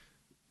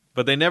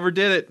 but they never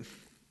did it.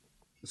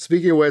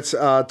 Speaking of which,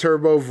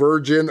 Turbo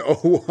Virgin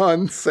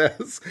 01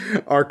 says,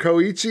 are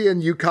Koichi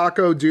and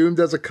Yukako doomed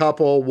as a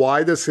couple?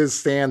 Why does his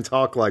stand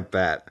talk like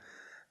that?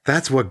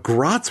 That's what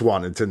Gratz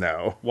wanted to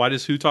know. Why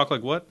does who talk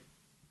like what?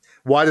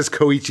 Why does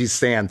Koichi's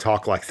stand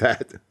talk like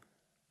that?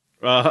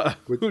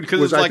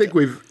 Which I think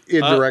we've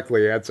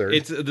indirectly answered.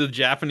 It's the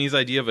Japanese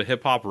idea of a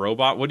hip-hop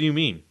robot. What do you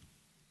mean?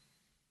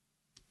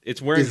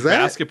 It's wearing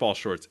basketball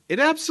shorts.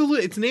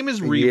 Its name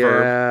is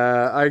Reverb.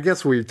 Yeah, I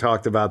guess we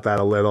talked about that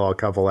a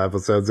couple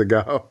episodes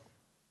ago.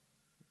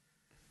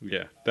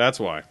 Yeah, that's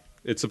why.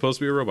 It's supposed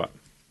to be a robot.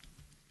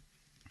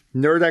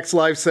 NerdX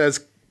Life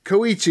says,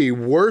 Koichi,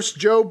 worst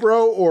Joe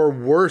Bro or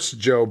worst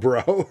Joe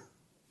Bro?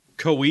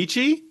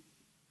 Koichi?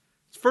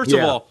 First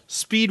of all,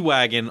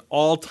 Speedwagon,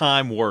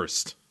 all-time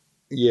worst.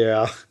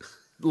 Yeah.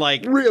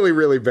 Like really,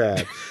 really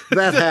bad.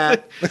 That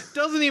hat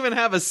doesn't even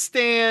have a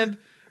stand.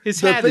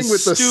 His hat is stupid.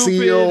 The thing with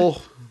the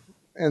seal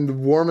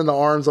and warming the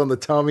arms on the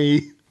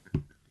tummy.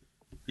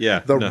 Yeah.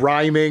 The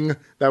rhyming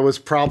that was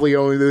probably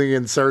only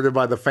inserted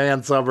by the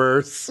fan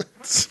subbers.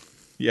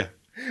 Yeah.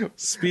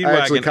 Speedwagon. I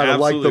actually kind of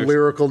like the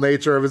lyrical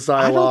nature of his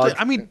dialogue.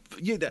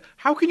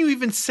 How can you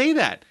even say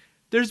that?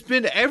 There's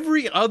been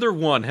every other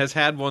one has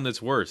had one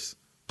that's worse.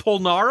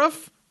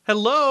 Polnareff?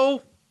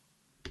 Hello?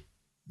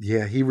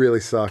 Yeah, he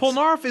really sucks.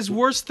 Polnareff is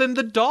worse than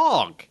the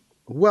dog.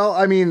 Well,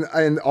 I mean,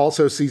 and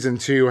also season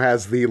 2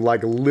 has the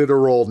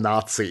literal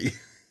Nazi.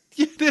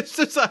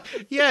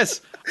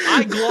 Yes,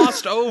 I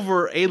glossed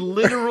over a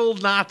literal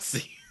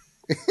Nazi.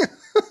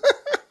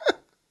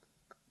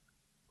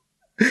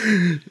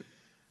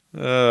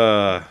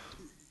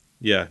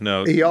 Yeah,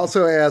 no. He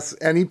also asks,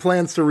 any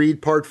plans to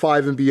read part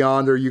 5 and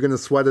beyond, or are you going to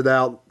sweat it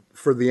out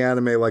for the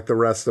anime like the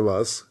rest of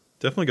us?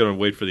 Definitely going to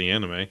wait for the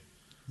anime.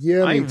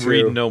 Yeah, I ain't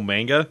reading no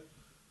manga.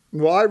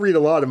 Well, I read a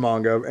lot of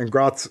manga, and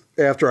Gratz,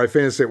 after I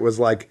finished it, was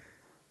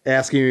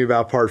asking me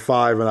about part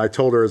 5, and I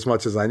told her as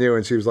much as I knew,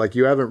 and she was like,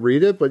 you haven't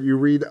read it, but you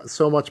read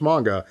so much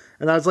manga.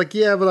 And I was like,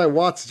 yeah, but I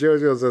watched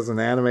JoJo's as an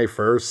anime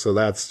first, so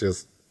that's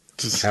just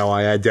how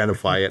I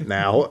identify it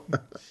now.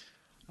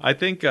 I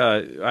think,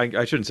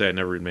 I shouldn't say I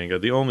never read manga.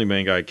 The only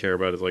manga I care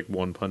about is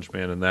One Punch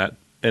Man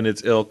and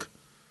its ilk.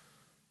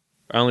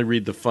 I only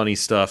read the funny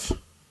stuff.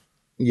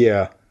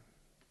 Yeah.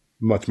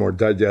 Much more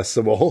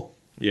digestible.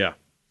 Yeah.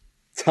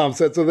 Tom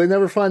said, so they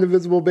never find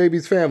Invisible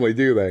Baby's family,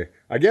 do they?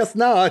 I guess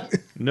not.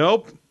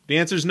 Nope. The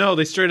answer is no.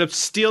 They straight up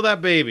steal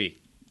that baby.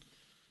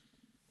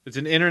 It's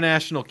an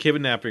international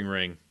kidnapping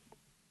ring.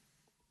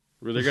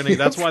 Where they're gonna.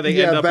 That's why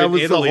they end up in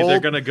Italy. They're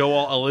going to go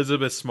all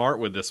Elizabeth Smart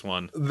with this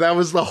one. That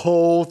was the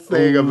whole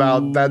thing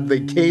about that.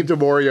 They came to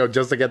Morio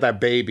just to get that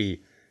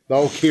baby. The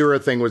whole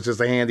Kira thing was just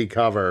a handy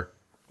cover.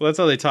 Well, that's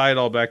how they tie it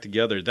all back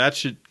together.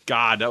 That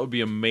would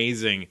be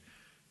amazing.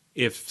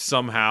 If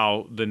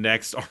somehow the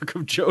next arc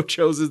of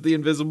JoJo's is the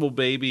Invisible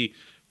Baby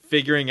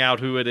figuring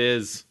out who it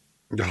is.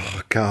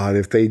 Oh, God,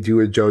 if they do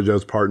a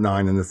JoJo's Part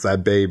 9 and it's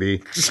that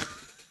baby.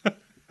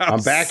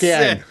 I'm back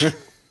in.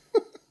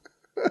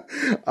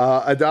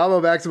 Adamo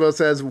Maximo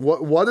says,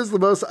 what is the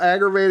most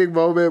aggravating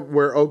moment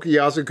where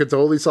Okuyasu could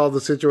totally solve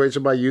the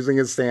situation by using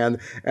his stand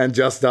and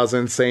just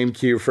doesn't? Same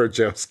cue for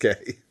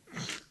Josuke.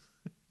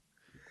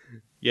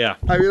 Yeah.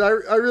 I mean,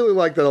 I really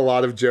like that a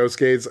lot of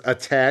Josuke's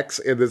attacks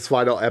in this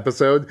final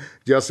episode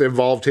just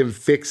involved him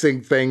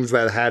fixing things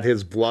that had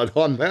his blood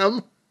on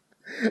them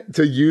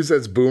to use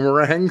as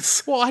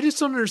boomerangs. Well, I just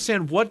don't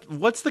understand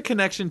what's the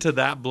connection to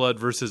that blood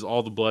versus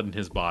all the blood in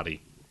his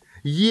body.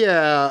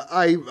 Yeah,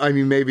 I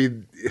mean, maybe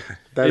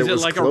that is it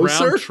was like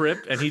closer? A round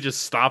trip and he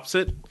just stops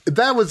it?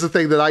 That was the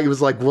thing that I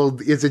was like, well,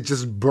 is it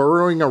just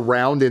burrowing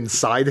around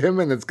inside him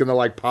and it's going to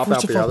pop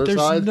out the other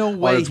side no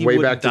way on its way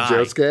back to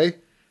Josuke?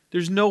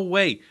 There's no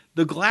way.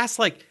 The glass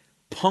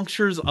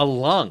punctures a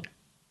lung.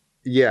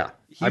 Yeah.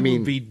 He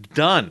would be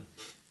done.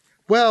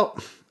 Well,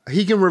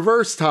 he can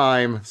reverse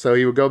time, so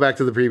he would go back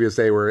to the previous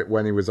day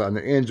when he was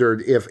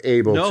uninjured, if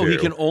able to. No, he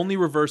can only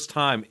reverse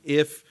time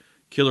if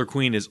Killer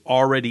Queen is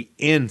already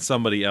in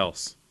somebody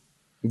else.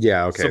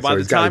 Yeah, okay. So by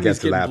the time he's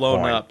getting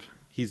blown up,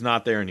 he's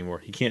not there anymore.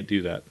 He can't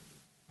do that.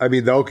 I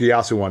mean, the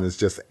Okuyasu one is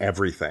just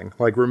everything.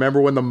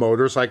 Remember when the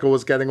motorcycle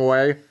was getting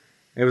away?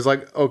 It was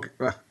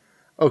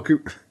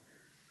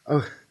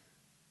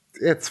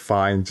it's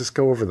fine. Just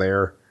go over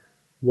there.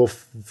 We'll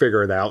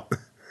figure it out.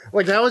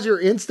 How was your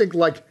instinct?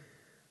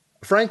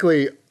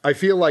 Frankly, I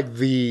feel I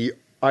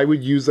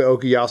would use the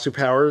Okuyasu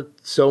power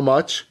so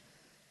much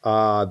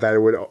that it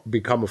would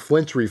become a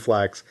flinch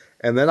reflex,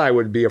 and then I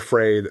would be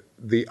afraid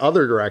the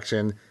other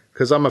direction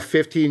because I'm a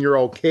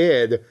 15-year-old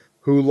kid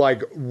who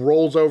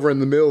rolls over in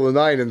the middle of the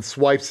night and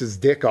swipes his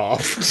dick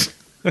off.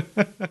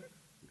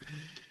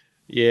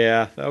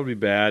 Yeah, that would be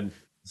bad.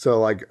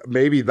 So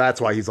maybe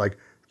that's why he's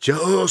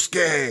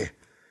Josuke,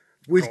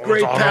 with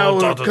great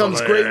power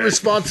comes great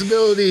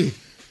responsibility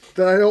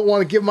that I don't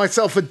want to give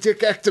myself a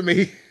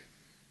dickectomy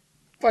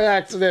by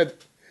accident.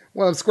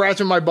 when I'm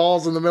scratching my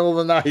balls in the middle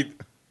of the night.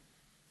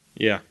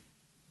 Yeah.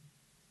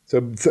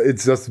 So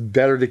it's just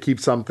better to keep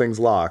some things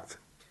locked.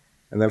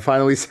 And then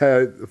finally,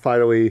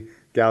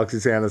 Galaxy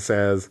Santa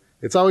says,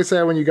 it's always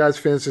sad when you guys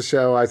finish the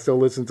show. I still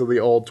listen to the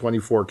old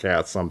 24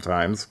 cast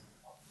sometimes.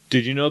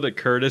 Did you know that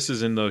Curtis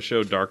is in the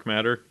show Dark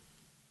Matter?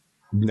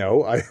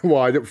 No.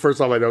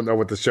 First off, I don't know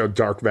what the show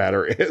Dark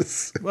Matter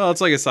is. Well,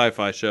 it's like a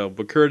sci-fi show,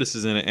 but Curtis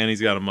is in it, and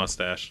he's got a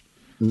mustache.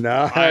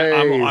 Nice.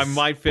 I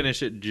might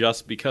finish it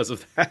just because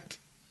of that.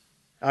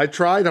 I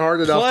tried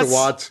hard enough to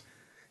watch.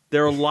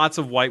 There are lots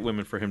of white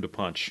women for him to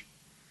punch.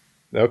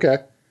 Okay.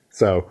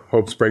 So,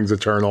 hope springs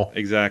eternal.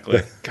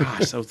 Exactly.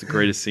 Gosh, that was the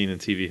greatest scene in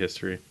TV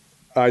history.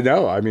 I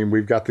know. I mean,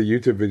 we've got the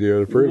YouTube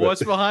video to prove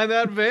What's behind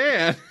that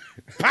van?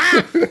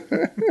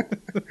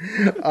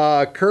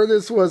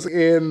 Curtis was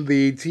in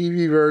the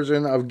TV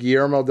version of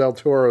Guillermo del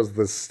Toro's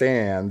The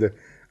Stand,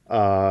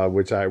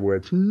 which I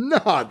would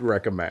not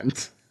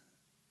recommend.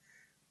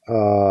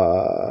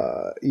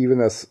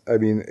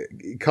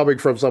 Coming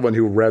from someone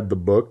who read the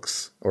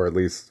books, or at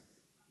least,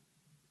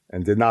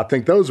 and did not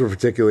think those were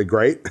particularly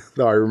great,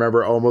 though I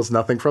remember almost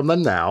nothing from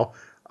them now.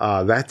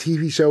 That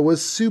TV show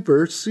was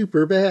super,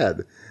 super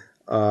bad.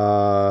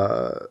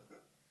 But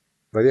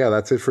yeah,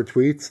 that's it for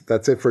tweets.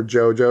 That's it for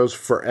JoJo's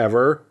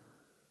Forever.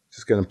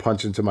 Just going to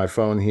punch into my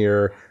phone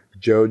here.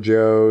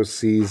 JoJo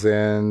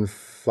season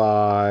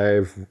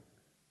 5.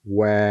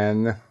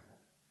 When?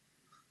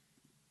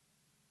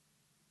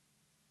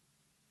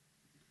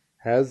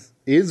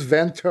 Is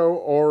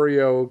Vento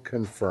Oreo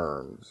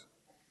confirmed?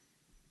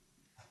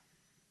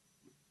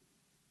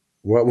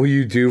 What will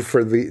you do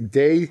for the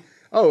day?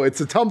 Oh,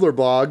 it's a Tumblr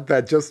blog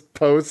that just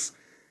posts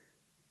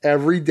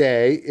every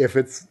day if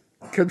it's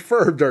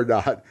confirmed or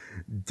not.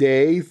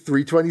 Day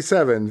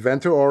 327,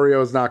 Vento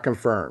Oreo is not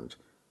confirmed.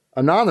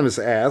 Anonymous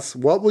asks,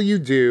 what will you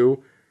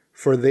do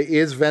for the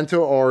Is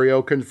Vento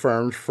Oreo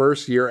confirmed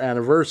first year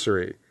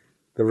anniversary?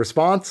 The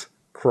response,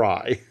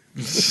 cry.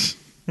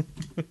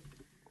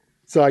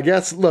 So I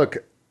guess, look,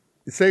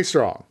 stay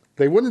strong.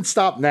 They wouldn't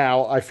stop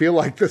now. I feel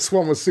like this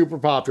one was super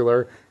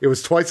popular. It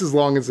was twice as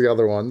long as the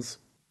other ones.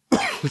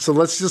 So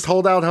let's just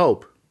hold out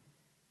hope.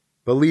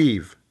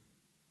 Believe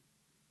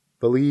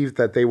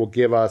that they will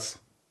give us.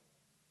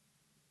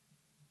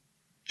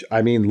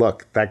 I mean,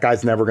 look, that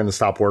guy's never going to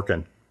stop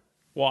working.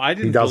 Well,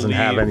 He doesn't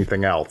have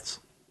anything else.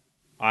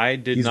 I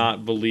did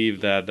not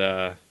believe that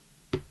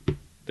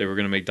they were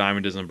going to make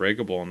Diamond is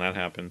Unbreakable, and that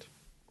happened.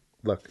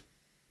 Look,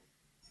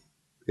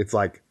 it's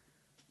like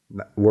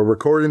we're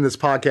recording this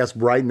podcast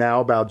right now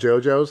about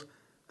JoJo's.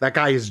 That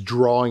guy is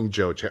drawing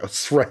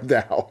JoJo's right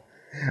now.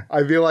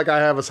 I feel like I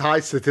have a high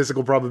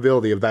statistical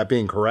probability of that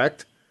being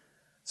correct.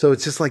 So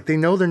it's just like they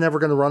know they're never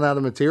going to run out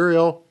of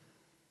material.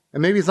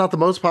 And maybe it's not the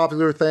most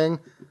popular thing,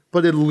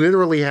 but it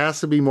literally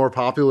has to be more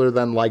popular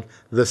than like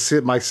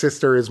My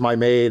Sister Is My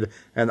Maid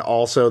and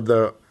also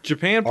the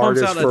Japan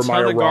pumps out a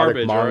ton of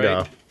garbage, manga.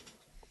 right?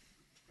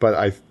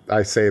 But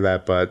I say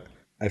that, but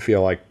I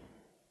feel like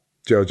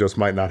JoJo's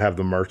might not have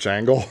the merch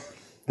angle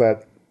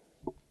that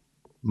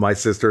My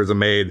Sister Is a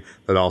Maid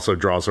that also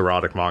draws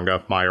erotic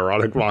manga, my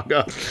erotic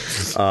manga.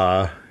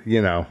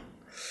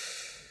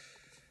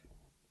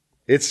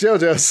 It's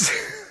JoJo's.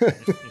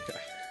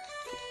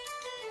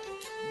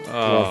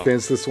 Want to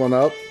finish this one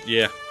up?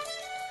 Yeah.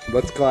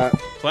 Let's clap.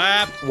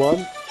 Clap.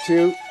 1,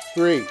 2,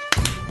 3. So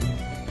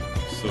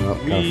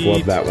kind of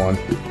flubbed that one.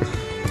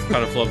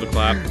 Kind of flubbed the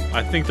clap.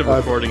 I think the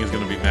recording is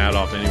going to be mad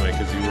off anyway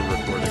because you were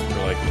recording for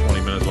like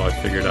 20 minutes while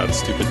I figured out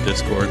stupid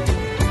Discord.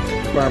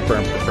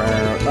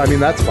 I mean,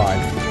 that's fine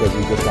because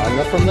we just lined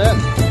up from then.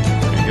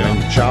 There you go.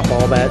 And chop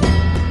all that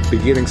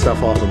beginning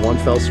stuff off in one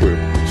fell swoop.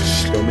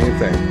 Don't mean a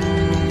thing.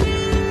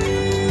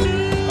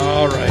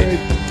 All right.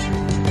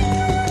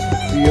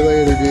 See you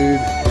later,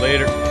 dude.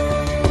 Later.